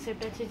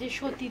কনসেপ্ট আছে যে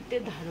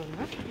সতীত্বের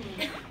ধারণা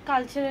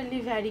কালচারালি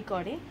ভ্যারি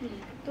করে,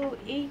 তো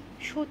এই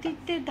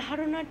সতীত্বের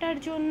ধারণাটার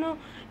জন্য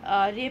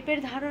রেপের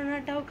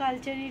ধারণাটাও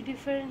কালচারালি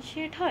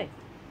ডিফারেন্সিয়েট হয়,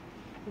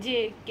 যে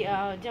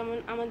যেমন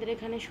আমাদের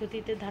এখানে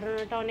সতীত্বের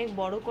ধারণাটা অনেক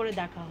বড় করে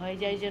দেখা হয়,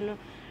 যাই জন্য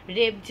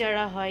রেপ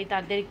যারা হয়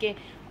তাদেরকে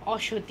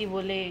অসতী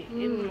বলে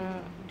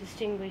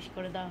ডিস্টিংগুইশ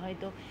করে দেওয়া হয়।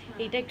 তো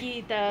এটা কি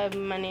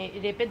মানে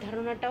রেপের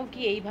ধারণাটাও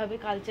কি এইভাবে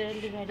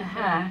কালচারালি ভ্যারি?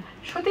 হ্যাঁ,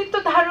 সতীত্ব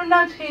ধারণা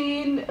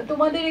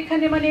তোমাদের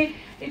এখানে মানে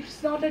ইটস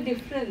নট এ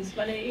ডিফারেন্স,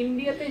 মানে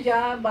ইন্ডিয়াতে যা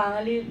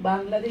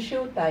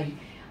বাংলাদেশেও তাই,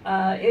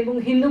 এবং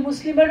হিন্দু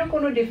মুসলিমেরও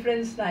কোনো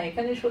ডিফারেন্স নাই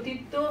এখানে।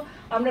 সতীত্ব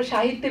আমরা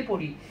সাহিত্যে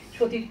পড়ি,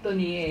 সতীত্ব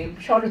নিয়ে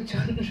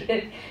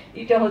শরৎচন্দ্রের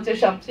এটা হচ্ছে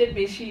সবচেয়ে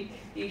বেশি।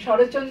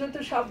 শরৎচন্দ্র তো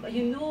সব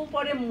হিন্দুও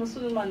পড়ে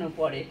মুসলমানও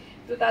পড়ে,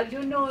 তো তার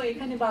জন্য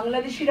এখানে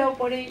বাংলাদেশিরাও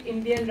পড়ে,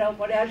 ইন্ডিয়ানরাও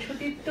পড়ে। আর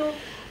সতীত্ব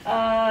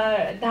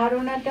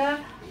ধারণাটা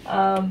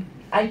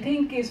I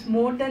think is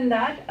more than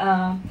that,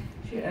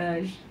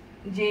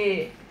 যে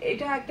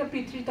এটা একটা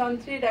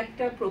পিতৃতন্ত্রের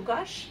একটা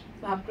প্রকাশ,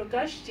 ভাব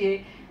প্রকাশ, যে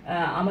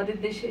আমাদের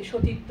দেশে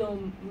সতীত্ব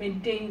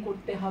মেনটেন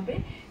করতে হবে।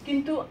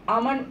 কিন্তু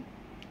আমার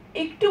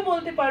একটু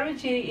বলতে পারো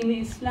যে ইন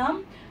ইসলাম,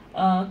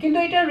 কিন্তু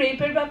এটা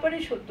রেপের ব্যাপারে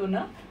সত্য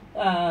না,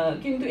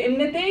 কিন্তু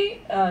এমনিতেই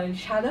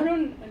সাধারণ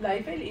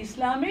লাইফে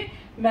ইসলামে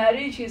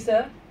ম্যারেজ ইজ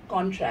আ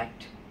কন্ট্রাক্ট।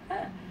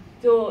 হ্যাঁ,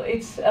 তো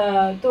ইটস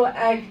তো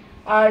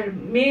আর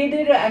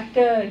মেয়েদের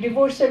একটা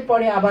ডিভোর্সের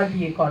পরে আবার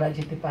বিয়ে করা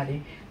যেতে পারে,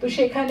 তো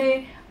সেখানে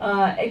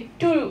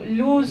একটু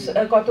লুজ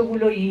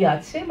কতগুলো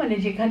আছে, মানে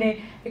যেখানে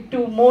একটু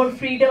মোর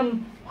ফ্রিডম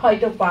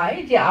হয়তো পায়,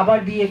 যে আবার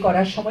বিয়ে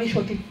করার সময়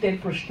সতীত্বের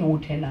প্রশ্ন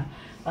ওঠে না।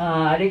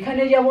 আর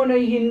এখানে যেমন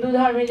ওই হিন্দু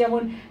ধর্মে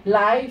যেমন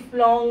লাইফ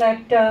লং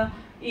একটা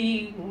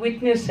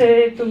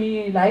উইটনেসের তুমি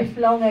লাইফ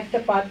লং একটা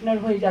পার্টনার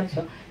হয়ে যাচ্ছ,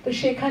 তো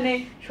সেখানে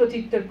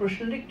সতীত্বের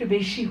প্রশ্নটা একটু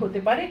বেশি হতে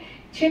পারে।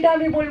 সেটা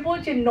আমি বলবো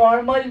যে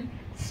নর্মাল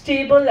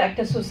স্টেবল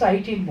একটা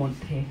সোসাইটির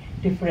মধ্যে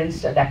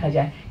ডিফারেন্সটা দেখা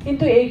যায়,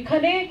 কিন্তু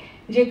এইখানে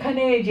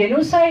যেখানে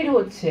জেনোসাইড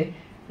হচ্ছে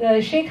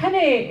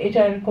সেখানে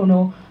এটার কোনো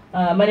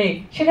মানে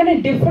সেখানে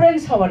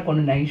ডিফারেন্স হওয়ার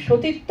কোনো নাই।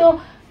 সতীত্ব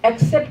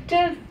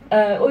অ্যাকসেপ্টেড,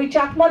 ওই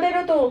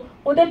চাকমাদেরও তো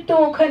ওদের তো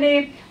ওখানে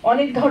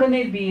অনেক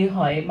ধরনের বিয়ে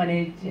হয়, মানে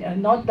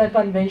not the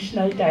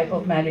conventional type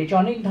of marriage,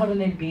 অনেক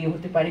ধরনের বিয়ে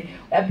হতে পারে।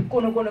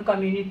 কোনো কোনো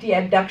কমিউনিটি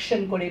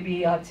অ্যাবডাকশন করে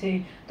বিয়ে আছে,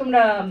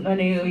 তোমরা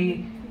মানে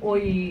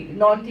ওই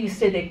নর্থ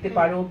ইস্টে দেখতে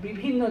পারো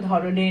বিভিন্ন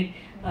ধরনের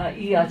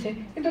আছে,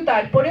 কিন্তু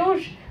তারপরেও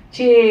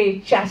যে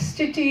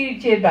চ্যাস্টিটির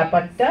যে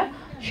ব্যাপারটা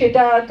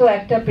সেটা তো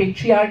একটা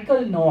পেট্রিয়ার্কাল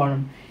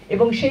নর্ম,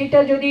 এবং সেইটা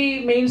যদি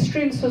মেইন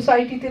স্ট্রিম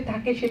সোসাইটিতে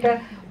থাকে সেটা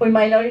ওই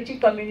মাইনরিটি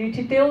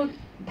কমিউনিটিতেও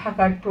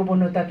থাকার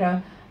প্রবণতাটা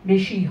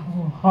বেশি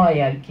হয়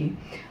আর কি।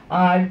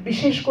 আর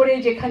বিশেষ করে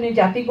যেখানে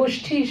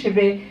জাতিগোষ্ঠী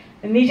হিসেবে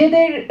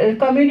নিজেদের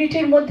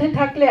কমিউনিটির মধ্যে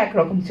থাকলে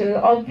একরকম,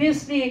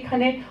 অবভিয়াসলি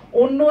এখানে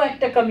অন্য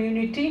একটা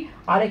কমিউনিটি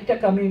আরেকটা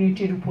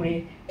কমিউনিটির উপরে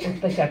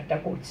অত্যাচারটা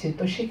করছে,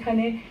 তো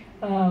সেখানে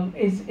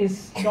is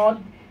not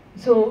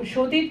so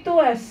shoditto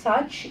as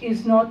such is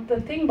not the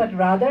thing, but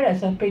rather as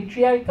a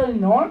patriarchal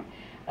norm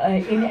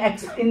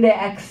in the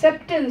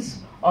acceptance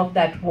of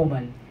that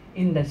woman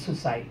in the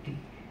society.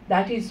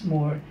 That is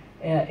more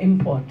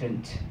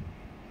important.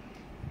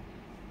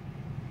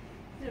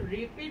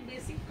 রেপের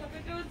basic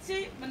কথাটা হচ্ছে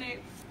মানে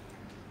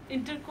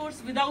intercourse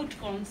without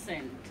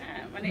consent,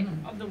 হ্যাঁ, মানে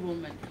of the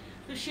woman.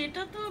 তো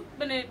সেটা তো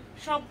মানে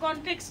সব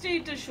কনটেক্সটে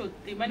এটা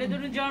সত্যি, মানে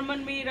ধরুন জার্মান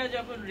মেয়েরা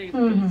যখন রেপ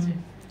করছে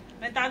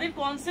মানে তাদের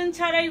কনসেন্ট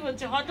ছাড়াই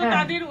হচ্ছে, হয়তো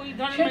তাদের ওই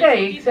ধরনের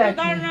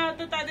ধারণা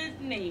তো তাদের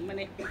নেই,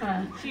 মানে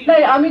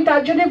আমি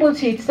তার জন্য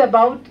বলছি it's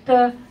about the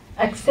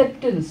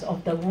acceptance of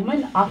the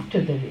woman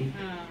after the rape,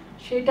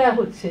 সেটা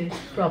হচ্ছে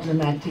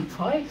প্রবলেম্যাটিক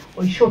হয়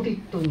ওই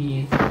সতীত্ব নিয়ে,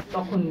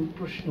 তখন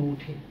প্রশ্ন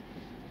উঠে।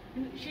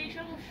 সেই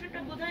সমস্যাটা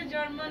বোধহয়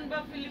জার্মান বা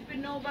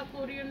ফিলিপিনো বা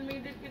কোরিয়ান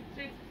মেয়েদের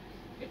ক্ষেত্রে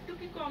একটু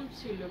কি কম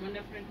ছিল, মানে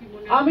আপনার কি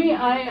মনে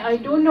হয়? I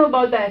don't know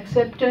about the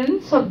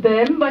acceptance of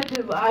them, but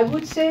I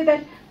would say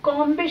that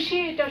কম বেশি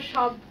এটা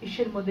সব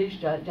ইসের মধ্যে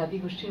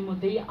জাতিগোষ্ঠীর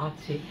মধ্যেই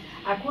আছে।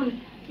 এখন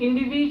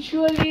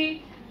ইন্ডিভিজুয়ালি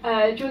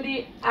যদি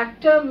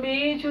একটা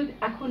মেয়ে যদি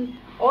এখন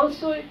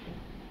also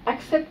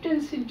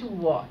acceptance into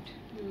what?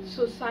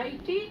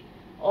 Society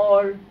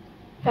or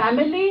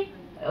family,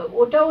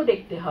 ওটাও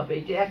দেখতে হবে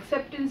যে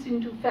acceptance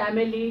into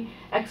family,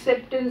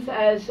 acceptance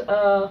as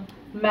a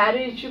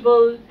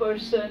marriageable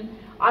person,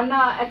 and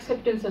not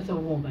acceptance as a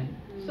woman.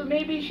 So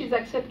maybe she's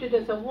accepted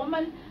as a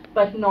woman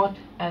but not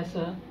as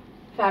a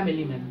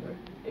family member,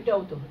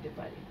 এটাও তো হতে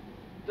পারে।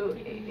 তো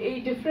এই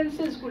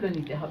ডিফারেন্সেস গুলো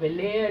নিতে হবে,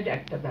 লেয়ার্ড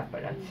একটা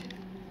ব্যাপার আছে।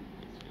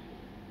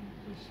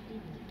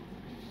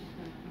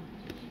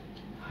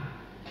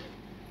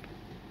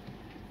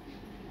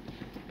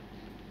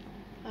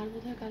 আর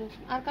বোধহয়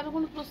কারো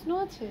কোনো প্রশ্ন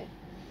আছে?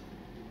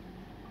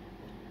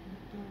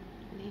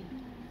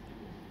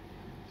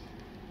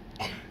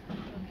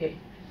 Okay,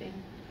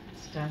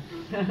 start.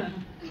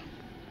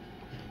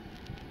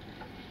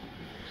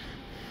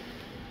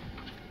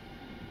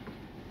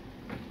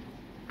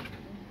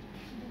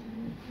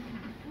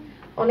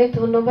 অনেক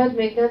ধন্যবাদ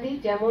মেঘনাদি।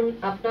 যেমন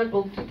আপনার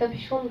বক্তৃতা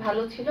ভীষণ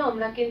ভালো ছিল,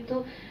 আমরা কিন্তু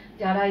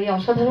যারা এই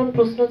অসাধারণ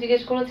প্রশ্ন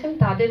জিজ্ঞেস করেছেন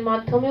তাদের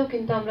মাধ্যমেও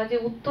কিন্তু আমরা যে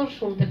উত্তর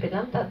শুনতে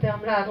পেলাম তাতে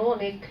আমরা আরো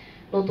অনেক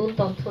নতুন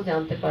তথ্য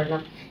জানতে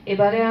পারলাম।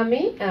 এবারে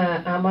আমি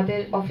আমাদের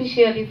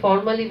officially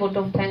formally vote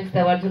of thanks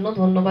দেওয়ার জন্য,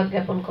 ধন্যবাদ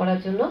জ্ঞাপন করার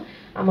জন্য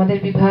আমাদের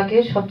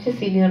বিভাগের সবচেয়ে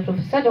সিনিয়র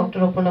প্রফেসর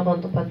ডক্টর অপর্ণা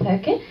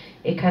বন্দ্যোপাধ্যায়কে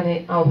এখানে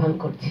আহ্বান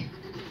করছি।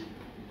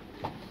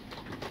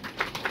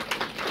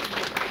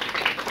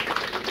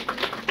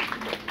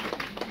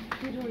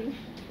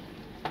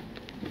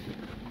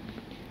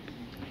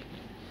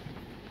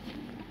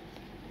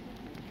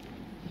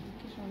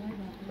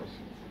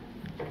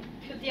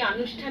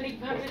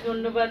 আনুষ্ঠানিকভাবে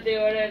ধন্যবাদ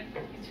দেওয়ার আর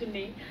কিছু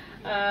নেই।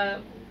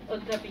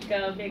 অধ্যাপিকা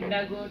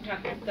মেঘনা গো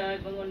ঠাকুরতা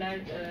এবং ওনার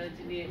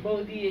যিনি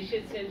বৌদি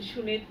এসেছেন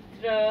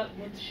সুনেত্রা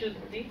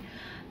মুৎসুদ্দি,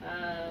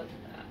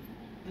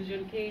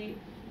 দুজনকেই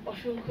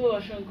অসংখ্য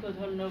অসংখ্য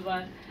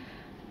ধন্যবাদ।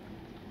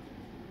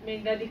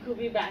 মেঘনাদি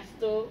খুবই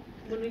ব্যস্ত,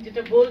 উনি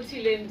যেটা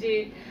বলছিলেন যে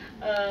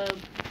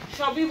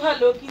সবই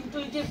ভালো, কিন্তু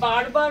এই যে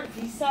বারবার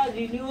ভিসা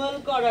রিনিউয়াল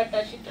করাটা,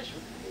 সেটা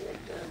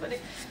মানে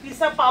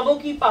ভিসা পাবো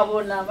কি পাবো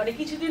না, মানে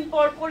কিছুদিন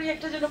পর পরই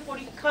একটা যেন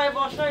পরীক্ষায়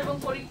বসা এবং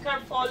পরীক্ষার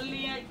ফল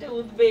নিয়ে একটা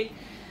উদ্বেগ।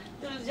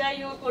 তো যাই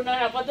হোক, ওনার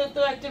আপাতত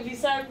একটা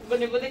ভিসার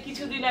মানে বোধহয়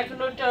কিছুদিন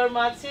এখনো টার্ম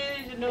আছে,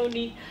 যেন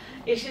উনি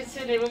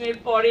এসেছেন এবং এর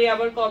পরে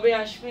আবার কবে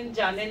আসবেন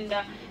জানেন না।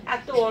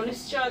 এত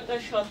অনিশ্চয়তা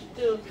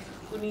সত্ত্বেও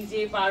উনি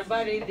যে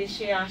বারবার এই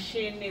দেশে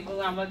আসেন এবং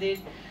আমাদের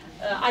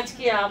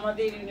আজকে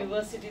আমাদের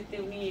ইউনিভার্সিটিতে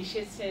উনি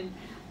এসেছেন,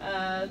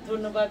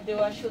 ধন্যবাদ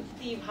দেওয়া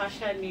সত্যি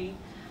ভাষা নেই।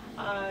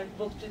 আর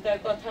বক্তৃতার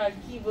কথা আর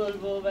কি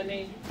বলবো, মানে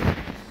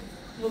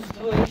মুগ্ধ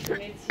হয়ে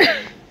শুনেছি,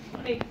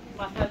 অনেক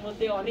মাথার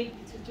মধ্যে অনেক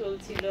কিছু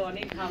চলছিল,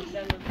 অনেক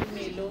ভাবনা নতুন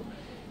এলো,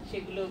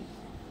 সেগুলো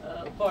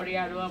পরে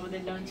আরো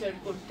আমাদের নার্চার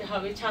করতে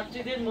হবে।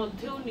 ছাত্রীদের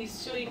মধ্যেও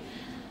নিশ্চয়ই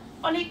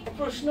অনেক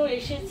প্রশ্ন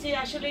এসেছে।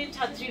 আসলে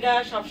ছাত্রীরা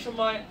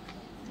সবসময়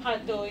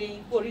হয়তো এই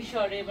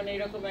পরিসরে, মানে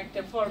এরকম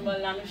একটা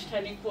ফর্মাল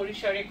আনুষ্ঠানিক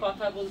পরিসরে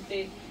কথা বলতে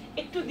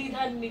একটু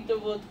দ্বিধান্বিত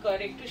বোধ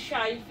করে, একটু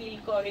শাই ফিল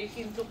করে,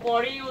 কিন্তু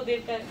পরে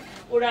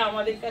ওরা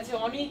আমাদের কাছে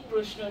অনেক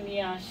প্রশ্ন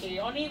নিয়ে আসে,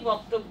 অনেক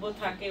বক্তব্য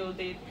থাকে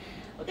ওদের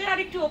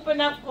আরেকটু ওপেন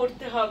আপ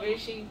করতে হবে,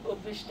 সেই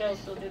অভ্যেসটা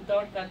ওদের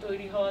দরকার,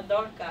 তৈরি হওয়া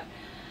দরকার।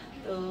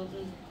 তো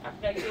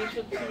আপনাকে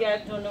সত্যি আর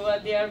ধন্যবাদ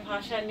দেওয়ার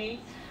ভাষা নেই।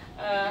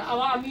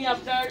 আমি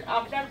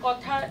আপনার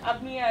কথা,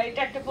 আপনি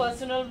এটা একটা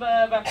পার্সোনাল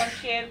ব্যাপার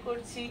শেয়ার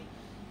করছি।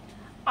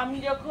 আমি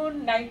যখন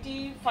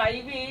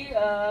 95-এ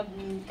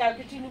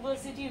Calcutta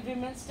university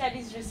women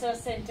studies research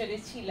সেন্টারে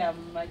ছিলাম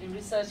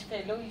রিসার্চ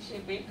ফেলো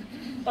হিসেবে,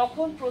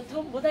 তখন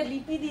প্রথম বোধহয়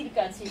লিপিদির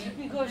কাছে,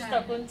 লিপি ঘোষ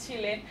তখন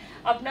ছিলেন,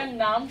 আপনার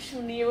নাম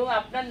শুনি এবং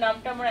আপনার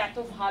নামটা আমার এত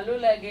ভালো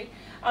লাগে,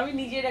 আমি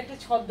নিজের একটা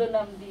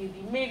ছদ্মনাম দিয়ে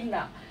দিই,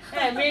 মেঘনা।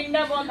 হ্যাঁ,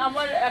 মেঘনা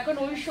আমার এখন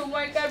ওই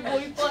সময়কার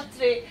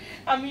বইপত্রে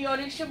আমি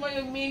অনেক সময়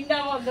মেঘনা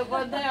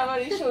বন্দ্যোপাধ্যায় আমার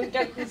এই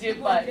সইটা খুঁজে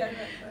পাই।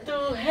 তো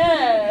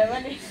হ্যাঁ,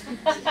 মানে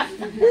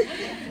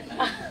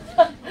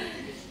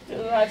তো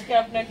আজকে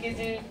আপনাকে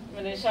যে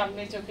মানে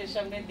সামনে চোখের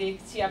সামনে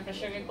দেখছি, আপনার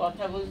সঙ্গে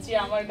কথা বলছি,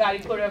 আমার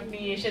গাড়ি করে আপনি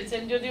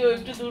এসেছেন, যদিও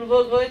একটু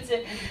দুর্ভোগ হয়েছে,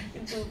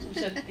 কিন্তু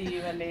সত্যি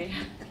মানে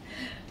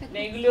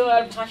এগুলো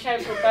আর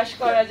ভাষায় প্রকাশ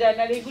করা যায়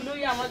না।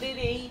 এগুলোই আমাদের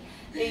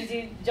এই যে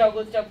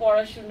জগৎটা,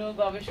 পড়াশুনো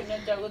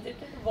গবেষণার জগৎ,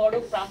 এটা বড়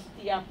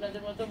প্রাপ্তি।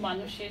 আপনাদের মতো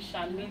মানুষের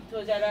সান্নিধ্য,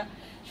 যারা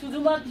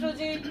শুধুমাত্র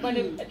যে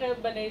মানে এটা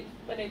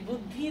মানে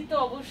বুদ্ধি তো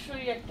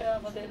অবশ্যই একটা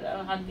আমাদের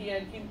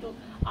হাতিয়ার, কিন্তু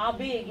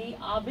আবেগ, এই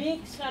আবেগ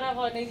ছাড়া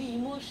হয় না। এই যে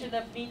ইমোশন,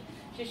 আপনি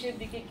শেষের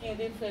দিকে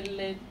কেঁদে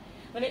ফেললেন,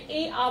 মানে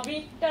এই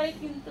আবেগটাই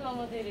কিন্তু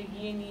আমাদের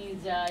এগিয়ে নিয়ে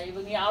যায়,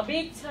 এবং এই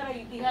আবেগ ছাড়া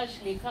ইতিহাস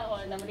লেখা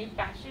হয় না। মানে এই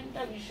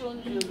প্যাশনটা ভীষণ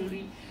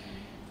জরুরি।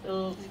 তো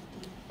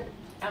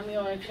আমি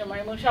অনেক সময়,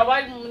 এবং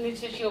সবার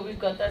নিচে সে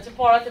অভিজ্ঞতা আছে,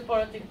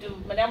 পড়াতে একটু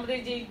মানে আমাদের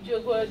যে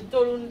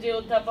তরুণ যে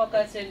অধ্যাপক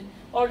আছেন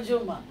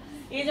অর্জমা,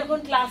 এ যখন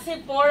ক্লাসে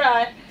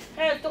পড়ায়,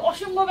 হ্যাঁ, তো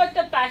অসম্ভব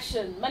একটা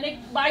প্যাশন, মানে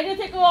বাইরে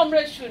থেকেও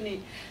আমরা শুনি।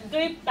 তো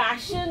এই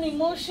প্যাশন,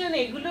 ইমোশন,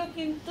 এগুলো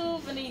কিন্তু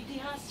মানে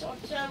ইতিহাস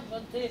চর্চার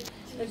মধ্যে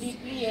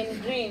ডিপলি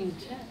এনগ্রেইনড।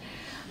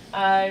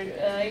 আর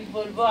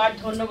বলবো, আর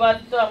ধন্যবাদ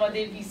তো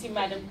আমাদের ভিসি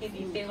ম্যাডামকে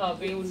দিতে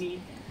হবে, উনি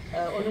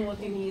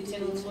অনুমতি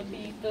নিয়েছেন।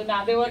 অনুমতি তো না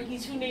দেওয়ার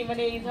কিছু নেই,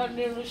 মানে এই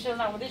ধরনের অনুষ্ঠান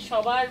আমাদের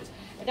সবার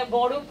একটা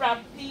বড়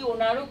প্রাপ্তি।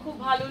 ওনারও খুব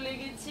ভালো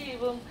লেগেছে,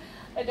 এবং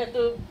এটা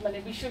তো মানে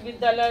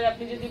বিশ্ববিদ্যালয়ের,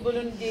 আপনি যদি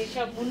বলুন যে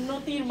সব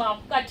উন্নতির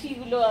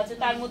মাপকাঠিগুলো আছে,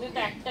 তার মধ্যে তো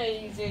একটা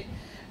এই যে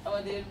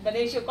আমাদের মানে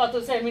এইসব কত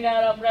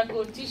সেমিনার আমরা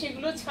করছি,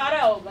 সেগুলো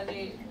ছাড়াও মানে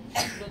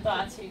সেগুলো তো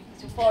আছে,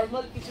 কিছু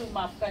ফর্মাল কিছু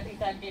মাপকাঠি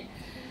থাকে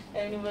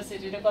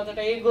ইউনিভার্সিটিটা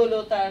কতটা এগোলো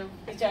তার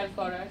বিচার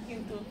করার,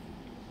 কিন্তু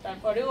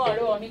তারপরেও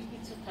আরো অনেক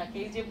কিছু থাকে।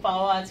 এই যে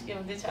পাওয়া আজকে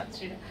আমাদের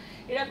ছাত্রীরা,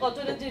 এরা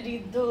কতটা যে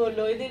ঋদ্ধ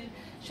হলো, এদের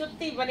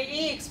সত্যি মানে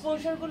এই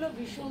এক্সপোজার গুলো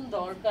ভীষণ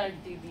দরকার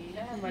দিদি।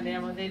 হ্যাঁ, মানে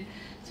আমাদের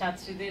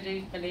ছাত্রীদের এই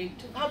মানে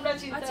একটু ভাবনা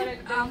চিন্তা।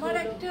 আমার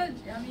একটা,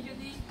 আমি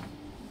যদি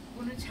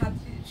কোনো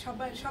ছাত্রী,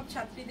 সব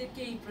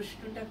ছাত্রীদেরকে এই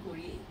প্রশ্নটা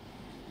করি,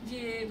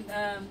 যে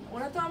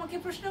ওরা তো আমাকে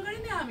প্রশ্ন করে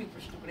না, আমি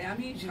প্রশ্ন করি,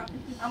 আমি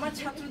আমার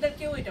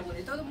ছাত্রদেরকেও এটা বলি,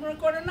 তো তোমরা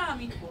করো না,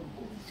 আমি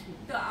করবো।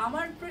 তো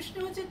আমার প্রশ্ন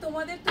হচ্ছে,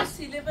 তোমাদের তো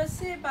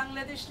সিলেবাসে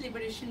বাংলাদেশ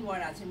লিবারেশন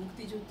ওয়ার আছে,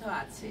 মুক্তিযুদ্ধ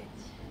আছে,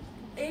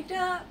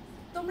 এটা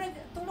তোমরা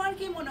তোমার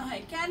কি মনে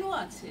হয় কেন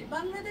আছে?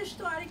 বাংলাদেশ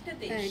তো আরেকটা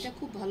দেশ। হ্যাঁ, এটা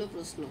খুব ভালো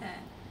প্রশ্ন।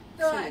 হ্যাঁ,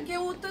 তো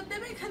কেউ উত্তর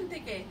দেবে এখান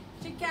থেকে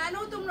যে কেন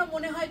তোমরা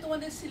মনে হয়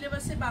তোমাদের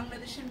সিলেবাসে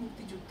বাংলাদেশের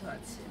মুক্তিযুদ্ধ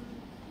আছে?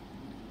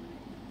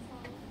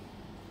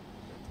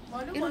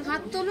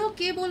 হাত তোলো,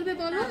 কে বলবে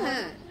বলো?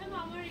 হ্যাঁ,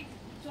 আমার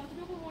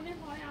যতটুকু মনে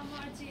হয়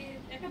আমার যে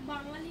একটা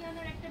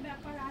বাঙালিয়ানার একটা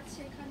ব্যাপার আছে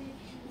এখানে,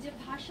 যে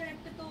ভাষার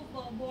একটা তো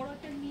বড়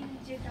একটা মিল,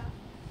 যেটা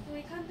তো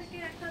এখান থেকে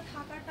একটা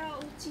থাকাটা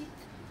উচিত।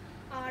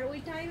 আর ওই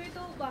টাইমে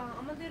তো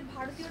আমাদের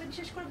ভারতীয়রা,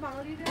 বিশেষ করে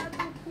বাঙালিরা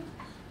তো খুব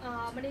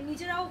মানে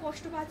নিজেরাও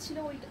কষ্ট পাচ্ছিল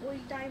ওই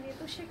টাইমে,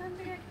 তো সেখান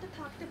থেকে একটা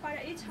থাকতে পারে।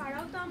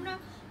 এছাড়াও তো আমরা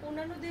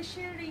অন্যান্য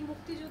দেশের এই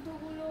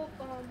মুক্তিযুদ্ধগুলো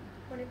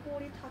মানে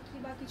পড়ে থাকি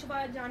বা কিছু, বা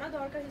জানা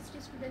দরকার হিস্ট্রি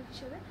স্টুডেন্ট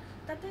হিসেবে।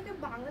 তার থেকে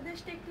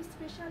বাংলাদেশটা একটু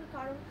স্পেশাল,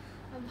 কারণ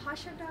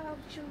ভাষাটা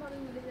ভীষণভাবে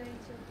মিলে যায়।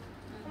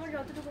 আমার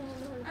যতটুকু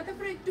মনে হয়।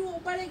 তারপরে একটু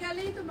ওপারে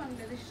গেলেই তো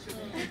বাংলাদেশ।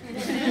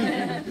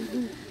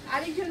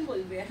 আরেকজন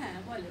বলবে। হ্যাঁ,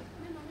 বলো।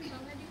 আমি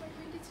বাংলা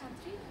ডিপার্টমেন্টের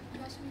ছাত্রী।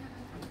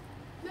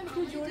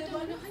 একটু জোরে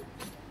বলো।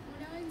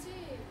 মনে হয় যে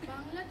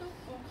বাংলা তো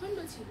অখণ্ড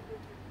ছিল,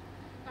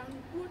 কারণ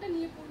পুরোটা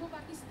নিয়ে পূর্ব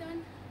পাকিস্তান,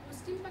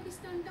 পশ্চিম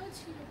পাকিস্তানটাও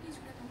ছিল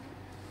কিছুটা তখন।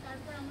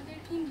 তারপর আমাদের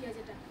ইন্ডিয়া,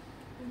 যেটা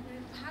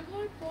ভাগ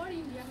হওয়ার পর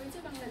ইন্ডিয়া হয়েছে,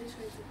 বাংলাদেশ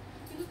হয়েছে,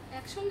 কিন্তু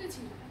একসঙ্গে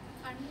ছিল।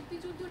 আর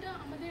মুক্তিযুদ্ধটা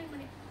আমাদের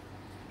মানে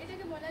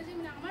এটাকে বলা যায়,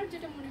 মানে আমার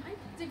যেটা মনে হয়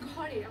যে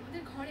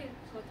আমাদের ঘরের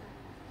কথা,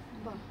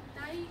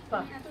 তাই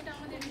এতটা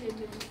আমাদের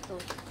রিলেটেড।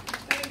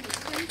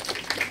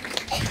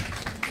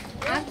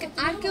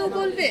 আর কেউ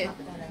বলবে?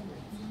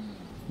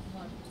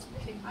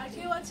 আর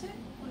কেউ আছে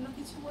অন্য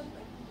কিছু বলবে?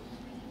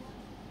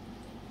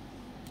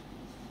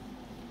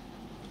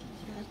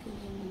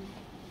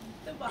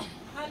 তো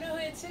ভালো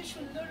হয়েছে,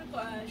 সুন্দর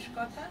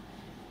কথা।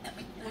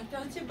 একটা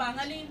হচ্ছে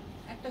বাঙালি,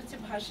 একটা হচ্ছে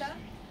ভাষা,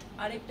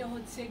 আর একটা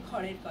হচ্ছে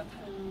ঘরের কথা।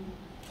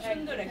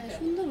 সুন্দর একটা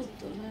সুন্দর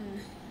উত্তর।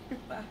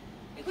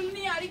 এগুলো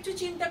নিয়ে আরেকটু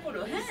চিন্তা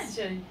করো। হ্যাঁ,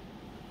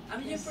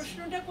 আমি যে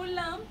প্রশ্নটা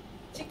করলাম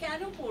যে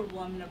কেন পড়বো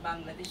আমরা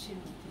বাংলাদেশের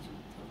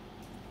মুক্তিযুদ্ধ,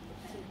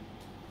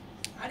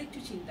 আরেকটু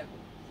চিন্তা করো।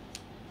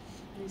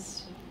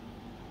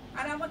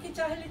 আর আমাকে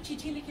চাইলে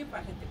চিঠি লিখে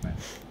পাঠাতে পারো।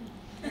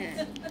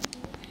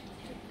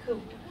 খুব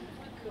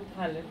খুব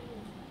ভালো।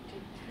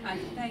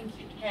 Thank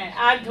you. হ্যাঁ,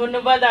 আর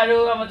ধন্যবাদ আরো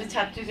আমাদের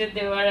ছাত্রীদের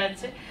দেওয়ার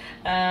আছে।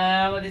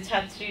 আমাদের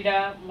ছাত্রীরা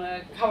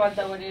খাবার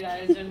দাবারের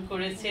আয়োজন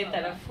করেছে,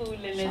 তারা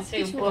ফুল এনেছে,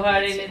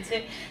 উপহার এনেছে,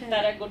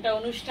 তারা গোটা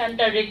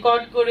অনুষ্ঠানটা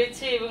রেকর্ড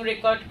করেছে এবং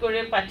রেকর্ড করে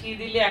পাঠিয়ে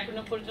দিলে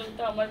এখনো পর্যন্ত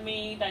আমার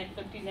মেয়ে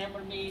দায়িত্বটি নেয়।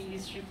 আমার মেয়ে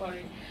হিস্ট্রি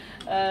পড়ে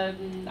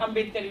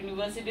আম্বেদকর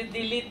ইউনিভার্সিটি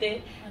দিল্লিতে,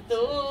 তো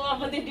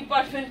আমাদের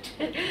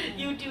ডিপার্টমেন্টের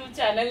ইউটিউব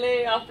চ্যানেলে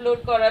আপলোড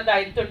করার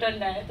দায়িত্বটা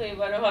নেয়। তো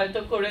এবারে হয়তো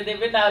করে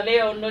দেবে, নাহলে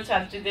অন্য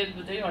ছাত্রীদের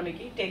বোধহয়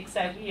অনেকেই টেক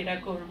স্যাভি, এরা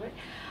করবে।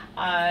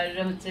 আর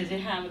হচ্ছে যে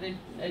হ্যাঁ, আমাদের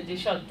যে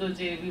সদ্য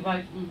যে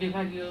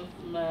বিভাগীয়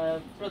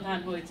প্রধান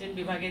হয়েছেন,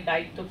 বিভাগের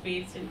দায়িত্ব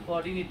পেয়েছেন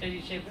কোঅর্ডিনেটর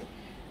হিসেবে,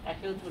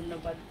 তাকেও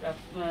ধন্যবাদ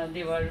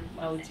দেওয়ার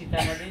উচিত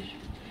আমাদের।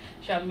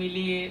 সব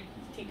মিলিয়ে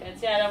ঠিক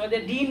আছে। আর আমাদের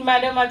ডিন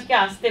ম্যাডাম আজকে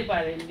আসতে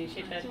পারেননি,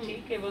 সেটা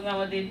ঠিক, এবং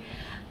আমাদের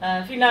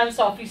ফিনান্স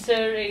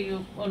অফিসার এই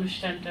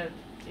অনুষ্ঠানটার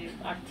যে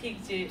আর্থিক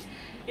যে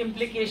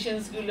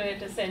ইমপ্লিকেশনস গুলো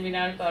এটা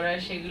সেমিনার করা,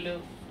 সেগুলো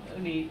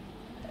উনি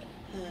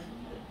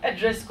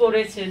অ্যাড্রেস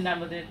করেছেন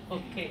আমাদের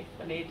পক্ষে,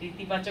 মানে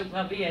ইতিবাচক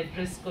ভাবেই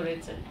অ্যাড্রেস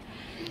করেছেন।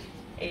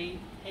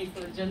 এই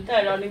পর্যন্ত।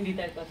 আর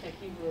অনিন্দিতার কথা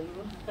কি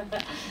বলবো,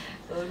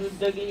 ওর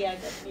উদ্যোগেই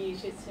আজ আপনি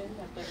এসেছেন,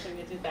 আপনার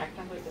সঙ্গে যে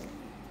দেখা হলো।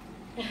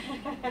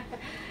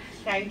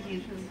 Thank you,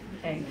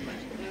 thank you.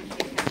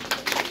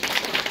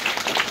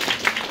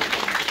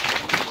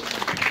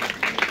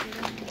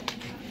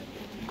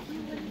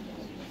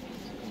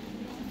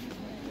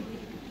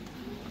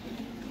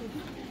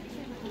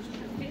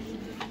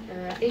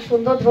 এই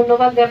সুন্দর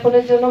ধন্যবাদ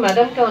জ্ঞাপনের জন্য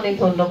ম্যাডামকে অনেক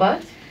ধন্যবাদ।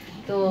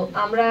 তো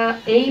আমরা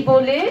এই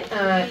বলে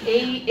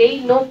এই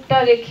নোটটা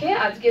রেখে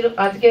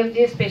আজকের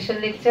যে স্পেশাল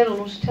লেকচার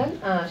অনুষ্ঠান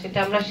সেটা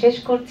আমরা শেষ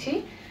করছি।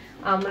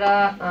 আমরা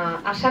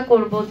আশা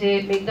করব যে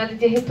মেঘনাদি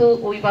যেহেতু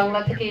ওই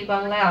বাংলা থেকে এই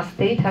বাংলায়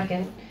আসতেই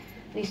থাকেন,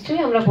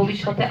 নিশ্চয়ই আমরা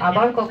ভবিষ্যতে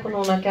আবার কখনো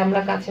ওনাকে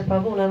আমরা কাছে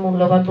পাবো, ওনার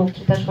মূল্যবান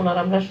বক্তৃতা শোনার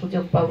আমরা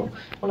সুযোগ পাবো,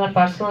 ওনার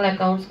পার্সোনাল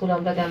অ্যাকাউন্টসগুলো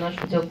আমরা জানার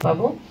সুযোগ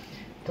পাবো।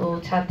 তো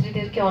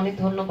ছাত্রীদেরকে অনেক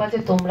ধন্যবাদ যে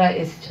তোমরা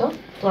এসছো।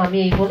 তো আমি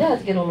এই বলে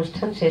আজকের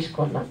অনুষ্ঠান শেষ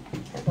করলাম।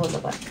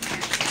 ধন্যবাদ।